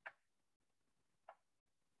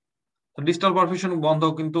 ডিস্টাল পারফিউশন বন্ধ,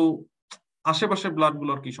 কিন্তু আশেপাশের ব্লাড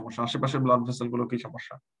গুলোর কি সমস্যা? আশেপাশের ব্লাড ভেসেল গুলোর কি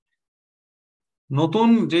সমস্যা? নতুন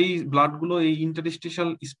যেই ব্লাড গুলো এই ইন্টারস্টিশিয়াল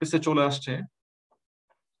স্পেসে চলে আসছে,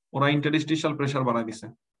 ওরা ইন্টারস্টিশিয়াল প্রেসার বাড়ায় দিছে।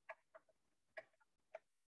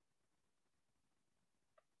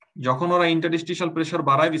 যখন ওরা ইন্টারস্টিশিয়াল প্রেসার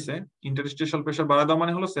বাড়ায় দিছে, ইন্টারস্টিশিয়াল প্রেসার বাড়ায় দেওয়া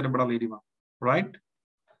মানে হলো সেরেব্রাল এডিমা, রাইট?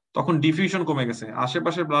 তখন ডিফিউশন কমে গেছে,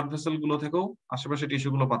 আশেপাশের ব্লাড ভেসেল গুলো থেকেও আশেপাশের টিস্যু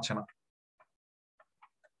গুলো পাচ্ছে না।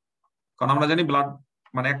 কারণ আমরা জানি ব্লাড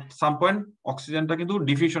মানে সাম পয়েন্ট অক্সিজেনটা কিন্তু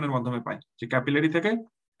ডিফিউশনের মাধ্যমে পাই, যে ক্যাপিলারি থেকে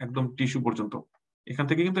একদম টিস্যু পর্যন্ত, এখান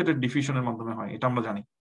থেকে কিন্তু এটা ডিফিউশনের মাধ্যমে হয়, এটা আমরা জানি।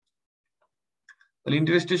 তাহলে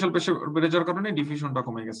ইন্টারস্টিশিয়াল প্রেসার বেড়ে যাওয়ার কারণে ডিফিউশনটা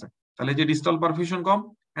কমে গেছে। তাহলে যে distal perfusion com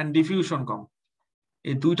and diffusion কম,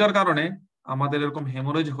 এই দুইটার কারণে আমাদের এরকম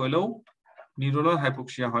হেমোরেজ হলেও নিউরোনাল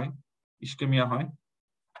হাইপোক্সিয়া হয়, ইসকেমিয়া হয়,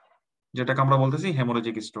 যেটাকে আমরা বলতেছি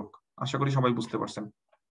হেমোরেজিক স্ট্রোক। আশা করি সবাই বুঝতে পারছেন।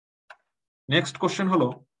 নেক্সট কোশ্চেন হলো,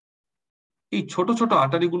 এই ছোট ছোট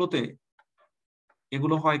আর্টারি গুলোতে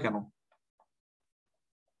এগুলো হয় কেন?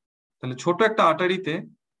 তাহলে ছোট একটা আর্টারিতে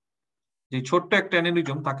যে ছোট্ট একটা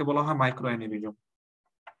অ্যানেরিজম, তাকে বলা হয় মাইক্রো অ্যানেরিজম।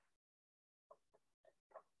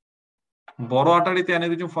 বড় আর্টারিতে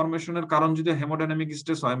অ্যানেরিজম ফরমেশনের কারণ যদি হেমোডাইনামিক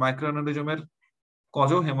স্ট্রেস হয়, মাইক্রো অ্যানেরিজমের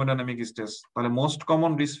কজও হেমোডাইনামিক স্ট্রেস। তাহলে মোস্ট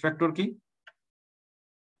কমন রিস্ক ফ্যাক্টর কি?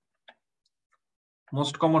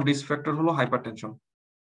 মোস্ট কমন রিস্ক ফ্যাক্টর হলো হাইপারটেনশন।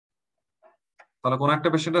 তাহলে কোন একটা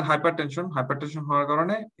পেশেন্টের হাইপারটেনশন হওয়ার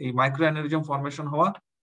কারণে এই মাইক্রো অ্যানেরিজম ফরমেশন হওয়া,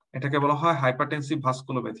 এটাকে বলা হয় হাইপারটেনসিভ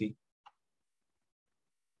ভাস্কুলোপ্যাথি।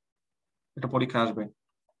 এটা পরীক্ষা আসবে।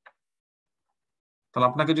 তাহলে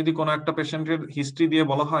আপনাকে যদি কোনো একটা পেশেন্টের হিস্ট্রি দিয়ে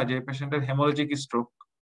বলা হয় যে পেশেন্টের হেমোরেজিক স্ট্রোক,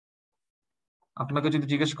 আপনাকে যদি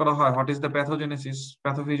জিজ্ঞেস করা হয় what is the pathogenesis,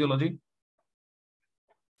 pathophysiology,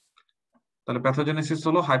 তাহলে প্যাথোজেনেসিস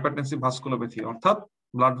হলো হাইপারটেনসিভ ভাস্কুলোপ্যাথি, অর্থাৎ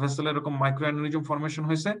ব্লাড ভেসেল এরকম মাইক্রো অ্যানিউরিজম ফরমেশন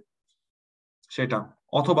হয়েছে সেটা,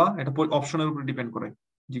 অথবা এটা অপশনের উপর ডিপেন্ড করে,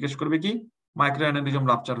 জিজ্ঞেস করবে কি মাইক্রো অ্যানিউরিজম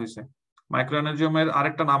রাপচার হয়েছে। মাইক্রো অ্যানিউরিজমের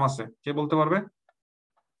আরেকটা নাম আছে, কে বলতে পারবে?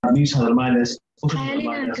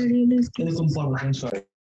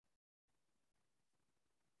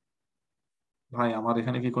 ভাই আমার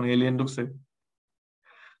এখানে কি কোনো এলিয়েন ঢুকছে?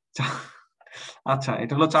 আচ্ছা,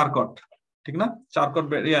 এটা হলো চারকট, ঠিক না? চারকট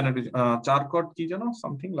চারকট কি যেন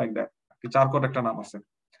সামথিং লাইক দ্যাট, চারকট একটা নাম আছে।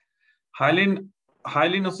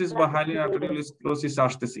 হাইলিনোসিস বা হাইলিন আর্টেরিয়াল স্ক্লেরোসিস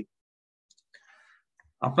আসতেছি।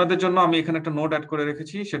 আপনাদের জন্য আমি এখানে একটা নোট অ্যাড করে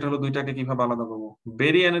রেখেছি, সেটা হলো দুইটাকে কিভাবে আলাদা করবো।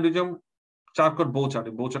 বেরি অ্যানিউরিজম, চারকট বৌচাট,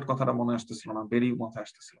 বৌচাট কথাটা মনে আসতেছিল না, বেরি মাথায়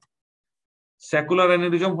আসতেছিল। স্যাকুলার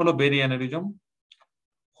অ্যানিউরিজম হলো বেরি অ্যানিউরিজম,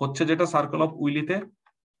 হচ্ছে যেটা সার্কেল অফ উইলিতে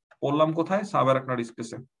পড়লাম কোথায়, সাবঅ্যারাকনয়েড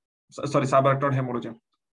স্পেসে, সরি সাবঅ্যারাকনয়েড হেমোরেজম।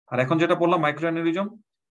 আর এখন যেটা বললাম মাইক্রো অ্যানিউরিজম,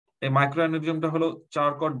 এই মাইক্রো অ্যানিউরিজমটা হলো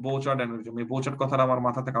চারকট বৌচাট অ্যানিউরিজম। এই বৌচাট কথাটা আমার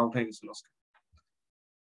মাথা থেকে আউট হয়ে গেছিল আজকে।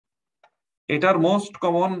 এটার মোস্ট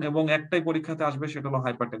কমন এবং একটাই পরীক্ষাতে আসবে, সেটা হলো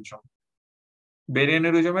হাইপারটেনশন। বেরি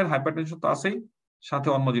অ্যানিউরিজমের হাইপারটেনশন তো আছেই, সাথে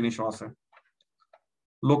অন্য জিনিসও আছে।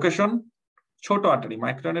 লোকেশন ছোট আর্টারি,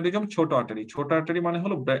 মাইক্রো অ্যানিউরিজম ছোট আর্টারি, ছোট আর্টারি মানে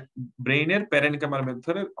হলো ব্রেইনের প্যারেনকাইমাল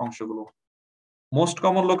মেথডের অংশগুলো। মোস্ট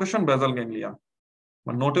কমন লোকেশন বেজাল গ্যাংলিয়া,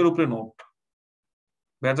 মানে নোটের উপরে নোট।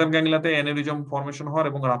 বেজাল গ্যাংলিয়াতে অ্যানিউরিজম ফরমেশন হওয়ার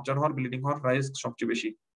এবং রাপচার হওয়ার, ব্লিডিং হওয়ার রিস্ক সবচেয়ে বেশি।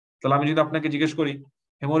 তাহলে আমি যদি আপনাকে জিজ্ঞেস করি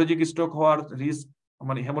হেমোরেজিক স্ট্রোক হওয়ার রিস্ক,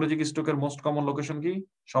 মানে হেমোরেজিক স্ট্রোকের মোস্ট কমন লোকেশন কি,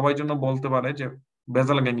 সবাই জন্য বলতে পারে যে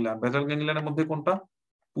বেজাল গ্যাংলিয়া। বেজাল গ্যাংলিয়ার মধ্যে কোনটা?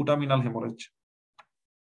 পুটামিনাল হেমোরেজ।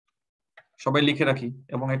 সবাই লিখে রাখি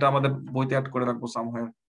এবং এটা আমাদের বইতে অ্যাড করে রাখবো সামহার।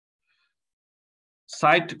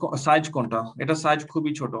 সাইজ কোনটা? এটা সাইজ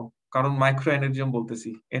খুবই ছোট, কারণ মাইক্রো অ্যানিউরিজম বলতেছি।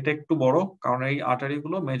 এটা একটু বড় কারণ এই আর্টারি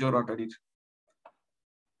গুলো major আর্টারির।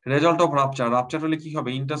 Result of rupture, rupture হলে কি হবে?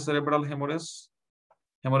 ইন্টারসেরেব্রাল haemorrhage,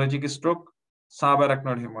 haemorrhagic stroke,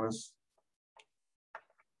 subarachnoid haemorrhage.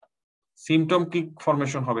 Symptom কি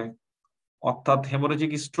ফরমেশন হবে? অর্থাৎ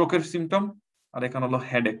হেমোরেজিক স্ট্রোকের সিমটম, আর এখানে হলো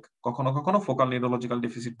হেডেক, কখনো কখনো ফোকাল নিউরোলজিক্যাল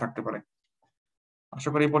ডেফিসিট থাকতে পারে। আশা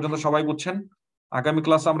করি এই পর্যন্ত সবাই বুঝছেন। আগামী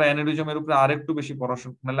ক্লাসে আমরা অ্যানিউরিজমের উপরে আরেকটু বেশি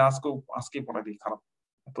পড়াশোনা, নাহলে আজকেই পড়া দিই, খারাপ,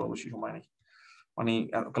 এত বেশি সময় নেই, মানে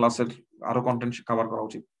ক্লাসের আরো কন্টেন্ট কভার করা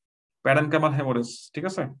উচিত। প্যারেনকাইমাল হেমোরেজ, ঠিক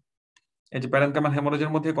আছে? এই যে প্যারেনকাইমাল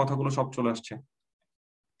হেমোরেজের মধ্যে কথাগুলো সব চলে আসছে।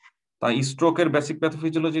 তাই স্ট্রোকের বেসিক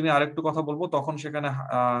প্যাথোফিজিওলজি নিয়ে আরেকটু কথা বলবো, তখন সেখানে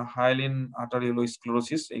হাইলিন আর্টারিয়াল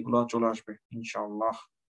স্ক্লেরোসিস এইগুলো চলে আসবে ইনশাআল্লাহ।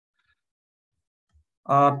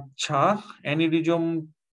 আচ্ছা,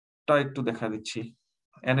 অ্যানিউরিজমটা একটু দেখা দিচ্ছি।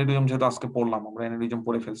 অ্যানিউরিজম যেহেতু আজকে পড়লাম, আমরা অ্যানিউরিজম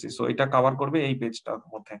পড়ে ফেলছি, সো এটা কভার করবে এই পেজটার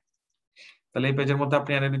মধ্যে। তাহলে এই পেজের মধ্যে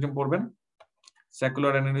আপনি অ্যানিউরিজম পড়বেন।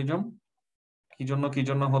 স্যাকুলার অ্যানিউরিজম কি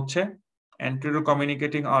জন্য হচ্ছে? Anterior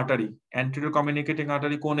communicating artery. Anterior communicating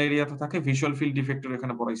artery কোন এরিয়াতে থাকে? ভিজুয়াল ফিল্ড ডিফেক্টর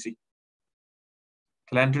এখানে পড়াইছি।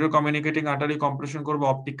 তাহলে অ্যান্টেরিয়র কমিউনিকেটিং আর্টারি কম্প্রেশন করবে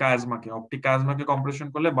অপটিক কায়াজমাকে, অপটিক কায়াজমাকে কম্প্রেশন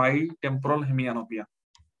করলে বাই টেম্পোরাল হেমিয়ানোপিয়া।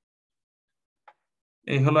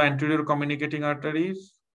 এই হলো anterior communicating আর্টারির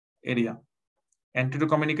area.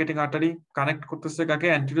 Anterior communicating artery connect করতেছে কাকে?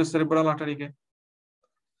 Anterior cerebral আর্টারিকে।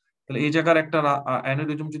 তাহলে এই জায়গার একটা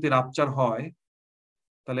অ্যানিউরিজম যদি রাপচার হয়,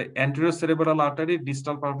 তাহলে anterior cerebral artery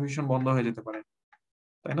distal perfusion বন্ধ হয়ে যেতে পারে,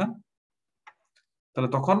 তাই না? তাহলে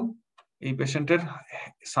তখন এই পেশেন্টের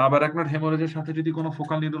সাবঅ্যারাকনয়েড হেমোরেজের সাথে যদি কোনো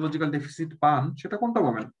ফোকাল নিউরোলজিক্যাল ডেফিসিট পান, সেটা কোনটা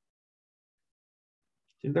পাবেন?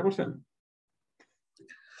 চিন্তা করছেন?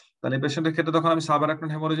 তাহলে পেশেন্টের ক্ষেত্রে তখন আমি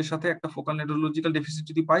সাবঅ্যারাকনয়েড হেমোরেজের সাথে একটা ফোকাল নিউরোলজিক্যাল ডেফিসিট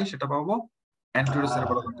যদি পাই, সেটা পাবো anterior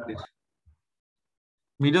cerebral আর্টারির।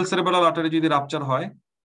 Middle cerebral artery যদি রাপচার হয়,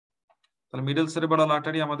 তাহলে মিডল সেরেব্রাল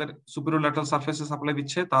আর্টারি আমাদের সুপিরিয়র ল্যাটারাল সারফেসে সাপ্লাই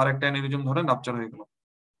দিচ্ছে, তার একটা অ্যানিউরিজম ধরেন রাপচার হয়ে গেল,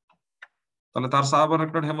 তাহলে তার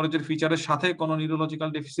সাবঅ্যারাকনয়েড হেমোরেজের ফিচারের সাথে কোনো নিউরোলজিক্যাল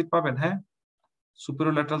ডেফিসিট পাবেন। হ্যাঁ,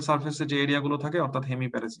 সুপিরিয়র ল্যাটারাল সারফেসে যে এরিয়াগুলো থাকে, অর্থাৎ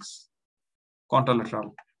হেমিপ্যারেসিস, কন্ট্রাল্যাটারাল।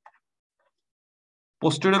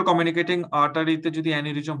 পোস্টেরিয়র কমিউনিকেটিং আর্টারিতে যদি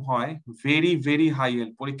অ্যানিউরিজম হয়, ভেরি ভেরি হাই এল,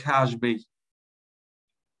 পরীক্ষা আসবেই।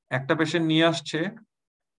 একটা পেশেন্ট নিয়ে আসছে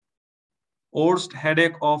ওর্স্ট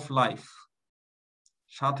হেডেক অফ লাইফ,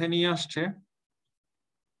 সাথে নিয়ে আসছে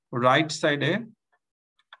রাইট সাইডে,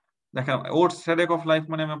 দেখেন ওর্স্ট হেডেক অফ লাইফ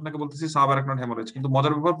মানে আমি আপনাকে বলতেছি সাবঅ্যারাকনয়েড হেমোরেজ, কিন্তু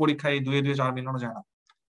মজার ব্যাপার পরীক্ষায় এই 2 4 মিলানো যায় না।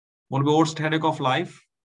 বলবে worst headache of life,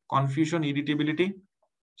 confusion, irritability,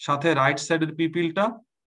 সাথে রাইট সাইডের পিপিলটা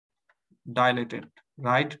ডাইলেটেড,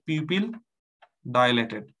 রাইট পিপিল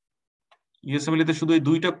ডাইলেটেড। ইউএসএমএলই তে শুধু এই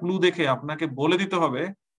 2টা ক্লু দেখে আপনাকে বলে দিতে হবে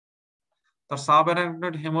তার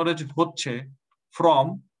সাবঅ্যারাকনয়েড হেমোরেজ হচ্ছে from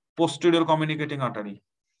posterior communicating artery.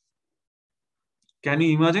 Can you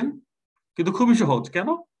imagine? কিন্তু খুবই সহজ। কেন?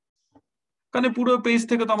 কারণ পুরো পেজ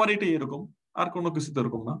থেকে তো আমার এটাই এরকম, আর কোনো কিছু তো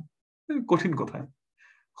এরকম না। কঠিন কোথায়?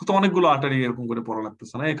 তো অনেকগুলো আর্টারি এরকম করে পড়া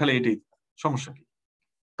লাগতেছে না, খালি এটাই। সমস্যা কি?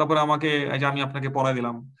 তারপরে আমাকে এই যে আমি আপনাকে পড়াই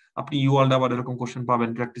দিলাম, আপনি ইউয়ার্ল্ড আবার এরকম কোশ্চেন পাবেন,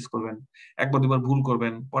 প্র্যাকটিস করবেন, একবার দুবার ভুল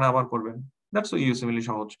করবেন, পরে আবার করবেন। দ্যাটস ইউএসএমএলই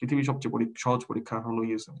সহজ। পৃথিবীর সবচেয়ে সহজ পরীক্ষা হলো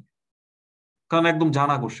ইউএসএমএলই, কারণ একদম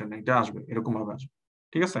জানা কোশ্চেন, এটা আসবে এরকম ভাবে আসবে।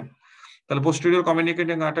 ঠিক আছে? তাহলে পোস্টেরিয়র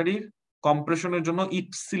কমিউনিকেটিং আর্টারি কম্প্রেশনের জন্য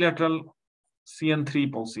ইপসিল্যাটারাল CN3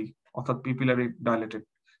 পলসি, অর্থাৎ পিপিলারি ডাইলেটেড।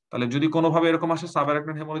 তাহলে যদি কোনোভাবে এরকম আসে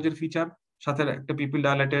সাবঅ্যারাকনয়েড হেমোরেজের ফিচার সাথে একটা পিপিল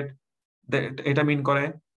ডাইলেটেড, এটা মিন করে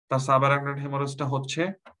তার সাবঅ্যারাকনয়েড হেমোরেজটা হচ্ছে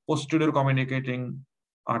পোস্টেরিয়র কমিউনিকেটিং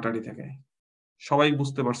আর্টারি থেকে। সবাই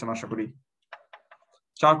বুঝতে পারছেন আশা করি।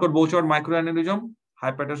 চারকোট বৌচর মাইক্রোঅ্যানিউরিজম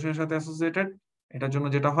হাইপারটেনশনের সাথে অ্যাসোসিয়েটেড। এটার জন্য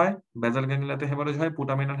যেটা হয়, বেজাল গ্যাংলিয়াতে হেমোরেজ হয়,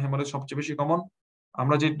 পুটামিনাল হেমোরেজ সবচেয়ে বেশি কমন।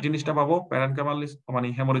 আমরা যে জিনিসটা পাবো প্যারেনকাইমাল মানে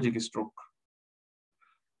হেমোরেজিক স্ট্রোক।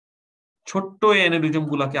 ছোট্ট এই অ্যানিউরিজম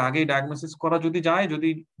গুলাকে আগেই ডায়াগনোসিস করা যদি যায়, যদি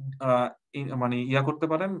মানে ইয়া করতে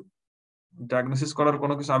পারেন, ডায়াগনোসিস করার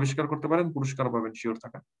কোনো কিছু আবিষ্কার করতে পারেন, পুরস্কার পাবেন শিওর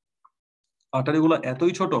থাকা। আর্টারি গুলো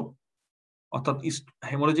এতই ছোট, অর্থাৎ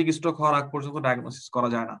হেমোরেজিক স্ট্রোক হওয়ার আগ পর্যন্ত ডায়াগনোসিস করা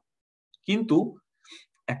যায় না। কিন্তু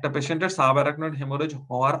একটা পেশেন্টের সাবঅ্যারাকনয়েড হেমোরেজ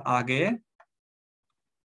হওয়ার আগে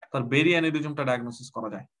তার বেরি অ্যানিউরিজমটা ডায়াগনোসিস করা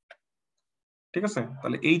যায়। ঠিক আছে?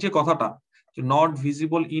 তাহলে এই যে কথাটা, যে নট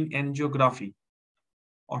ভিজিবল ইন এনজিওগ্রাফি,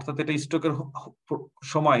 অর্থাৎ এটা স্ট্রোকের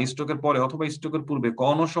সময়, স্ট্রোকের পরে অথবা স্ট্রোকের পূর্বে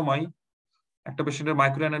কোনো সময় একটা পেশেন্টের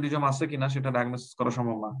মাইক্রোঅ্যানিউরিজম আছে কিনা সেটা ডায়াগনোসিস করা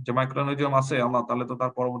সম্ভব না। যে মাইক্রোঅ্যানিউরিজম আছে, আল্লাহ, তাহলে তো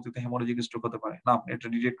তার পরবর্তীতে হেমোরেজিক স্ট্রোক হতে পারে না, আপনি এটা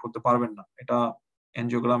ডিটেক্ট করতে পারবেন না, এটা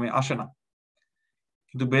এনজিওগ্রামে আসে না।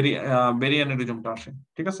 কিন্তু বেরি অ্যানিউরিজমটা আসে।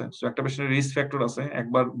 ঠিক আছে? সো একটা পেশেন্টের রিস্ক ফ্যাক্টর আছে,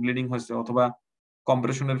 একবার ব্লিডিং হয়েছে অথবা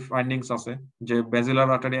কম্প্রেশনের ফাইন্ডিংস আছে, যে ব্যাজিলার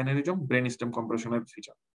artery aneurysm brain stem কম্প্রেশনের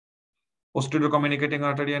feature, posterior communicating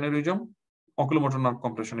artery aneurysm oculomotor nerve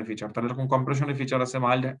কম্প্রেশনের feature. তাহলে এরকম কম্প্রেশনের ফিচার আছে,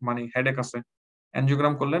 মাইল্ড মানে হেডেক আছে,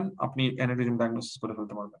 অ্যানজিওগ্রাম করলেন আপনি অ্যানিউরিজম ডায়াগনোসিস করে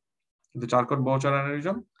ফেলতে পারবেন। কিন্তু চারকোট বৌচার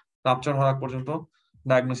অ্যানিউরিজম রাপচার হওয়ার পর্যন্ত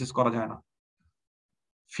ডায়াগনোসিস করা যায় না।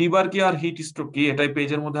 ফিভার কি আর হিট স্ট্রোক কি, এটাই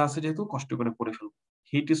পেজের মধ্যে আছে, যেহেতু কষ্ট করে পড়ে ফেলবো।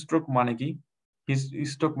 হিট স্ট্রোক মানে কি? হিট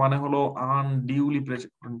স্ট্রোক মানে হলো আনডিউলি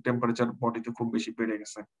টেম্পারেচার বডিতে খুব বেশি বেড়ে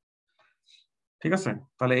গেছে। ঠিক আছে?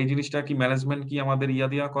 তাহলে এই জিনিসটা কি ম্যানেজমেন্ট কি আমাদের ইয়া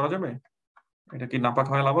দিয়া করা যাবে? এটা কি নাপাক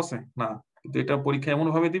হয়ে লাভ আছে? না। কিন্তু এটা পরীক্ষা এমন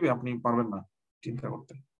ভাবে দিবে আপনি পারবেন না চিন্তা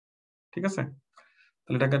করতে। ঠিক আছে?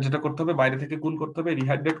 তাহলে এটাকে যেটা করতে হবে, বাইরে থেকে কুল করতে হবে,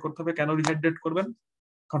 রিহাইড্রেট করতে হবে। কেন রিহাইড্রেট করবেন?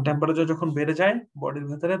 কারণ টেম্পারেচার যখন বেড়ে যায় বডির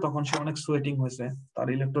ভেতরে, তখন সে অনেক সোয়েটিং হয়েছে, তার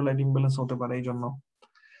ইলেকট্রোলাইট ইমব্যালেন্স হতে পারে, এই জন্য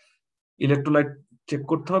ইলেকট্রোলাইট চেক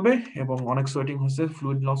করতে হবে। এবং অনেক সোয়েটিং হয়েছে,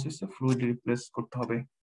 ফ্লুইড লস হয়েছে, ফ্লুইড রিপ্লেস করতে হবে।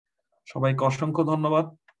 সবাইকে অসংখ্য ধন্যবাদ।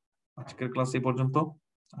 আজকের ক্লাস এই পর্যন্ত।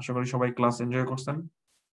 আশা করি সবাই ক্লাস এনজয় করছেন।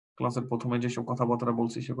 ক্লাসের প্রথমে যেসব কথাবার্তা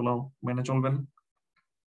বলছি সেগুলো মেনে চলবেন।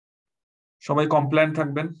 সবাই কমপ্লায়েন্ট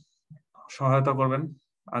থাকবেন, সহায়তা করবেন।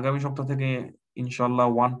 আগামী সপ্তাহ থেকে ইনশাল্লাহ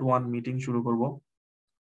 1-to-1 মিটিং শুরু করব।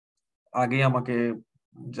 আগে আমাকে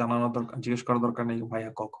জানানো দরকার, জিজ্ঞেস করার দরকার নেই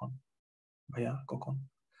ভাইয়া কখন, ভাইয়া কখন।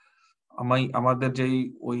 আমাদের যেই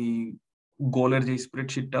ওই গোলের যে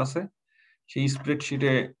স্প্রেডশিটটা আছে, সেই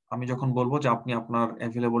স্প্রেডশিটে আমি যখন বলবো যে আপনি আপনার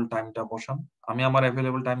অ্যাভেলেবল টাইমটা বসান, আমি আমার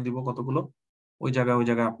অ্যাভেলেবল টাইম দিব কতগুলো, ওই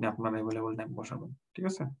জায়গায় আপনি আপনার অ্যাভেলেবল টাইম বসাবেন। ঠিক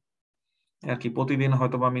আছে? আর কি প্রতিদিন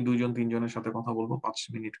হয়তো আমি 2-3 জনের সাথে কথা বলবো 5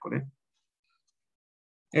 মিনিট করে।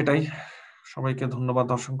 এটাই। সবাইকে ধন্যবাদ,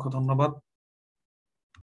 অসংখ্য ধন্যবাদ।